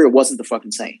 her career wasn't the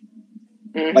fucking same.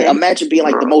 Like, imagine being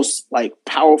like the most like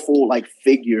powerful like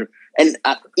figure, and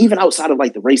even outside of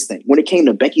like the race thing, when it came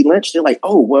to Becky Lynch, they're like,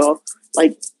 "Oh well,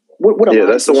 like."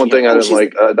 That's the one thing I didn't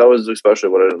like. That was especially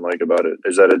what I didn't like about it,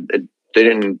 is that they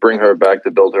didn't bring her back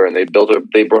to build her, and they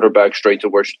brought her back straight to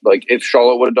where if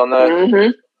Charlotte would have done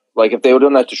that, like if they would have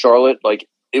done that to Charlotte, like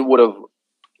it would have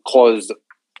caused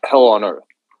hell on earth.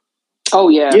 Oh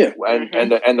yeah.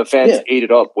 And the fans ate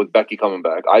it up with Becky coming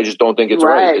back. I just don't think it's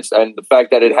right. And the fact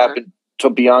that it happened to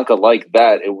Bianca like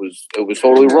that, it was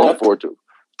totally wrong for it to.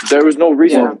 There was no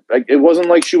reason. Yeah. Like, it wasn't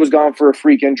like she was gone for a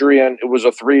freak injury and it was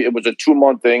a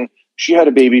 2-month thing. She had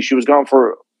a baby. She was gone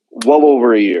for well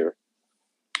over a year.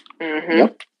 Mm-hmm.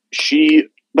 Yep.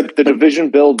 But the division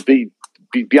build,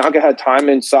 Bianca had time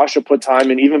in, Sasha put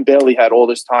time in, even Bayley had all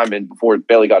this time in before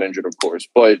Bayley got injured, of course.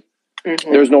 But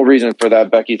there's no reason for that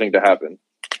Becky thing to happen.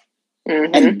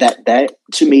 Mm-hmm. And that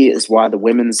to me is why the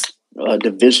women's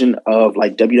division of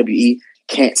like WWE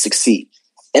can't succeed.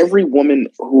 Every woman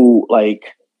who like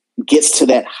gets to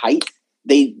that height,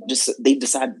 they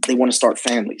decide they want to start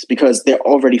families because they're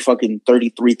already fucking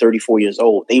 33, 34 years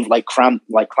old. They've climbed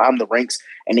the ranks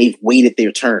and they've waited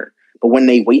their turn. But when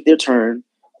they wait their turn,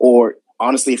 or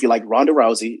honestly, if you're like Ronda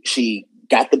Rousey, she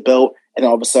got the belt and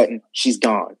all of a sudden she's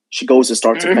gone. She goes and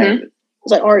starts a family.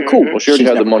 It's like, all right, cool. Well, she already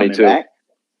had the money too. Back.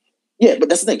 Yeah, but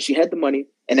that's the thing. She had the money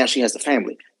and now she has the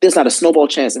family. There's not a snowball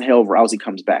chance in hell Rousey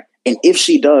comes back. And if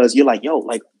she does, you're like, yo,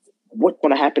 like, what's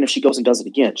going to happen if she goes and does it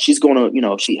again? She's going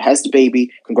to, she has the baby.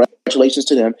 Congratulations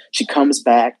to them. She comes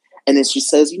back and then she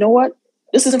says, you know what?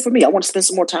 This isn't for me. I want to spend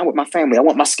some more time with my family. I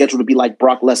want my schedule to be like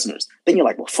Brock Lesnar's. Then you're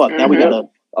like, well, fuck, now we got to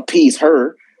appease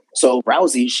her. So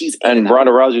Rousey, and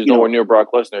Ronda Rousey's nowhere near Brock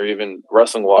Lesnar, even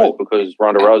wrestling wise, because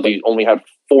Ronda Rousey only had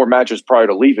 4 matches prior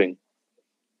to leaving.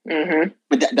 Mm-hmm.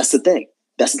 But that's the thing.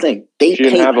 She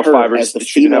didn't have a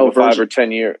 5 or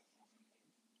 10 year.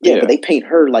 Yeah, but they paint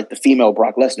her like the female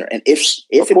Brock Lesnar. And if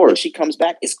and when she comes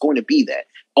back, it's going to be that.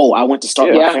 Oh, I went to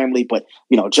start my family, but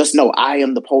just know I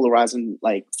am the polarizing,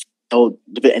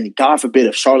 and God forbid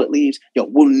if Charlotte leaves,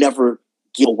 we'll never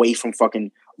get away from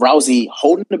fucking Rousey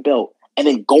holding the belt and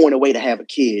then going away to have a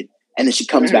kid, and then she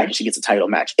comes back and she gets a title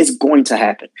match. It's going to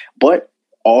happen. But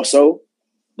also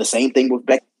the same thing with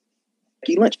Becky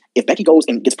Lynch. If Becky goes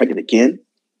and gets pregnant again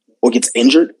or gets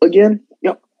injured again,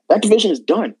 that division is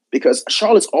done because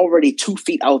Charlotte's already 2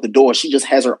 feet out the door. She just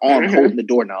has her arm holding the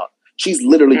doorknob. She's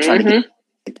literally trying to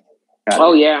get.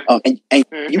 Oh yeah, and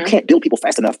you can't build people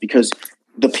fast enough because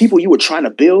the people you were trying to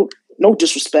build, no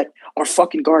disrespect, are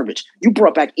fucking garbage. You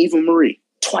brought back Eva Marie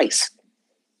twice.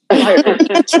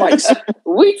 Twice.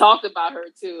 We talked about her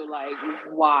too. Like,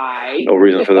 why? No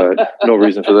reason for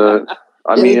that.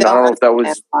 I mean, I don't know if that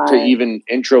was to even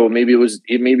intro. Maybe it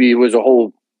was a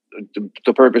whole.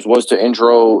 The purpose was to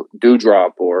intro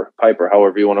Dewdrop or Piper,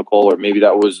 however you want to call her. Maybe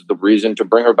that was the reason to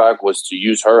bring her back, was to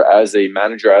use her as a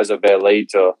manager, as a valet,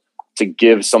 to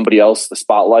give somebody else the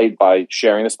spotlight by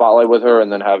sharing the spotlight with her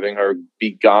and then having her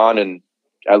be gone. And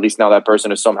at least now that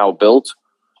person is somehow built.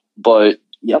 But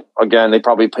again, they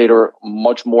probably paid her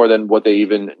much more than what they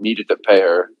even needed to pay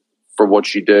her for what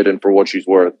she did and for what she's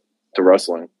worth to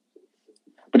wrestling.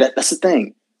 But that's the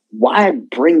thing. Why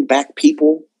bring back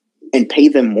people and pay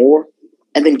them more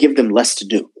and then give them less to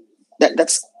do?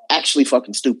 That's actually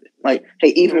fucking stupid. Like, hey,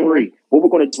 Eva Marie, what we're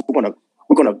going to do,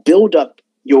 we're going to build up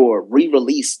your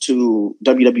re-release to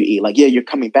WWE. Like, yeah, you're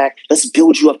coming back. Let's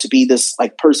build you up to be this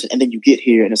like person. And then you get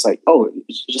here and it's like, oh,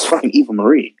 it's just fucking Eva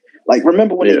Marie. Like,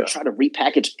 remember when they tried to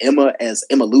repackage Emma as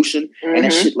Evolution and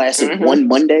that shit lasted one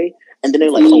Monday? And then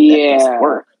they're like, oh, that doesn't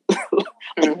work.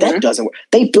 That doesn't work.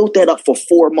 They built that up for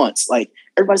 4 months. Like,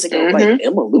 everybody's like, like,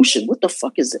 Evolution? What the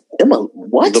fuck is it? Emma,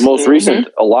 what? The most recent,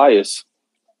 Elias.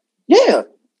 Yeah.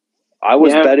 I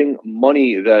was betting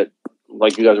money that,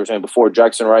 like you guys were saying before,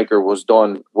 Jackson Riker was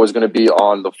going to be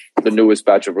on the newest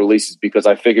batch of releases because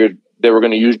I figured they were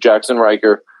going to use Jackson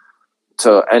Riker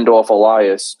to end off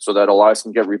Elias so that Elias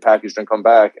can get repackaged and come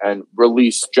back and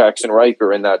release Jackson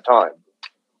Riker in that time.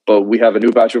 But we have a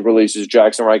new batch of releases.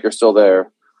 Jackson Riker's still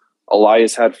there.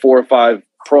 Elias had 4 or 5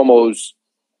 promos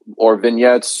or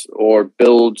vignettes or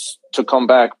builds to come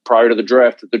back prior to the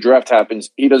draft. The draft happens.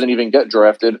 He doesn't even get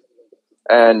drafted.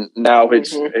 And now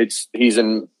he's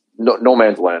in no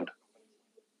man's land.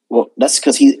 Well, that's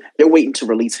because they're waiting to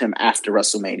release him after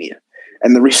WrestleMania.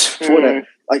 And the reason for that,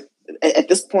 like, at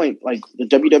this point, like, the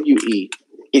WWE,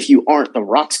 if you aren't The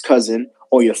Rock's cousin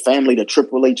or your family to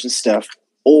Triple H and Steph,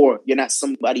 or you're not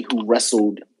somebody who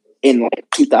wrestled in like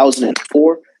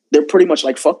 2004, they're pretty much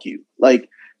like, fuck you. Like,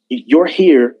 you're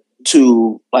here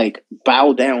to like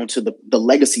bow down to the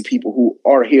legacy people who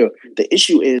are here. The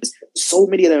issue is so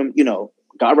many of them,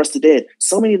 God rest the dead,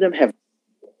 so many of them have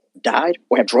died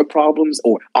or have drug problems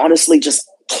or honestly just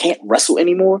can't wrestle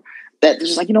anymore that they're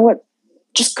just like, you know what?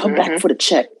 Just come back for the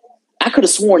check. I could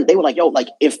have sworn they were like, yo, like,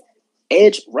 if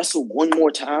Edge wrestled one more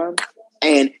time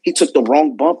and he took the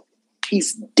wrong bump,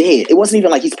 he's dead. It wasn't even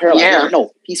like he's paralyzed. Yeah.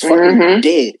 No, he's fucking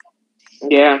dead.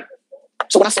 Yeah.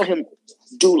 So when I saw him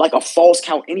do like a false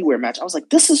count anywhere match, I was like,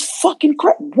 this is fucking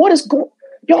crap. What is going?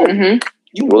 Yo,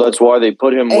 well, that's why they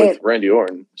put him with Randy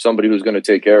Orton, somebody who's going to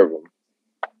take care of him.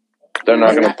 They're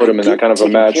not going to put him in that kind of a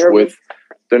match with.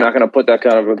 They're not going to put that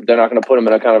kind of. They're not going to put him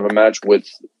in that kind of a match with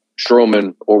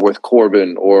Strowman or with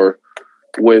Corbin or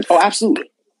with. Oh, absolutely.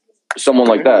 Someone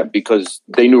like that, because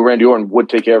they knew Randy Orton would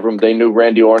take care of him. They knew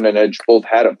Randy Orton and Edge both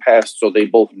had a past, so they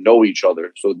both know each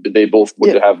other. So they both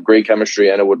would have great chemistry,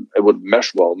 and it would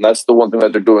mesh well. And that's the one thing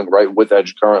that they're doing right with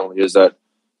Edge currently, is that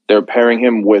they're pairing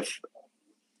him with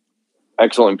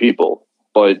excellent people.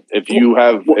 But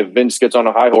if Vince gets on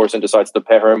a high horse and decides to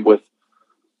pair him with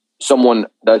someone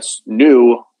that's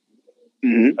new,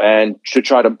 and to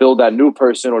try to build that new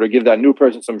person or to give that new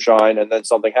person some shine, and then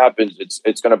something happens,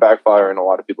 it's going to backfire in a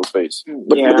lot of people's face.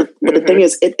 But the thing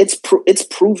is, it's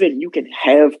proven you can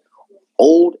have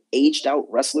old, aged out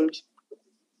wrestlers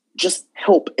just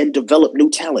help and develop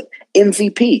new talent.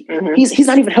 MVP, he's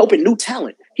not even helping new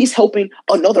talent. He's helping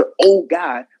another old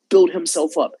guy build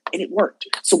himself up, and it worked.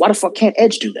 So why the fuck can't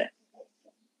Edge do that?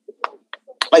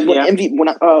 Like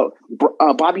when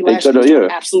Bobby Lashley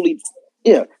absolutely.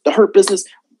 Yeah, the Hurt Business,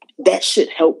 that shit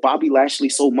helped Bobby Lashley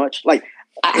so much. Like,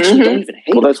 I actually don't even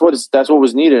hate it. That's what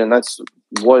was needed, and that's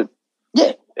what...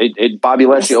 Yeah. Bobby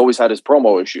Lashley always had his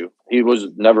promo issue. He was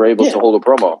never able to hold a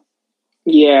promo.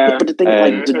 Yeah. But the thing,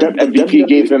 MVP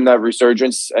gave him that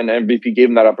resurgence, and MVP gave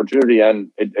him that opportunity, and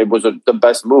it was the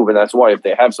best move, and that's why if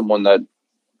they have someone that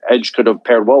Edge could have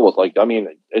paired well with, like, I mean,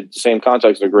 in the same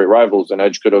context, they're great rivals, and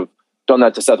Edge could have done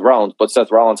that to Seth Rollins, but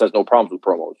Seth Rollins has no problems with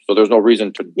promos, so there's no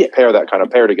reason to pair that kind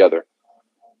of pair together.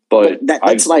 But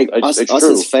that's like us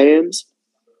as fans.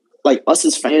 Like us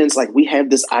as fans, like we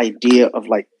have this idea of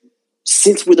like,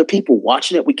 since we're the people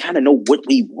watching it, we kind of know what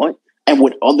we want and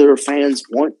what other fans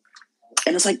want,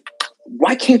 and it's like,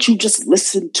 why can't you just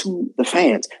listen to the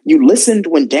fans? You listened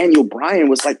when Daniel Bryan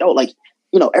was like, oh, like,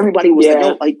 you know, everybody was like,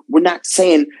 oh, like, we're not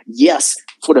saying yes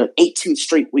for the 18th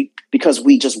straight week because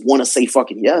we just want to say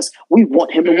fucking yes. We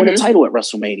want him to win a title at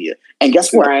WrestleMania. And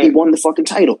guess what? He won the fucking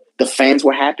title. The fans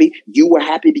were happy. You were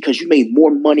happy because you made more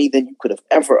money than you could have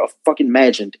ever fucking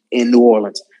imagined in New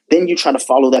Orleans. Then you try to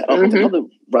follow that up with another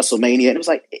WrestleMania. And it was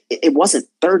like, it wasn't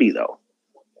 30 though.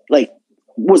 Like,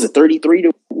 what was it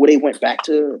 33 where they went back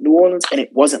to New Orleans? And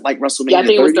it wasn't like WrestleMania. Yeah, I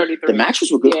think 30. It was 33. The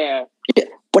matches were good. Yeah.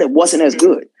 But it wasn't as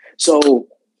good. So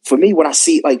for me, when I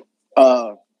see like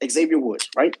Xavier Woods,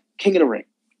 right? King of the Ring.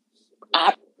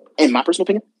 In my personal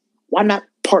opinion, why not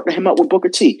partner him up with Booker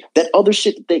T? That other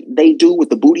shit that they do with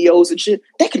the bootios and shit,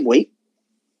 that can wait.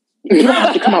 You don't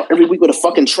have to come out every week with a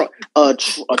fucking a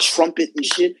trumpet and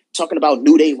shit talking about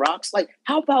New Day rocks. Like,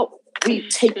 how about we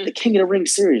take the King of the Ring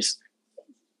serious?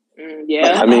 Yeah.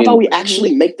 Like, how about we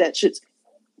actually make that shit?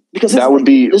 Because that would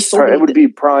be it would be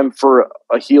prime for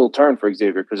a heel turn for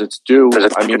Xavier, because it's due.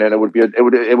 I mean, and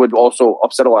it would also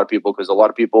upset a lot of people, because a lot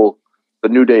of people, the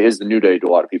New Day is the New Day to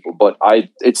a lot of people. But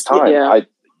it's time. Yeah.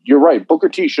 You're right. Booker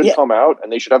T should come out,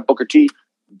 and they should have Booker T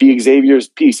be Xavier's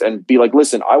piece and be like,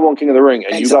 listen, I want King of the Ring,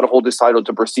 and you got to hold this title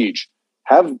to Prestige.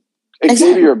 Have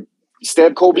Xavier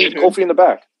stab Kofi in the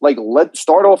back. Like, let's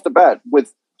start off the bat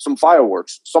with some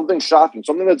fireworks, something shocking,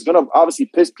 something that's going to obviously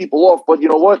piss people off. But you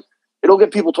know what? It'll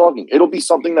get people talking. It'll be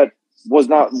something that was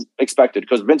not expected,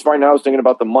 because Vince right now is thinking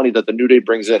about the money that the New Day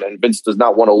brings in, and Vince does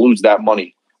not want to lose that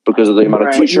money because of the amount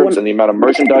of T-shirts and the amount of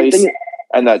merchandise,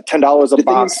 and that $10 a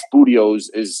box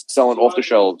Studios is selling off the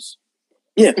shelves.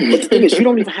 Yeah, but the thing is, you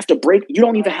don't even have to break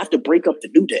up the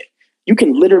New Day. You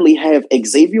can literally have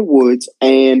Xavier Woods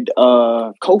and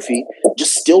Kofi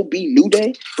just still be New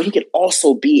Day, but he could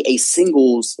also be a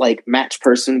singles like match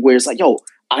person where it's like, yo,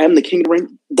 I am the King of the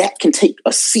Ring. That can take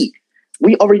a seat.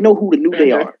 We already know who the New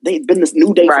Day are. They've been this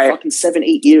New Day for fucking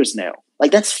 7-8 years now.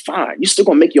 Like, that's fine. You're still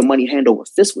gonna make your money hand over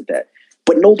fist with that.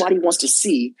 But nobody wants to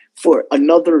see for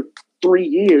another 3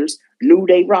 years New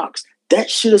Day rocks. That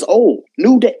shit is old.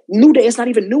 New Day is not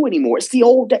even new anymore. It's the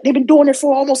old. They've been doing it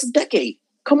for almost a decade.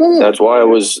 Come on. That's why I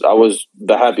was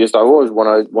the happiest I was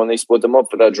when they split them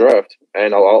up for that draft,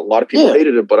 and a lot of people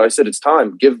hated it. But I said it's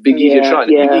time. Give Big E a shot.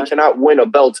 Big E cannot win a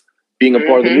belt being a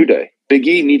part of the New Day. Big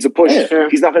E needs a push. Yeah.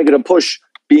 He's not going to get a push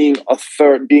being in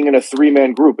a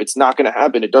 3-man group. It's not going to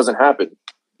happen. It doesn't happen.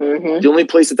 The only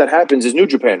place that happens is New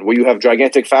Japan, where you have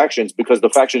gigantic factions, because the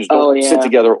factions don't sit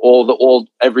together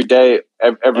every day,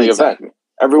 every event.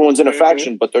 Everyone's in a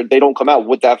faction, but they don't come out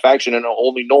with that faction and are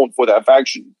only known for that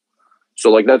faction. So,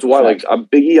 like, that's why, like,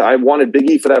 Big E, I wanted Big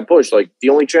E for that push. Like, the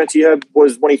only chance he had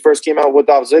was when he first came out with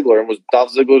Dolph Ziggler and was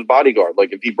Dolph Ziggler's bodyguard.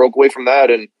 Like, if he broke away from that,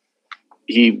 and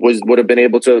he would have been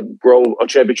able to grow a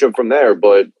championship from there,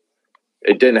 but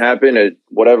it didn't happen.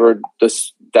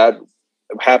 That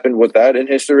happened with that in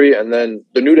history, and then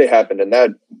the New Day happened, and that,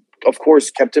 of course,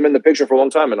 kept him in the picture for a long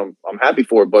time, and I'm happy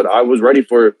for it. But I was ready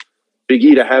for Big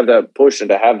E to have that push and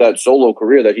to have that solo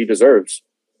career that he deserves.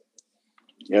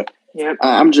 Yeah.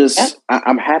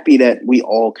 I'm happy that we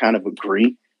all kind of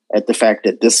agree at the fact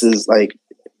that this is like,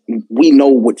 we know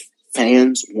what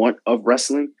fans want of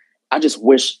wrestling. I just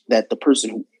wish that the person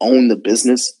who owned the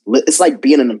business, it's like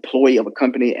being an employee of a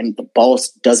company and the boss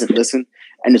doesn't listen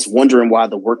and it's wondering why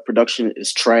the work production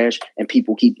is trash and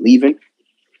people keep leaving.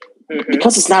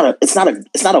 Because it's not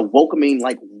a welcoming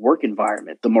like work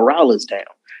environment. The morale is down.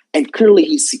 And clearly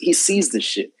he sees this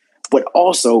shit. But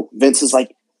also Vince is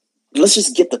like, let's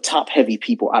just get the top heavy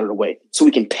people out of the way so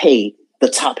we can pay the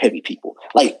top heavy people.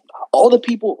 Like all the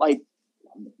people like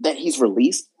that he's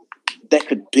released that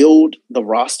could build the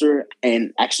roster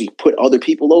and actually put other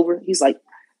people over. He's like,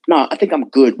 nah, I think I'm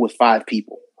good with 5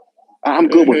 people. I'm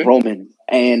good with Roman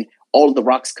and all of the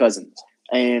Rock's cousins.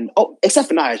 And except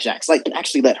for Nia Jax, like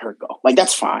actually let her go. Like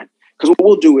that's fine. Because what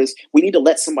we'll do is we need to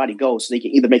let somebody go so they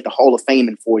can either make the Hall of Fame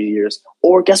in 4 years,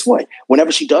 or guess what?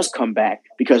 Whenever she does come back,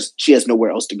 because she has nowhere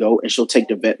else to go and she'll take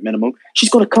the vet minimum, she's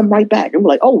going to come right back. And we're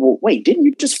like, oh, well, wait, didn't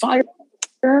you just fire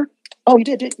her? Oh, you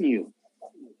did, didn't you?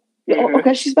 Yeah,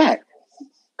 okay, she's back.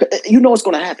 You know what's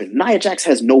going to happen. Nia Jax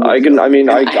has no. I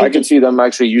can see them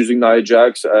actually using Nia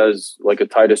Jax as like a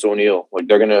Titus O'Neil. Like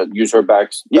they're gonna use her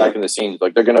back in the scenes.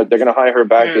 Like they're gonna hire her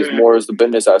back as more as the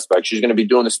business aspect. She's gonna be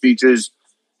doing the speeches.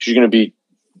 She's gonna be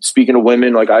speaking to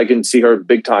women. Like I can see her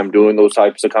big time doing those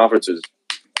types of conferences.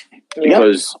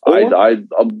 Because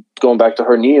I'm going back to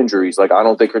her knee injuries. Like I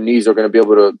don't think her knees are gonna be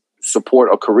able to support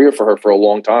a career for her for a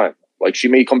long time. Like she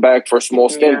may come back for a small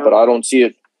stint, but I don't see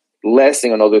it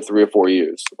lasting another 3 or 4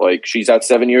 years. Like she's at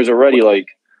 7 years already. Like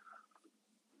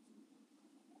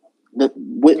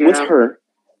with her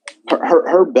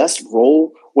best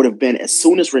role would have been as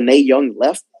soon as Renee Young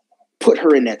left, put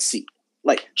her in that seat.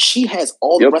 Like she has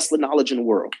all the wrestling knowledge in the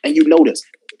world, and you know this.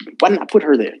 Why not put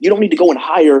her there? You don't need to go and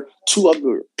hire 2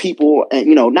 other people, and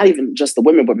not even just the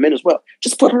women, but men as well.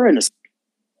 Just put her in the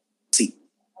seat.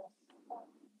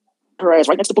 Her ass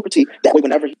right next to Booker T. That way,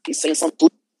 whenever he's saying something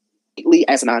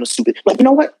asinine or stupid, like you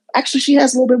know what? Actually, she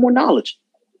has a little bit more knowledge.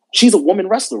 She's a woman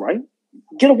wrestler, right?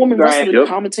 Get a woman wrestler to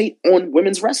commentate on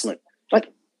women's wrestling. Like,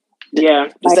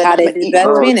 like how they did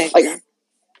Beth Phoenix. Like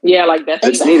Beth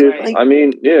Phoenix.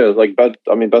 Right?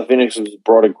 Beth Phoenix has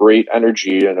brought a great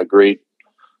energy and a great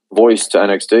voice to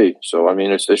NXT. So I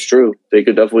mean, it's true. They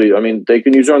could definitely. I mean, they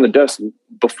can use her on the desk,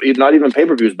 not even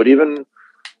pay-per-views, but even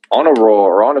on a Raw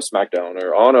or on a SmackDown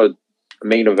or on a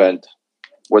main event,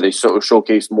 where they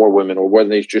showcase more women, or where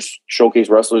they just showcase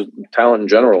wrestlers' talent in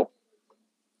general.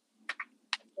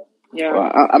 Yeah,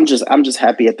 well, I'm just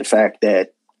happy at the fact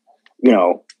that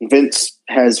Vince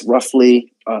has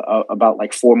roughly about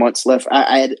like 4 months left.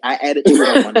 I added to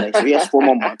it on Monday, so he has 4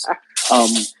 more months.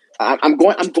 I'm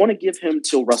going to give him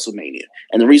till WrestleMania,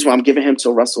 and the reason why I'm giving him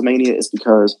till WrestleMania is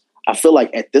because I feel like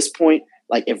at this point,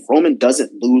 like if Roman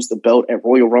doesn't lose the belt at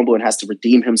Royal Rumble and has to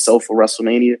redeem himself for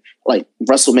WrestleMania, like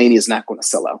WrestleMania is not going to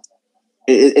sell out.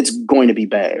 It's going to be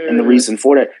bad. And the reason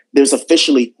for that, there's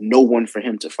officially no one for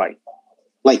him to fight.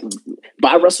 Like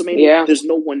by WrestleMania, there's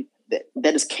no one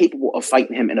that is capable of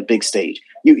fighting him in a big stage.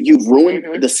 You've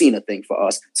ruined the Cena thing for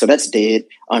us. So that's dead.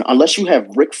 Unless you have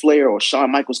Ric Flair or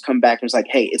Shawn Michaels come back and it's like,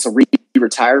 hey, it's a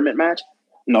retirement match.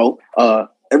 No,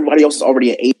 everybody else is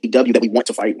already at AEW that we want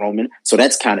to fight Roman. So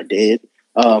that's kind of dead.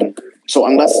 So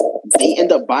unless they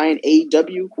end up buying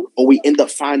AEW or we end up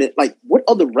finding like what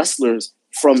other wrestlers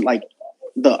from like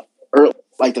the early,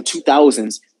 like the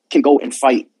 2000s can go and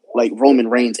fight like Roman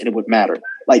Reigns and it would matter.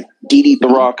 Like DDP, The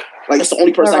Rock. Like that's the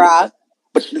only person. The Rock.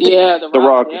 The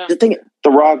Rock. Yeah. The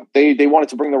Rock. They wanted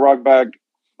to bring The Rock back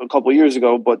a couple of years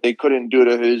ago, but they couldn't due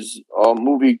to his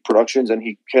movie productions, and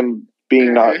he couldn't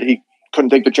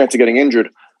take the chance of getting injured.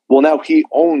 Well, now he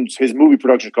owns his movie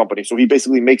production company, so he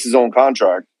basically makes his own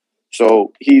contract.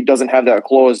 So he doesn't have that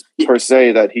clause per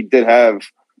se that he did have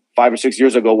 5 or 6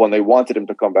 years ago when they wanted him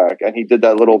to come back, and he did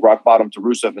that little rock bottom to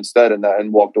Rusev instead,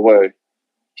 and walked away.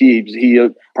 He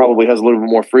probably has a little bit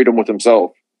more freedom with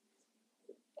himself.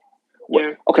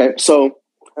 Yeah. Okay, so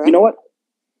you know what?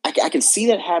 I can see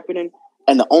that happening,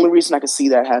 and the only reason I can see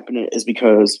that happening is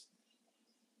because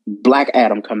Black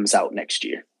Adam comes out next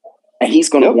year, and he's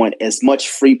going to want as much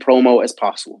free promo as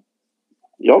possible.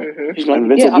 Yep. He's like,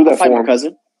 I'll fight my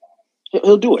cousin.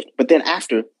 He'll do it. But then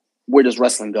after, where does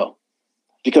wrestling go?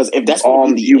 Because if that's going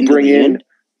to be the end,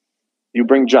 you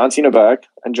bring John Cena back,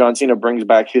 and John Cena brings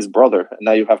back his brother, and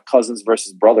now you have cousins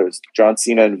versus brothers, John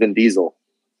Cena and Vin Diesel.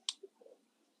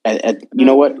 And you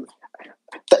know what?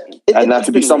 And that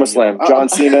could be SummerSlam. John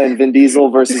Cena and Vin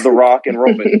Diesel versus The Rock and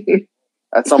Roman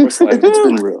at SummerSlam. It's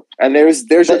been real. And there's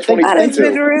your 2022. That has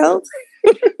been real.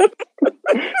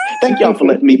 Thank y'all for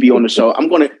letting me be on the show. I'm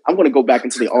gonna go back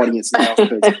into the audience now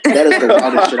because that is the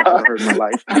wildest shit I've ever heard in my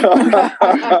life.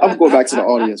 I'm going back to the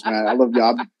audience, man. I love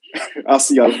y'all. I'll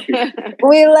see y'all later.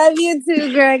 We love you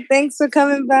too, Greg. Thanks for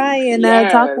coming by and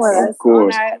talking with us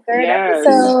on our third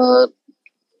episode.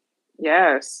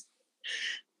 Yes.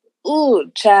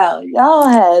 Ooh, child, y'all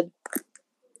had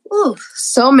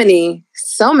so many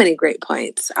great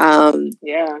points.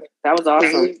 Yeah, that was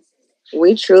awesome.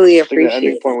 We truly appreciate the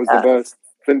ending point was the best.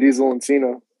 Vin Diesel and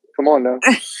Cena. Come on now.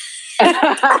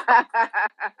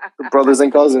 The brothers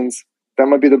and cousins. That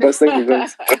might be the best thing for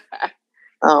Vince.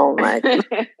 Oh my God.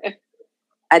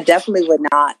 I definitely would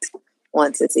not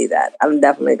want to see that. I'm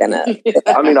definitely gonna.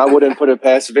 I mean, I wouldn't put it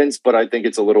past Vince, but I think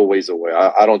it's a little ways away.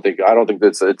 I don't think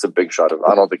it's a big shot.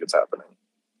 I don't think it's happening.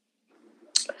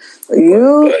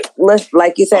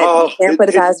 Like you said, you can't put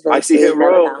it past Vince. I see Hit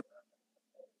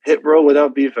Row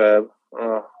without B-Fab.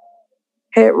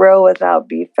 Hit Row without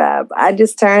B-Fab. I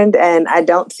just turned and I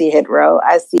don't see Hit Row.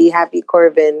 I see Happy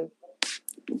Corbin.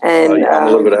 And I'm a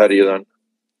little bit ahead of you then.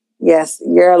 Yes,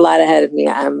 you're a lot ahead of me.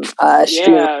 I'm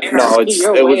yeah. No,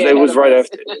 it was right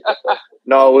after.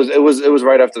 No, it was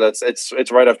right after that.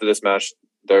 It's right after this match.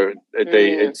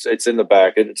 It's in the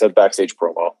back. It's a backstage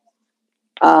promo.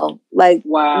 Oh,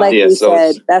 wow. Like you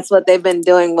said, that's what they've been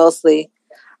doing mostly.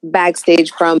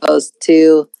 Backstage promos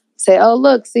to say, oh,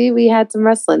 look, see, we had some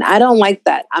wrestling. I don't like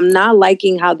that. I'm not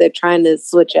liking how they're trying to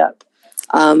switch up.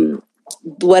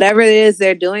 Whatever it is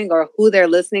they're doing or who they're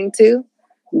listening to,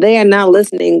 they are not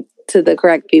listening to the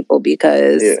correct people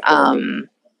because this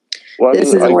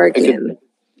isn't working.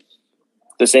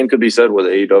 The same could be said with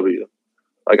AEW.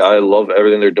 Like, I love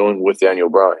everything they're doing with Daniel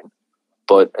Bryan.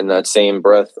 But in that same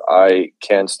breath, I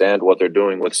can't stand what they're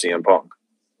doing with CM Punk.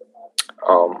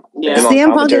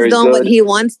 CM Punk is doing what he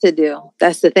wants to do.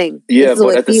 That's the thing. Yeah,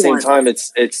 but at the same time,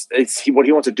 it's what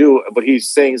he wants to do. But he's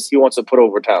saying he wants to put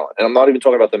over talent, and I'm not even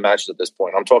talking about the matches at this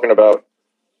point. I'm talking about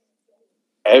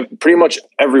pretty much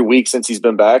every week since he's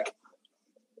been back.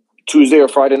 Tuesday or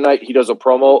Friday night, he does a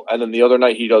promo, and then the other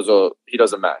night he does a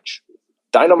match.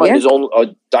 Dynamite is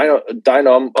only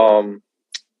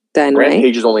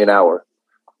Rampage is only an hour.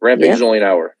 Rampage is only an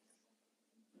hour.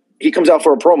 He comes out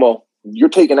for a promo. You're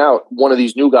taking out one of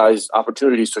these new guys'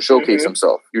 opportunities to showcase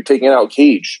himself. You're taking out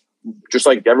Cage. Just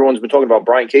like everyone's been talking about,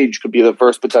 Brian Cage could be the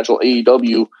first potential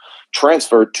AEW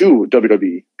transfer to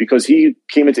WWE because he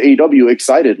came into AEW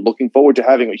excited, looking forward to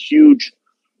having a huge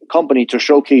company to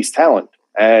showcase talent.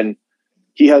 And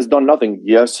he has done nothing.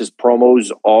 Yes, his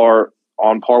promos are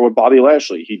on par with Bobby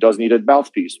Lashley. He does need a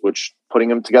mouthpiece, which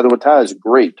putting him together with Taz,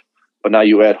 great. But now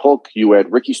you add Hook, you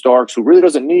add Ricky Starks, who really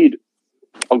doesn't need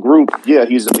a group. Yeah,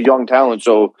 he's a young talent,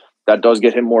 so that does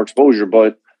get him more exposure.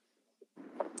 But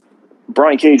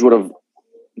Brian Cage would have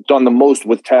done the most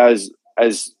with Taz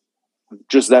as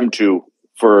just them two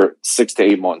for 6 to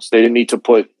 8 months. They didn't need to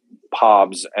put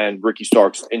Hobbs and Ricky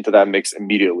Starks into that mix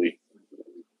immediately.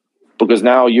 Because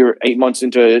now you're 8 months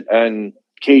into it and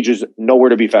Cage is nowhere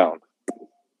to be found.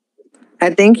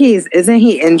 I think isn't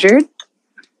he injured?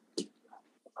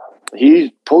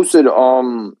 He posted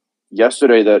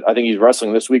yesterday that I think he's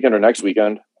wrestling this weekend or next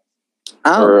weekend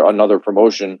for another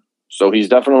promotion. So he's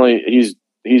definitely he's.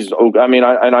 I mean,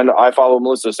 I follow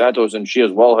Melissa Santos, and she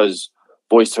as well has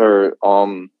voiced her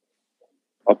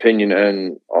opinion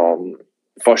and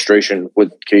frustration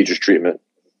with Cage's treatment.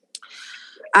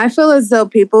 I feel as though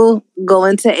people go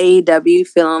into AEW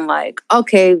feeling like,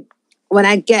 okay, when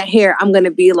I get here, I'm going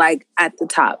to be like at the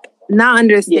top, not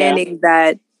understanding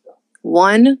that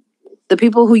one, the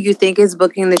people who you think is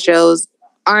booking the shows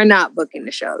are not booking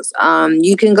the shows.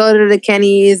 You can go to the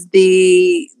Kennys,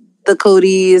 the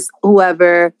Codys,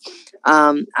 whoever.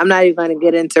 I'm not even going to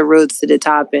get into Roads to the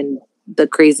Top and the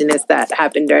craziness that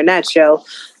happened during that show.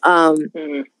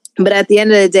 But at the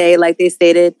end of the day, like they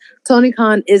stated, Tony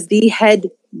Khan is the head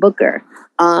booker.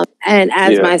 And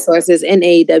as my sources in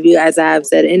AEW, as I have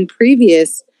said in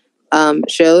previous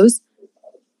shows,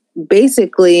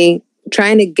 basically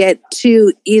trying to get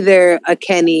to either a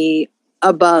Kenny,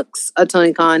 a Bucks, a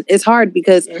Tony Khan is hard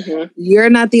because you're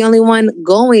not the only one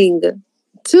going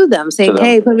to them saying,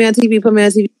 hey, put me on TV, put me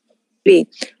on TV.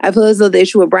 I feel as though the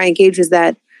issue with Brian Cage is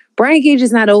that Brian Cage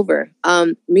is not over.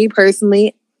 Me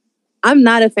personally, I'm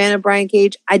not a fan of Brian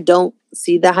Cage. I don't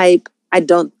see the hype. I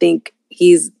don't think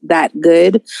he's that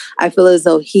good. I feel as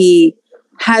though he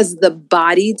has the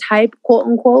body type, quote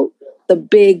unquote, the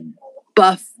big,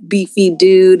 buff, beefy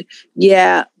dude.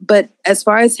 Yeah. But as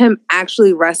far as him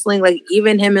actually wrestling, like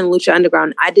even him in Lucha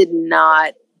Underground, I did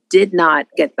not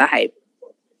get the hype.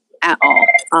 at all.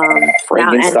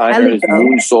 Frankensteiners,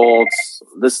 moonsaults.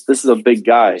 This is a big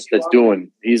guy that's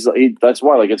doing. That's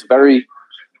why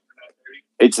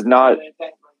it's not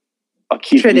a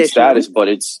Keith Lee status, but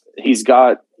he's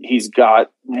got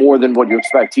more than what you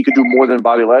expect. He could do more than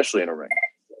Bobby Lashley in a ring.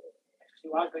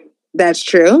 That's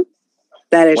true.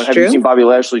 That is true. Have you seen Bobby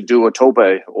Lashley do a tope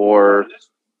or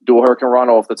do a Hurricane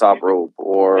Rana off the top rope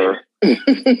or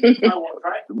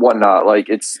whatnot? Like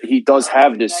he does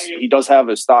have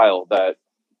a style that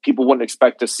people wouldn't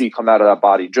expect to see come out of that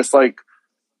body. Just like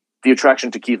the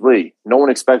attraction to Keith Lee. No one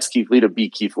expects Keith Lee to be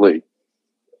Keith Lee.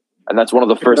 And that's one of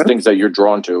the first things that you're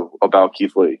drawn to about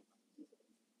Keith Lee.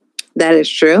 That is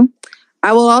true.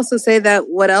 I will also say that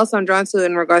what else I'm drawn to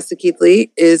in regards to Keith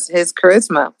Lee is his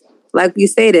charisma. Like you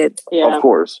stated. Yeah. Of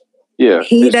course. Yeah.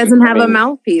 He doesn't have a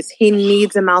mouthpiece. He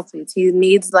needs a mouthpiece. He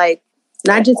needs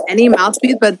not just any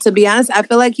mouthpiece, but to be honest, I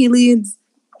feel like he needs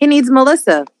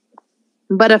Melissa,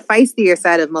 but a feistier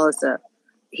side of Melissa.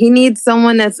 He needs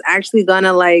someone that's actually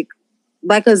gonna like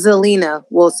a Zelina,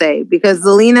 we'll say, because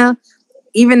Zelina,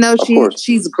 even though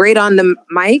she's great on the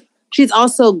mic, she's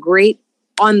also great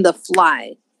on the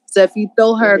fly. So if you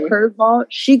throw her a curveball,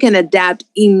 she can adapt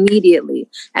immediately.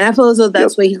 And I feel as though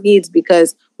that's what he needs,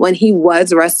 because when he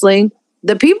was wrestling,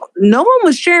 no one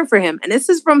was cheering for him. And this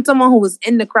is from someone who was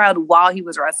in the crowd while he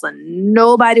was wrestling.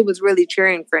 Nobody was really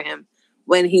cheering for him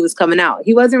when he was coming out.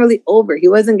 He wasn't really over. He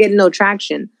wasn't getting no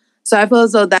traction. So I feel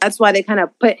as though that's why they kind of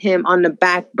put him on the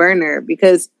back burner,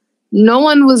 because no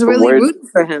one was really rooting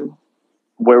for him.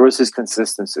 Where was his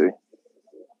consistency?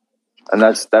 And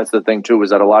that's the thing too, is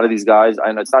that a lot of these guys,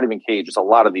 and it's not even Cage, it's a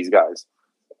lot of these guys,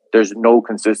 there's no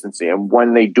consistency. And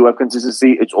when they do have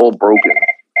consistency, it's all broken.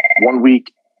 1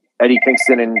 week, Eddie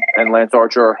Kingston and Lance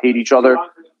Archer hate each other.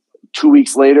 2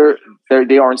 weeks later,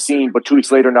 they aren't seen, but 2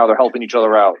 weeks later now they're helping each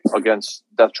other out against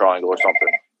Death Triangle or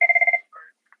something.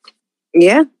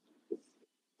 Yeah.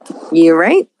 You're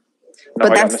right. No,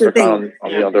 but that's the thing.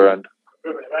 On the other end.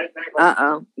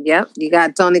 Yep. You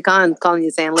got Tony Khan calling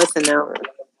you saying, listen now.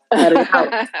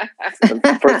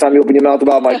 First time you open your mouth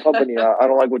about my company, I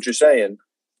don't like what you're saying.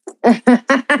 Well,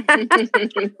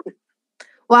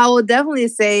 I will definitely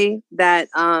say that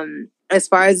as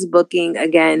far as booking,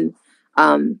 again,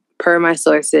 per my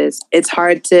sources, it's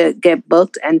hard to get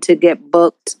booked and to get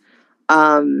booked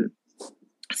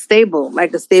stable,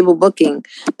 like a stable booking.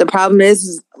 The problem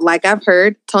is, like I've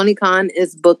heard, Tony Khan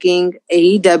is booking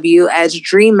AEW as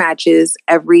dream matches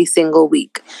every single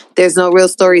week. There's no real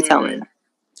storytelling.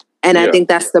 And I think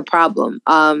that's the problem.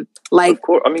 Like,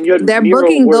 I mean, they're Miro,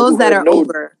 booking those that are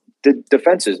over.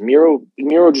 Defenses. Miro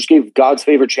just gave God's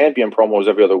favorite champion promos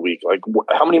every other week. Like,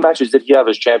 how many matches did he have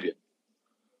as champion?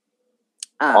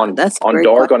 On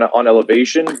Dark, on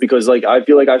Elevation? Because, like, I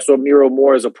feel like I saw Miro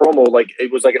more as a promo. Like,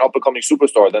 it was like an up-and-coming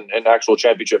superstar than in actual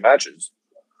championship matches.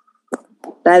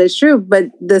 That is true.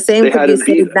 But the same could be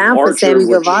said down for Sammy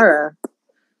Guevara.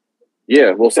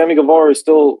 Yeah, well, Sammy Guevara is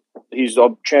he's a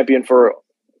champion for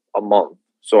a month.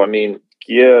 So, I mean,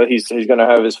 yeah, he's going to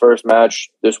have his first match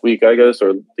this week, I guess,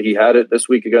 or he had it this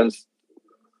week against...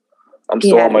 I'm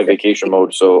still on my vacation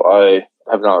mode, so I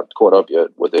have not caught up yet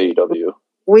with AEW.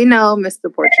 We know,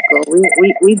 Mr. Portugal.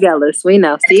 We jealous. We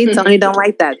know. See, Tony don't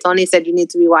like that. Tony said you need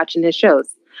to be watching his shows.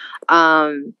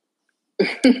 I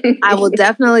will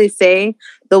definitely say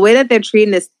the way that they're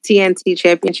treating this TNT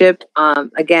championship,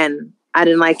 again, I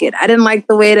didn't like it. I didn't like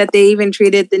the way that they even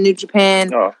treated the New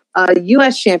Japan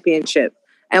U.S. championship.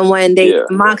 And when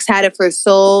Mox had it for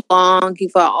so long, he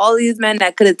fought all these men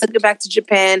that could have took it back to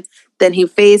Japan. Then he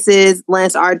faces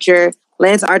Lance Archer.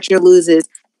 Lance Archer loses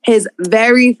his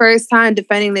very first time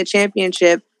defending the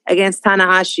championship against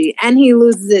Tanahashi, and he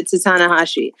loses it to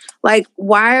Tanahashi. Like,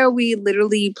 why are we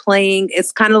literally playing?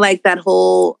 It's kind of like that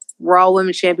whole Raw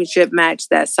Women's Championship match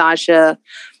that Sasha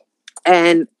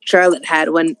and Charlotte had,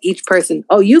 when each person,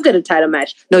 you get a title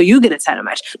match. No, you get a title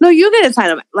match. No, you get a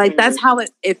title match. Like, that's how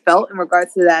it felt in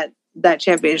regards to that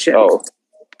championship. Oh,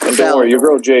 and don't worry, your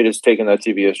girl Jade is taking that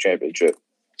TBS championship.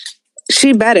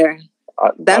 She better.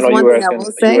 That's one thing I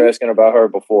will say. You were asking about her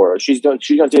before. She's gonna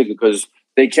take it because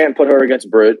they can't put her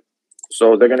against Britt,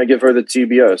 so they're gonna give her the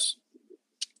TBS.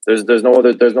 There's no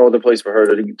other place for her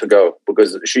to go,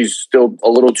 because she's still a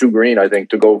little too green, I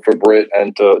think, to go for Britt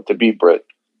and to beat Britt.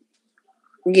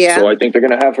 Yeah. So I think they're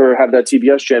gonna have her have that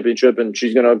TBS championship, and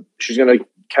she's gonna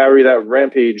carry that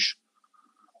Rampage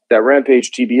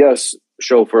TBS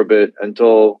show for a bit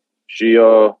until she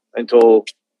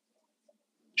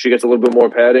gets a little bit more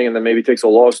padding, and then maybe takes a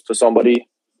loss to somebody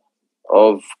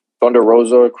of Thunder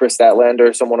Rosa, Chris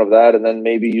Statlander, someone of that, and then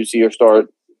maybe you see her start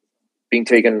being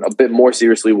taken a bit more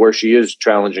seriously, where she is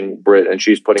challenging Britt and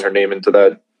she's putting her name into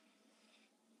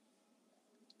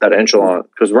that echelon.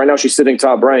 Because right now she's sitting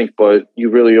top rank, but you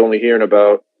really only hearing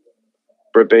about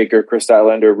Britt Baker, Chris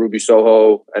Statlander, Ruby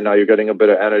Soho, and now you're getting a bit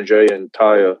of Anna Jay and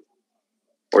Taya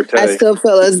or Tay. I still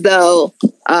feel as though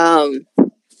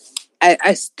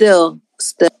I still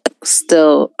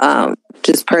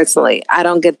just personally, I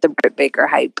don't get the Britt Baker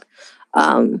hype.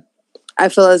 I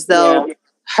feel as though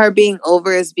her being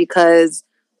over is because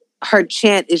her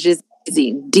chant is just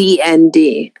easy.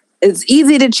 DND. It's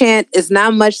easy to chant. It's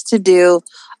not much to do.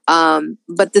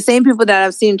 But the same people that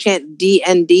I've seen chant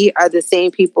DND are the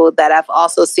same people that I've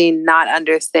also seen not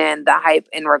understand the hype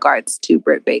in regards to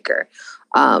Britt Baker.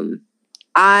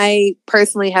 I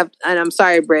personally have, and I'm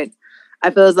sorry, Britt, I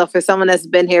feel as though for someone that's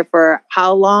been here for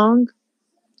how long?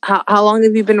 How long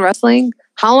have you been wrestling?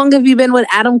 How long have you been with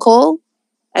Adam Cole?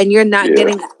 And you're not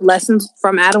getting lessons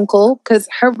from Adam Cole? Because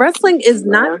her wrestling is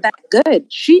not that good.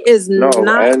 She is not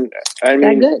that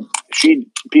good.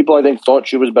 People I think thought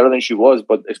she was better than she was,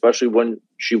 but especially when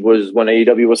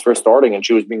AEW was first starting and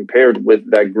she was being paired with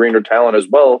that greener talent as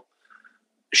well,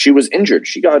 she was injured.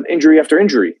 She got injury after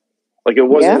injury. Like it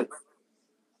wasn't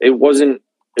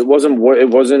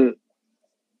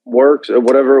works or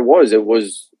whatever it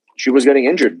was. She was getting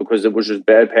injured because it was just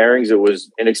bad pairings. It was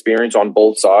inexperience on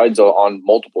both sides, on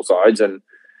multiple sides, and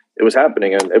it was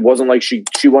happening. And it wasn't like she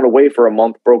went away for a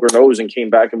month, broke her nose, and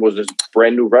came back and was this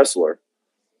brand new wrestler.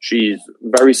 She's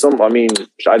very I mean,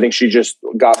 I think she just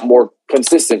got more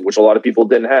consistent, which a lot of people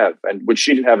didn't have, and which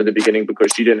she didn't have in the beginning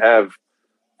because she didn't have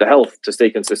the health to stay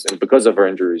consistent because of her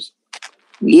injuries.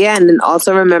 Yeah, and then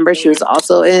also remember she was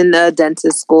also in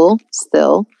dentist school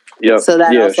still. Yeah, so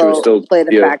that also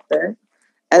played a factor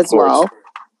as well.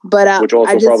 But which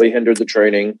also probably hindered the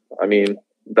training. I mean,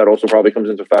 that also probably comes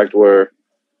into fact where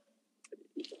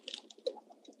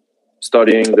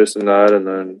studying this and that, and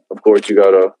then of course you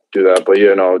gotta do that. But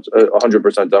yeah, no, it's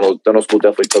 100%. Dental school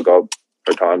definitely took up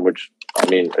her time, which I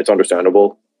mean, it's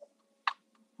understandable.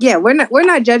 Yeah, we're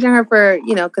not judging her for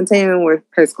continuing with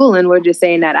her schooling. We're just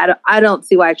saying that I don't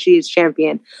see why she's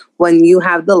champion when you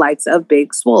have the likes of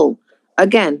Big Swole.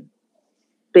 Again,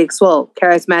 Big Swole,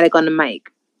 charismatic on the mic.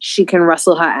 She can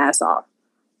wrestle her ass off.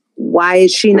 Why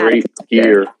is she not a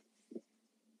contender?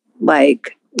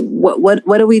 Like,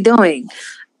 what are we doing?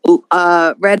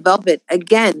 Red Velvet,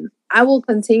 again, I will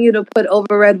continue to put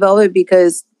over Red Velvet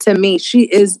because to me, she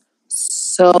is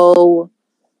so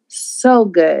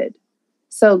good.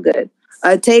 So good.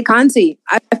 Tay Conti,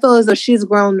 I feel as though she's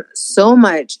grown so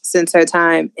much since her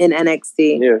time in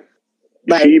NXT. Yeah.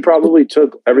 She probably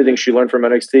took everything she learned from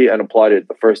NXT and applied it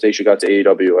the first day she got to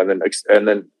AEW, and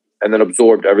then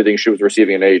absorbed everything she was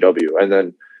receiving in AEW. And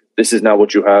then this is now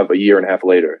what you have a year and a half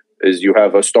later, is you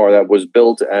have a star that was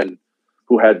built and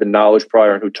who had the knowledge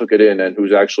prior and who took it in and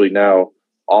who's actually now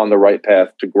on the right path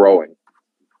to growing.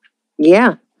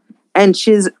 Yeah. And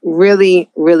she's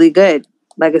really, really good.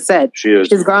 Like I said,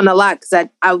 she's grown a lot because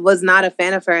I was not a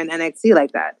fan of her in NXT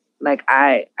like that. Like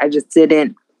I just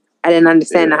didn't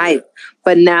understand the hype.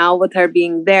 But now with her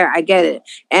being there, I get it.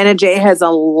 Anna Jay has a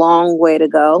long way to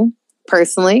go.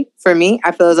 Personally, for me,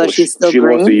 I feel as though she's still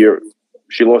green.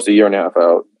 She lost a year and a half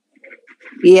out.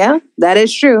 Yeah, that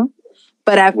is true.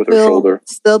 But I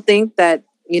still think that,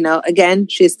 again,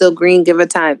 she's still green. Give her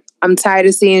time. I'm tired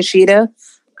of seeing Sheeta.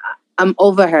 I'm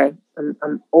over her.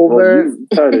 I'm over. Well,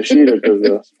 tired of Sheeta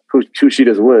because who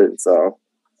Sheeta's with. So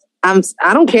I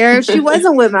don't care if she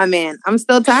wasn't with my man. I'm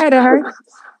still tired of her.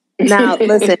 Now,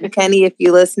 listen, Kenny, if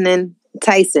you're listening,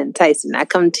 Tyson, I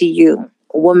come to you,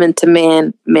 woman to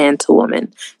man, man to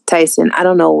woman. Tyson, I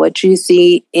don't know what you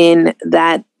see in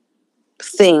that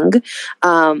thing,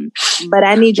 but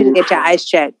I need you to get your eyes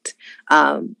checked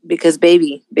because,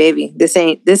 baby, this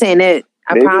ain't it.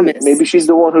 I promise. Maybe she's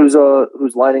the one who's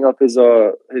lining up his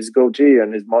goatee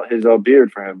and his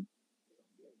beard for him.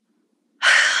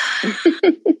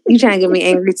 You trying to get me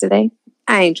angry today?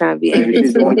 I ain't trying to be angry.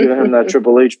 She's the one giving him that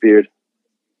Triple H beard.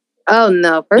 Oh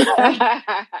no!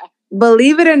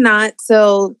 Believe it or not,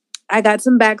 so I got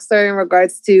some backstory in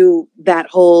regards to that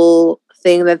whole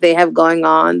thing that they have going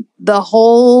on. The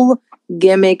whole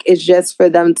gimmick is just for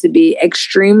them to be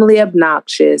extremely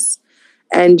obnoxious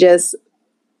and just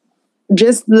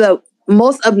the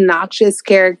most obnoxious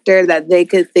character that they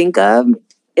could think of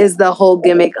is the whole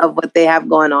gimmick of what they have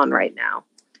going on right now.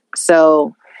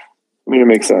 So, I mean, it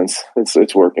makes sense.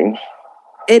 It's working.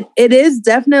 It is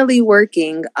definitely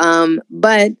working.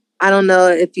 But I don't know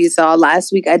if you saw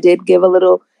last week, I did give a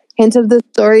little hint of the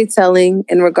storytelling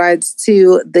in regards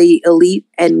to the Elite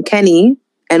and Kenny,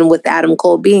 and with Adam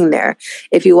Cole being there.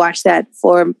 If you watch that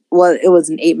it was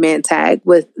an 8-man tag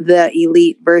with the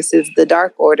Elite versus the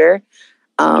Dark Order.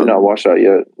 Did not watch that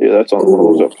yet. Yeah, that's on one of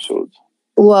those episodes.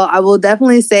 Well, I will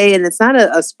definitely say, and it's not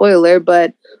a spoiler,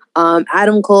 but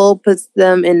Adam Cole puts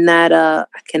them in that I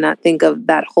cannot think of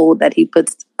that hold that he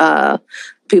puts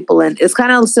people in. It's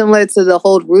kind of similar to the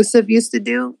hold Rusev used to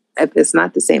do. If it's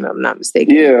not the same, I'm not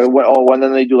mistaken. Yeah, and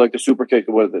then they do like the super kick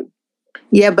with it.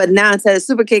 Yeah, but now instead of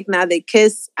super kick, now they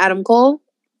kiss Adam Cole.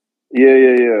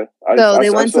 Yeah. So they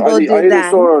went to go do that. I either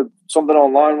saw something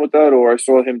online with that, or I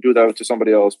saw him do that to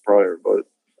somebody else prior. But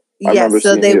yes,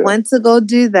 so they went to go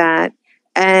do that,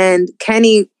 and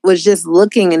Kenny was just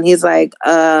looking, and he's like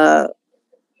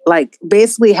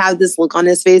basically have this look on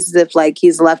his face as if like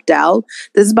he's left out.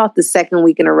 This is about the second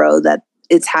week in a row that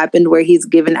it's happened where he's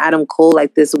given Adam Cole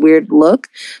like this weird look.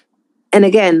 And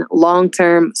again,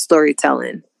 long-term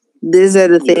storytelling. These are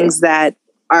the things that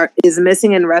is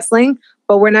missing in wrestling,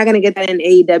 but we're not going to get that in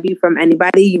AEW from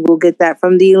anybody. You will get that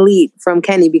from the Elite, from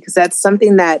Kenny, because that's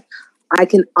something that I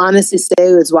can honestly say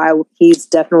is why he's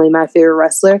definitely my favorite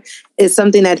wrestler. Is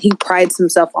something that he prides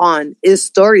himself on, is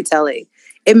storytelling.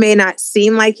 It may not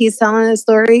seem like he's telling a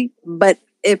story, but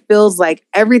it feels like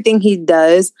everything he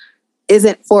does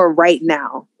isn't for right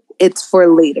now. It's for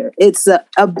later. It's a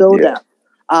build-up.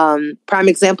 Prime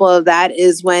example of that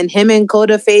is when him and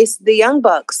Kota faced the Young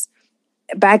Bucks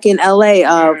back in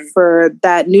LA for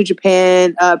that New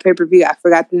Japan pay-per-view. I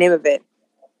forgot the name of it.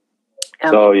 I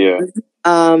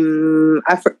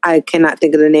cannot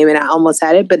think of the name, and I almost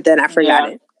had it, but then I forgot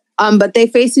it. But they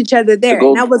faced each other there.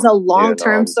 And that was a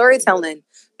long-term storytelling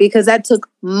because that took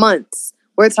months.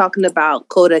 We're talking about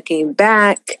Kota came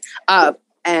back,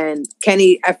 and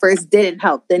Kenny at first didn't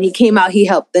help. Then he came out, he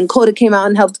helped. Then Kota came out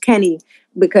and helped Kenny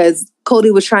because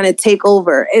Cody was trying to take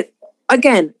over. It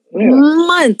again,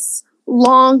 months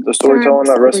long. The storytelling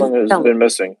that wrestling has been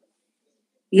missing.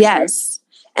 Yes,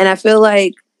 and I feel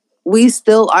like we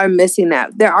still are missing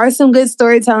that. There are some good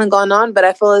storytelling going on, but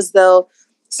I feel as though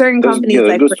certain companies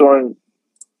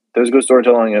there's good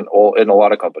storytelling in a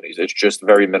lot of companies. It's just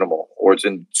very minimal, or it's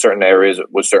in certain areas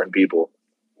with certain people.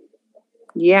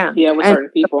 Yeah, with certain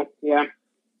people. Yeah,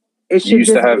 it you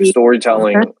used to have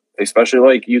storytelling, especially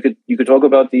like you could talk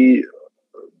about the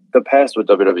past with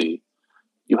WWE.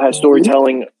 You had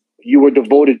storytelling. You were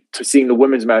devoted to seeing the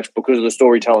women's match because of the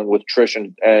storytelling with Trish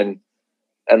and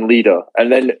Lita,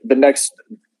 and then the next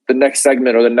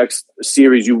segment or the next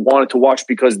series you wanted to watch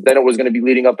because then it was going to be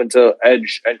leading up into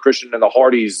Edge and Christian and the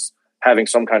Hardys having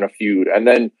some kind of feud, and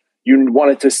then you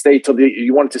wanted to stay up till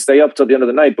the end of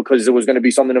the night because it was going to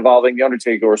be something involving the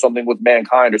Undertaker or something with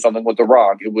Mankind or something with The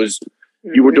Rock. It was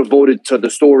you were devoted to the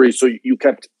story, so you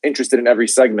kept interested in every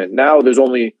segment. Now there's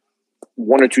only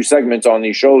one or two segments on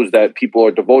these shows that people are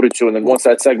devoted to, and then once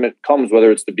that segment comes, whether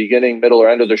it's the beginning, middle, or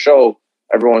end of the show,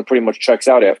 everyone pretty much checks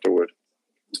out afterward.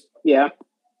 Yeah.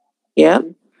 Yep.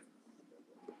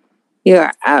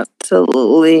 You're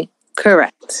absolutely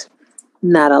correct.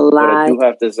 Not a lie. But I do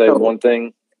have to say one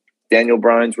thing. Daniel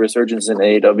Bryan's resurgence in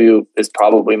AEW is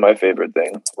probably my favorite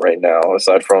thing right now,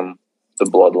 aside from the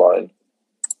Bloodline.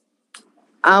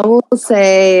 I will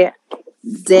say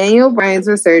Daniel Bryan's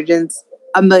resurgence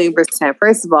 1,000,000%.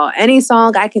 First of all, any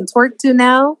song I can twerk to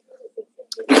now,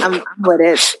 I'm with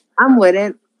it. I'm with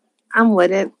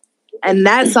it. And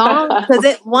that song, because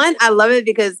I love it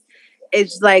because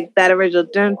it's like that original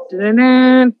dun, dun,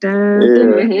 dun, dun,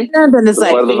 dun, dun, it's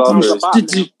like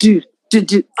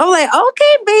I'm like,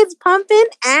 okay, babe's pumping.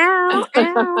 Ow,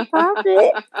 pump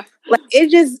it. Like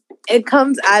it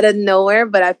comes out of nowhere,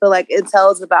 but I feel like it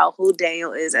tells about who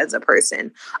Daniel is as a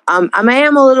person. I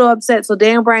am a little upset. So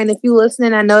Daniel Bryan, if you're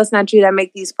listening, I know it's not you that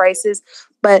make these prices,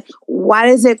 but why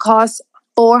does it cost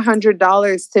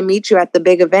 $400 to meet you at the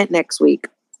big event next week?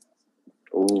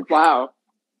 Ooh. Wow.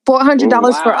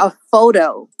 $400 for a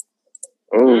photo.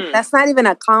 Ooh. That's not even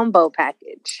a combo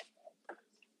package.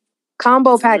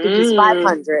 Combo package is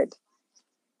 $500.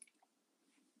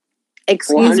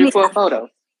 Excuse me, for a photo.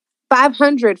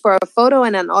 $500 for a photo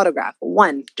and an autograph.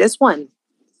 Just one.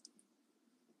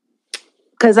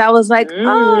 Because I was like,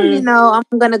 I'm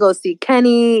gonna go see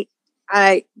Kenny.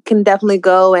 I can definitely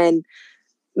go and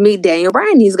meet Daniel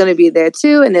Bryan. He's gonna be there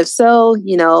too. And if so,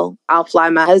 I'll fly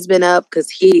my husband up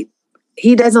because he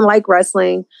doesn't like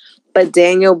wrestling, but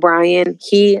Daniel Bryan,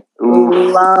 he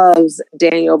loves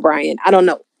Daniel Bryan. I don't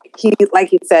know. He, like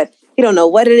he said, he don't know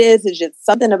what it is. It's just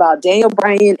something about Daniel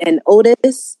Bryan and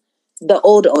Otis, the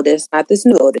old Otis, not this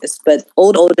new Otis, but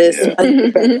old Otis,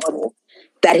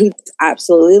 that he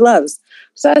absolutely loves.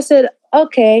 So I said,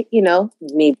 okay,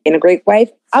 me being a great wife,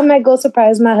 I might go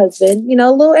surprise my husband,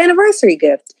 a little anniversary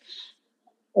gift.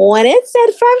 When it said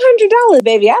 $500,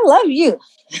 baby, I love you.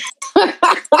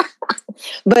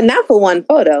 But not for one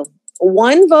photo.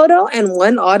 One photo and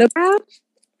one autograph?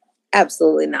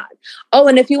 Absolutely not. Oh,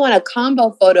 and if you want a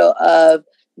combo photo of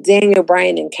Daniel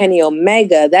Bryan and Kenny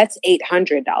Omega, that's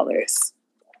 $800. So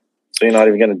you're not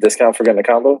even getting a discount for getting a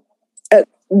combo?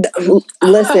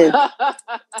 Listen.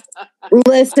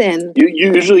 Listen.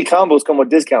 You usually combos come with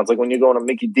discounts. Like when you go to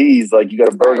Mickey D's, like you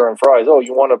got a burger and fries. Oh,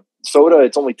 you want a soda?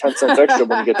 It's only 10 cents extra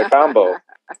when you get the combo.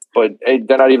 But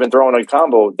they're not even throwing a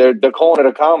combo. They're calling it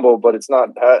a combo, but it's not.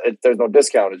 There's no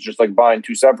discount. It's just like buying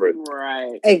two separate.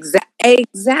 Right.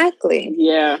 Exactly.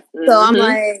 Yeah. So I'm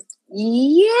like,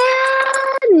 yeah,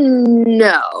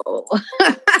 no.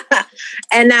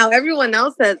 And now everyone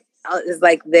else that is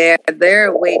like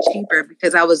they're way cheaper,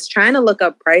 because I was trying to look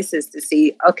up prices to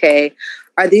see, okay,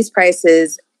 are these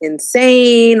prices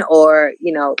insane, or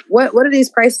what are these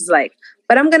prices like?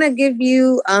 But I'm gonna give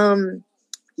you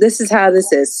this is how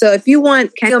this is. So if you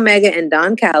want Kenny Omega and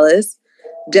Don Callis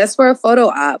just for a photo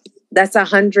op, that's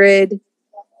 $149,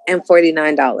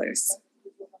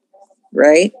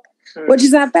 right? Which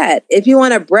is not bad. If you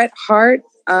want a Bret Hart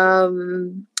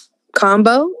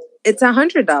combo, it's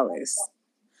 $100.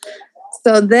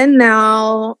 So then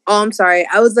now, I'm sorry,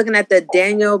 I was looking at the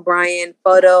Daniel Bryan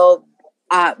photo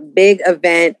big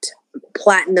event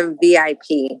platinum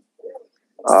VIP.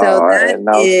 So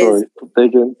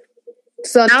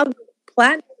so now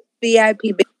platinum VIP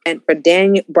big event for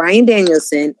Bryan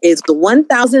Danielson is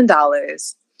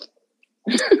 $1,000.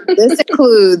 This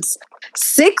includes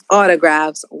 6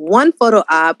 autographs, 1 photo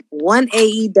op, 1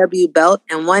 AEW belt,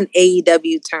 and 1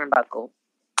 AEW turnbuckle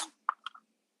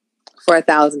for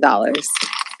 $1,000.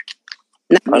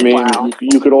 I mean,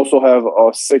 you could also have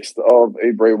a 6th of a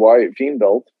Bray Wyatt Fiend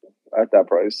belt at that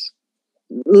price.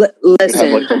 Listen,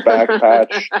 have like the back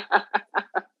patch.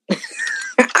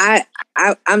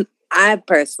 I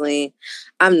personally,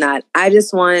 I'm not. I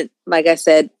just want, like I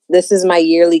said, this is my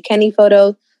yearly Kenny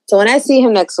photo. So when I see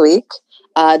him next week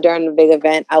during the big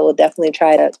event, I will definitely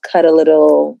try to cut a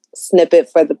little snippet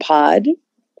for the pod.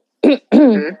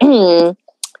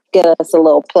 Get us a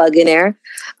little plug in there.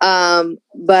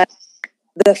 But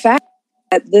the fact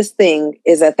that this thing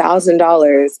is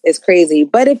 $1,000 is crazy.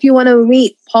 But if you want to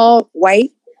meet Paul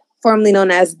White, formerly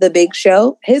known as The Big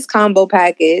Show, his combo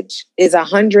package is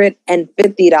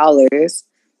 $150,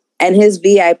 and his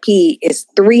VIP is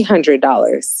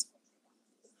 $300.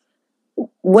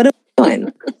 What are we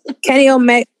doing? Kenny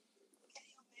Omega,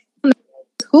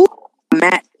 who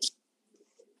Matt?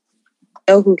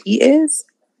 Know who he is?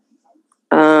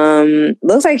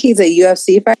 Looks like he's a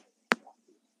UFC fighter.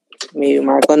 Maybe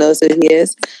Marco knows who he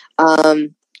is.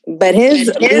 But his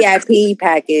VIP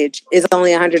package is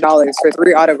only $100 for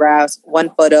 3 autographs,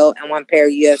 1 photo, and 1 pair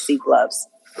of UFC gloves.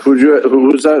 Who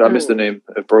was that? I missed the name.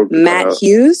 It broke. Matt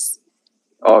Hughes.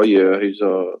 Oh yeah, he's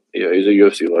a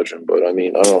UFC legend. But I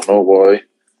mean, I don't know why.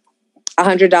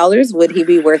 $100? Would he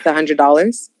be worth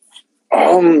 $100?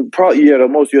 Probably the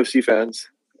most UFC fans,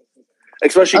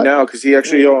 especially now, because he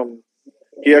actually got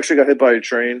hit by a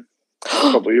train a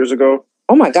couple of years ago.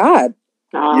 Oh my God.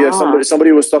 Yeah,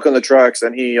 somebody was stuck on the tracks,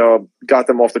 and he got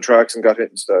them off the tracks and got hit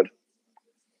instead.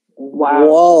 Wow.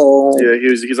 Whoa. Yeah,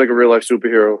 he's like a real life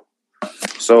superhero.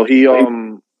 So he had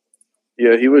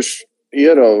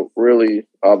a really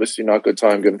obviously not good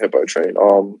time getting hit by a train.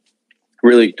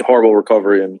 Really horrible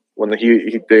recovery, and when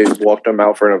they walked him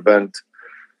out for an event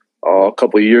a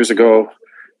couple of years ago,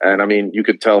 and I mean you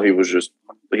could tell he looked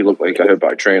like he got hit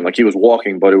by a train. Like he was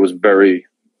walking, but it was very,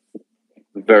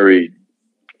 very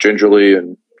gingerly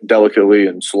and delicately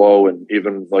and slow, and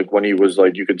even like when he was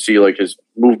like, you could see like his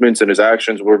movements and his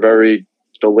actions were very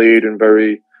delayed and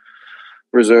very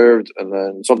reserved. And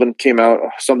then something came out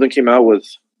with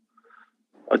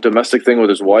a domestic thing with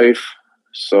his wife.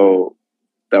 So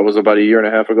that was about a year and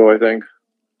a half ago, I think.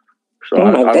 So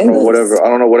I don't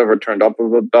know whatever turned up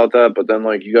about that. But then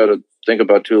like you got to think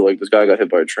about too, like this guy got hit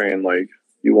by a train. Like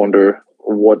you wonder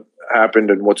what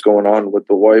happened and what's going on with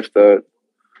the wife that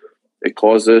it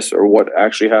caused this, or what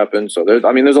actually happened. So there's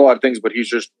a lot of things, but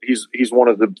he's one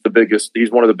of the biggest. He's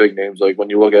one of the big names. Like when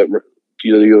you look at the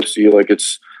UFC, like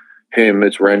it's him,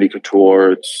 it's Randy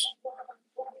Couture,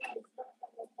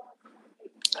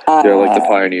 they're like the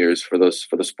pioneers for the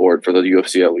sport, for the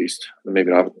UFC at least. Maybe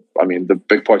not. I mean, the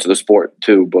big parts of the sport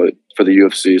too, but for the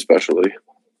UFC especially.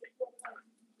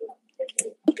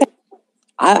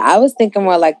 I was thinking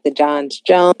more like the John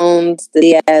Jones,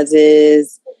 the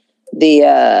Diaz's, the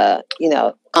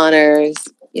Honors.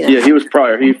 Yeah, he was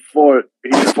prior. He fought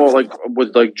like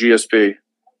with like GSP.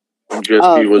 When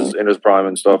GSP was in his prime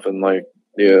and stuff, and like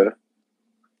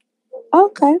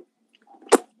Okay.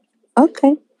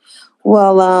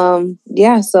 Well,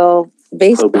 so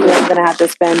basically I'm gonna have to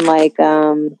spend like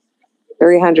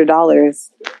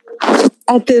 $300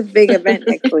 at this big event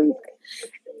next week.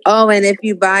 Oh, and if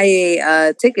you buy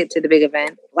a ticket to the big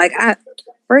event,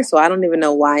 first of all, I don't even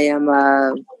know why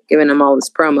I'm giving them all this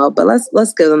promo, but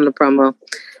let's give them the promo.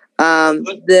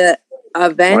 The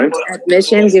event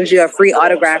admission gives you a free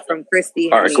autograph from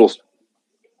Christy. All right, cool.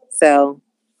 So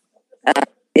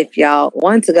if y'all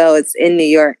want to go, it's in New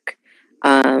York.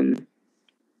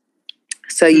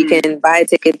 So you can buy a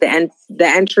ticket. The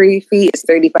entry fee is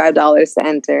 $35 to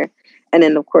enter. And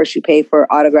then, of course, you pay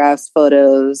for autographs,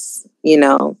 photos,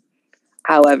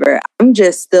 However, I'm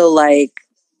just still like,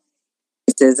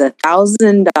 this is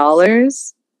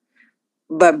 $1,000,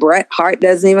 but Bret Hart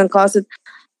doesn't even cost it.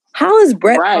 How is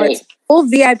Bret Hart's full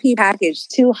VIP package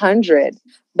 $200,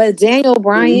 but Daniel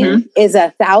Bryan is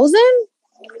 $1,000?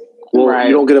 Well,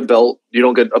 you don't get a belt. You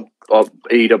don't get a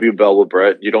AEW belt with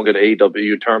Bret. You don't get an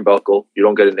AEW turnbuckle. You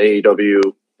don't get an AEW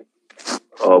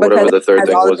whatever the third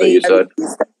thing was that you said.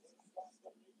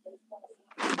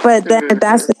 But then if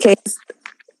that's the case,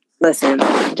 listen,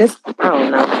 just I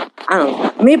don't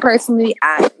know. Me personally,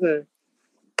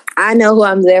 I know who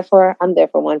I'm there for. I'm there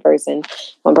for one person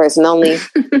only.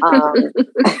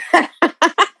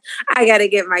 I got to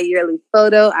get my yearly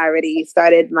photo. I already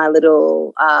started my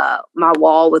little my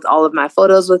wall with all of my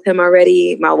photos with him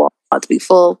already. My wall ought to be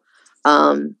full.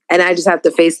 And I just have to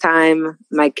FaceTime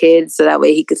my kids so that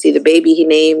way he could see the baby he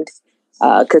named,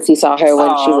 because he saw her when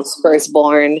she was first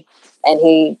born. And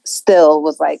he still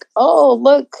was like, oh,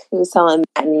 look. He was telling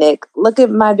Matt and Nick, look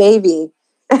at my baby.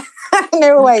 And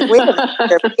they were like, wait a minute,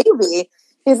 your baby?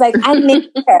 He's like, I named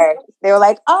her. They were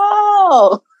like,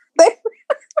 oh.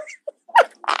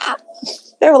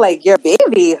 They were like, your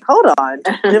baby? Hold on.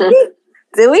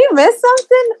 Did we miss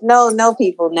something? No,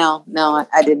 people. No,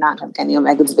 I did not have Kenny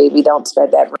Omega's baby. Don't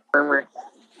spread that rumor.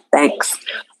 Thanks.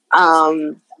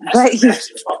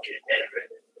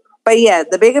 But yeah,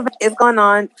 the big event is going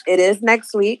on. It is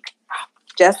next week.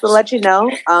 Just to let you know,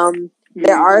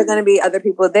 there are going to be other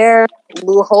people there.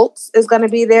 Lou Holtz is going to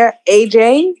be there.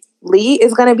 AJ Lee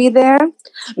is going to be there.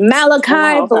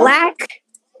 Malachi Black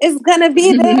is going to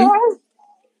be there.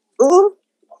 Ooh.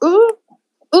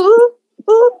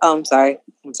 Oh, I'm sorry.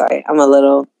 I'm a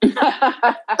little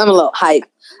hype.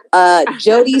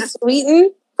 Jodie Sweetin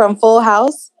from Full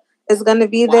House is going to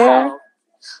be there.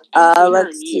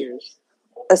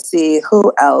 Let's see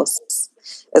who else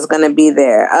is going to be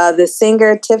there. The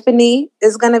singer Tiffany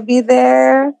is going to be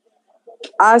there.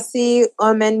 Asi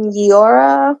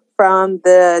Omenyiora from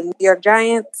the New York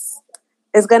Giants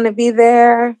is going to be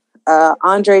there.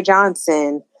 Andre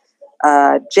Johnson,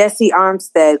 Jesse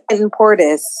Armstead, Quentin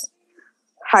Portis,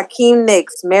 Hakeem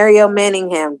Nicks, Mario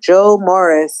Manningham, Joe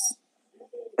Morris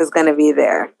is going to be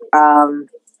there.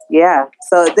 Yeah,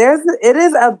 so it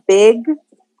is a big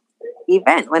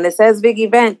event. When it says big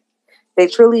event, they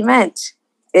truly meant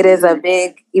it is a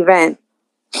big event.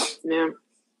 Yeah.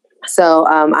 So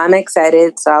I'm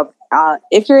excited. So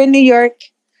if you're in New York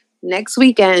next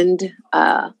weekend,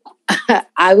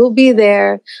 I will be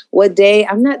there. What day?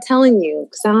 I'm not telling you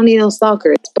because I don't need no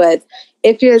stalkers. But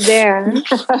if you're there,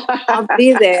 I'll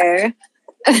be there.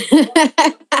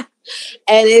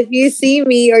 And if you see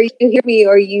me or you hear me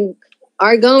or you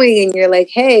are going and you're like,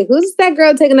 hey, who's that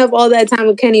girl taking up all that time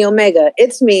with Kenny Omega?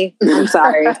 It's me. I'm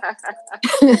sorry.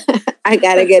 I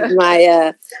gotta get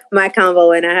my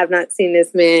combo in. I have not seen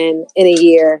this man in a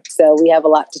year, so we have a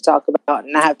lot to talk about,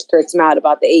 and I have to curse him out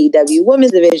about the AEW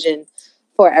women's division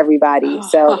for everybody.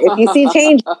 So if you see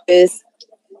changes,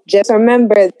 just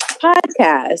remember the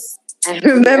podcast. And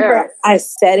remember, I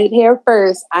said it here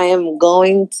first. I am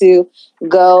going to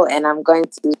go and I'm going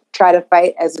to try to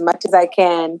fight as much as I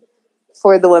can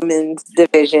for the women's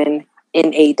division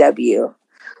in AEW.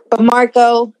 But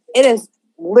Marco, it is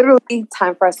literally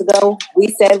time for us to go. We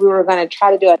said we were going to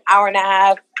try to do an hour and a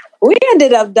half. We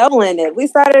ended up doubling it. We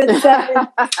started at 7.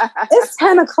 It's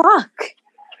 10 o'clock.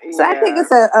 So I think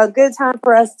it's a good time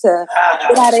for us to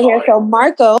get out of here. So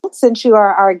Marco, since you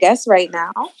are our guest right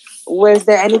now, was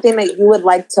there anything that you would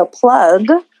like to plug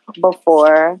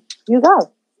before you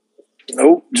go?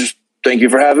 Nope. Just thank you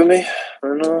for having me.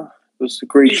 And, it was a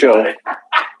great show.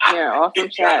 Yeah, awesome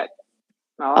chat.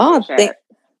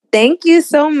 Thank you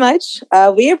so much.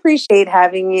 We appreciate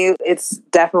having you. It's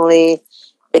definitely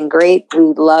been great. We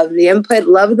love the input,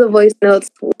 love the voice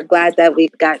notes. We're glad that we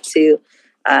got to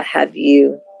have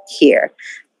you here.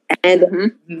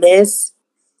 And Miss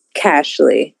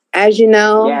Cashley, as you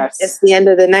know, it's the end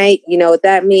of the night. You know what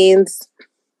that means.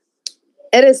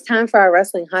 It is time for our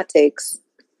wrestling hot takes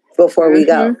before we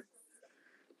go.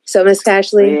 So, Miss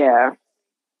Cashley,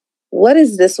 what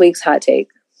is this week's hot take?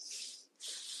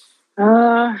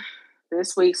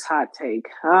 This week's hot take.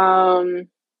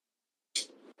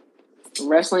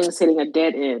 Wrestling is hitting a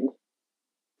dead end.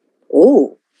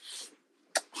 Ooh.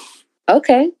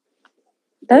 Okay.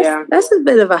 That's a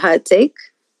bit of a hot take.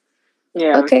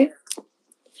 Yeah. Okay.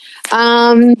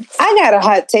 I got a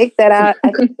hot take that I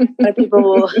think a lot of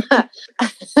people.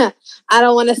 I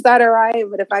don't want to start a riot,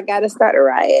 but if I got to start a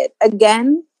riot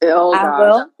again, I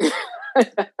will.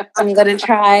 I'm gonna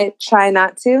try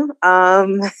not to.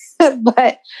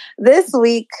 But this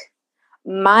week,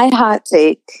 my hot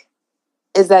take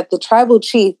is that the tribal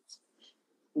chief,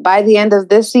 by the end of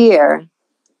this year,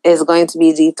 is going to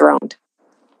be dethroned.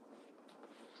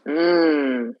 He's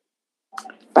going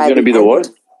to be the what?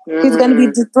 He's going to be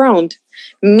dethroned,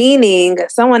 meaning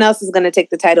someone else is going to take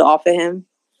the title off of him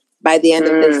by the end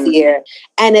of this year.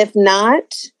 And if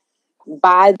not,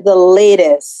 by the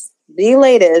latest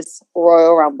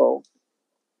Royal Rumble.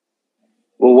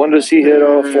 Well, when does he hit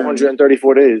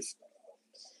 434 days?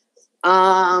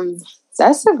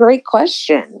 That's a great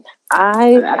question.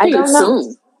 I don't know.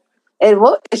 Soon.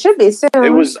 It should be soon.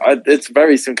 It's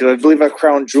very soon because I believe at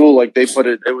Crown Jewel, like they put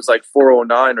it was like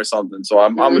 409 or something. So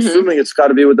I'm assuming it's got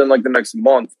to be within like the next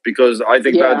month because I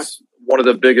think that's one of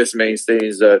the biggest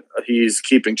mainstays that he's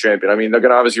keeping champion. I mean, they're going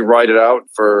to obviously ride it out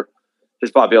for his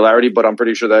popularity, but I'm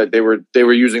pretty sure that they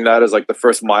were using that as like the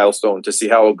first milestone to see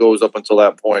how it goes up until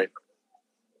that point.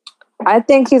 I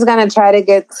think he's going to try to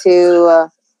get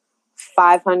to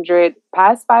 500,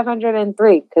 past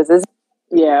 503 because this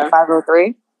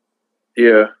 503.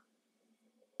 Yeah.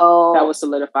 Oh, that would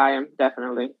solidify him,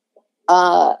 definitely.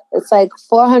 It's like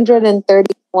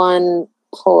 431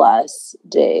 plus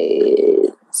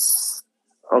days.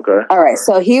 Okay. All right,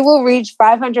 so he will reach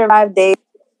 505 days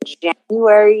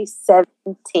January 17th,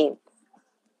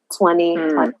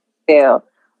 2022,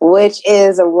 which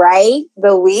is right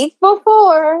the week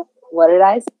before. What did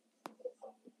I say?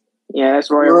 Yeah, that's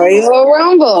Royal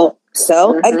Rumble.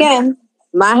 So, again,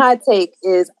 my hot take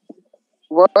is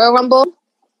Royal Rumble,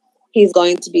 he's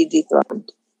going to be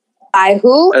dethroned. By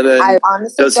who? I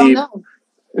honestly don't know.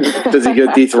 Does he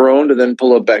get dethroned and then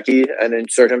pull a Becky and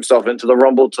insert himself into the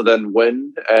Rumble to then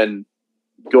win and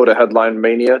go to Headline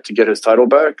Mania to get his title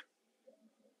back?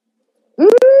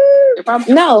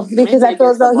 No, because I feel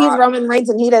as though he's Roman Reigns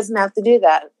and he doesn't have to do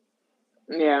that.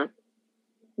 Yeah.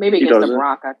 Maybe against The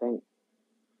Rock, I think.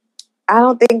 I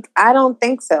don't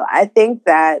think so. I think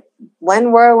that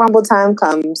when Royal Rumble time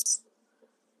comes,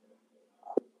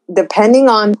 depending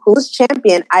on who's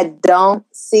champion, I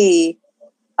definitely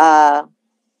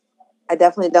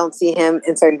don't see him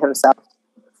inserting himself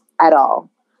at all.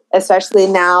 Especially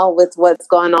now with what's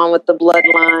going on with the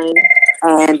bloodline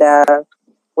and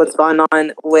what's going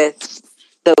on with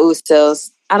the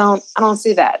Usos. I don't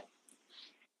see that.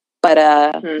 But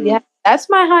yeah, that's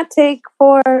my hot take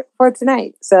for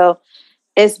tonight. So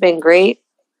it's been great.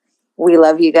 We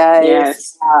love you guys.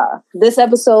 Yes. This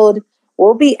episode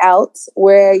will be out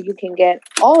where you can get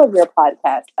all of your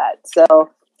podcasts at. So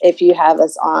if you have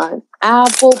us on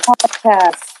Apple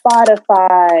Podcasts,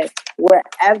 Spotify,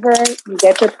 wherever you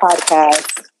get your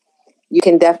podcasts, you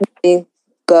can definitely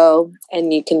go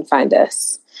and you can find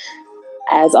us.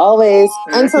 As always,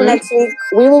 until next week,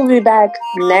 we will be back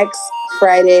next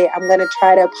Friday. I'm going to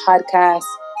try to podcast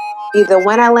either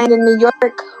when I land in New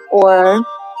York or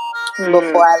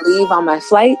before I leave on my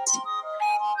flight.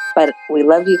 But we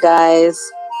love you guys.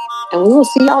 And we will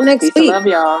see y'all next week. Love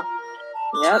y'all.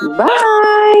 Yep.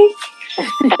 Bye.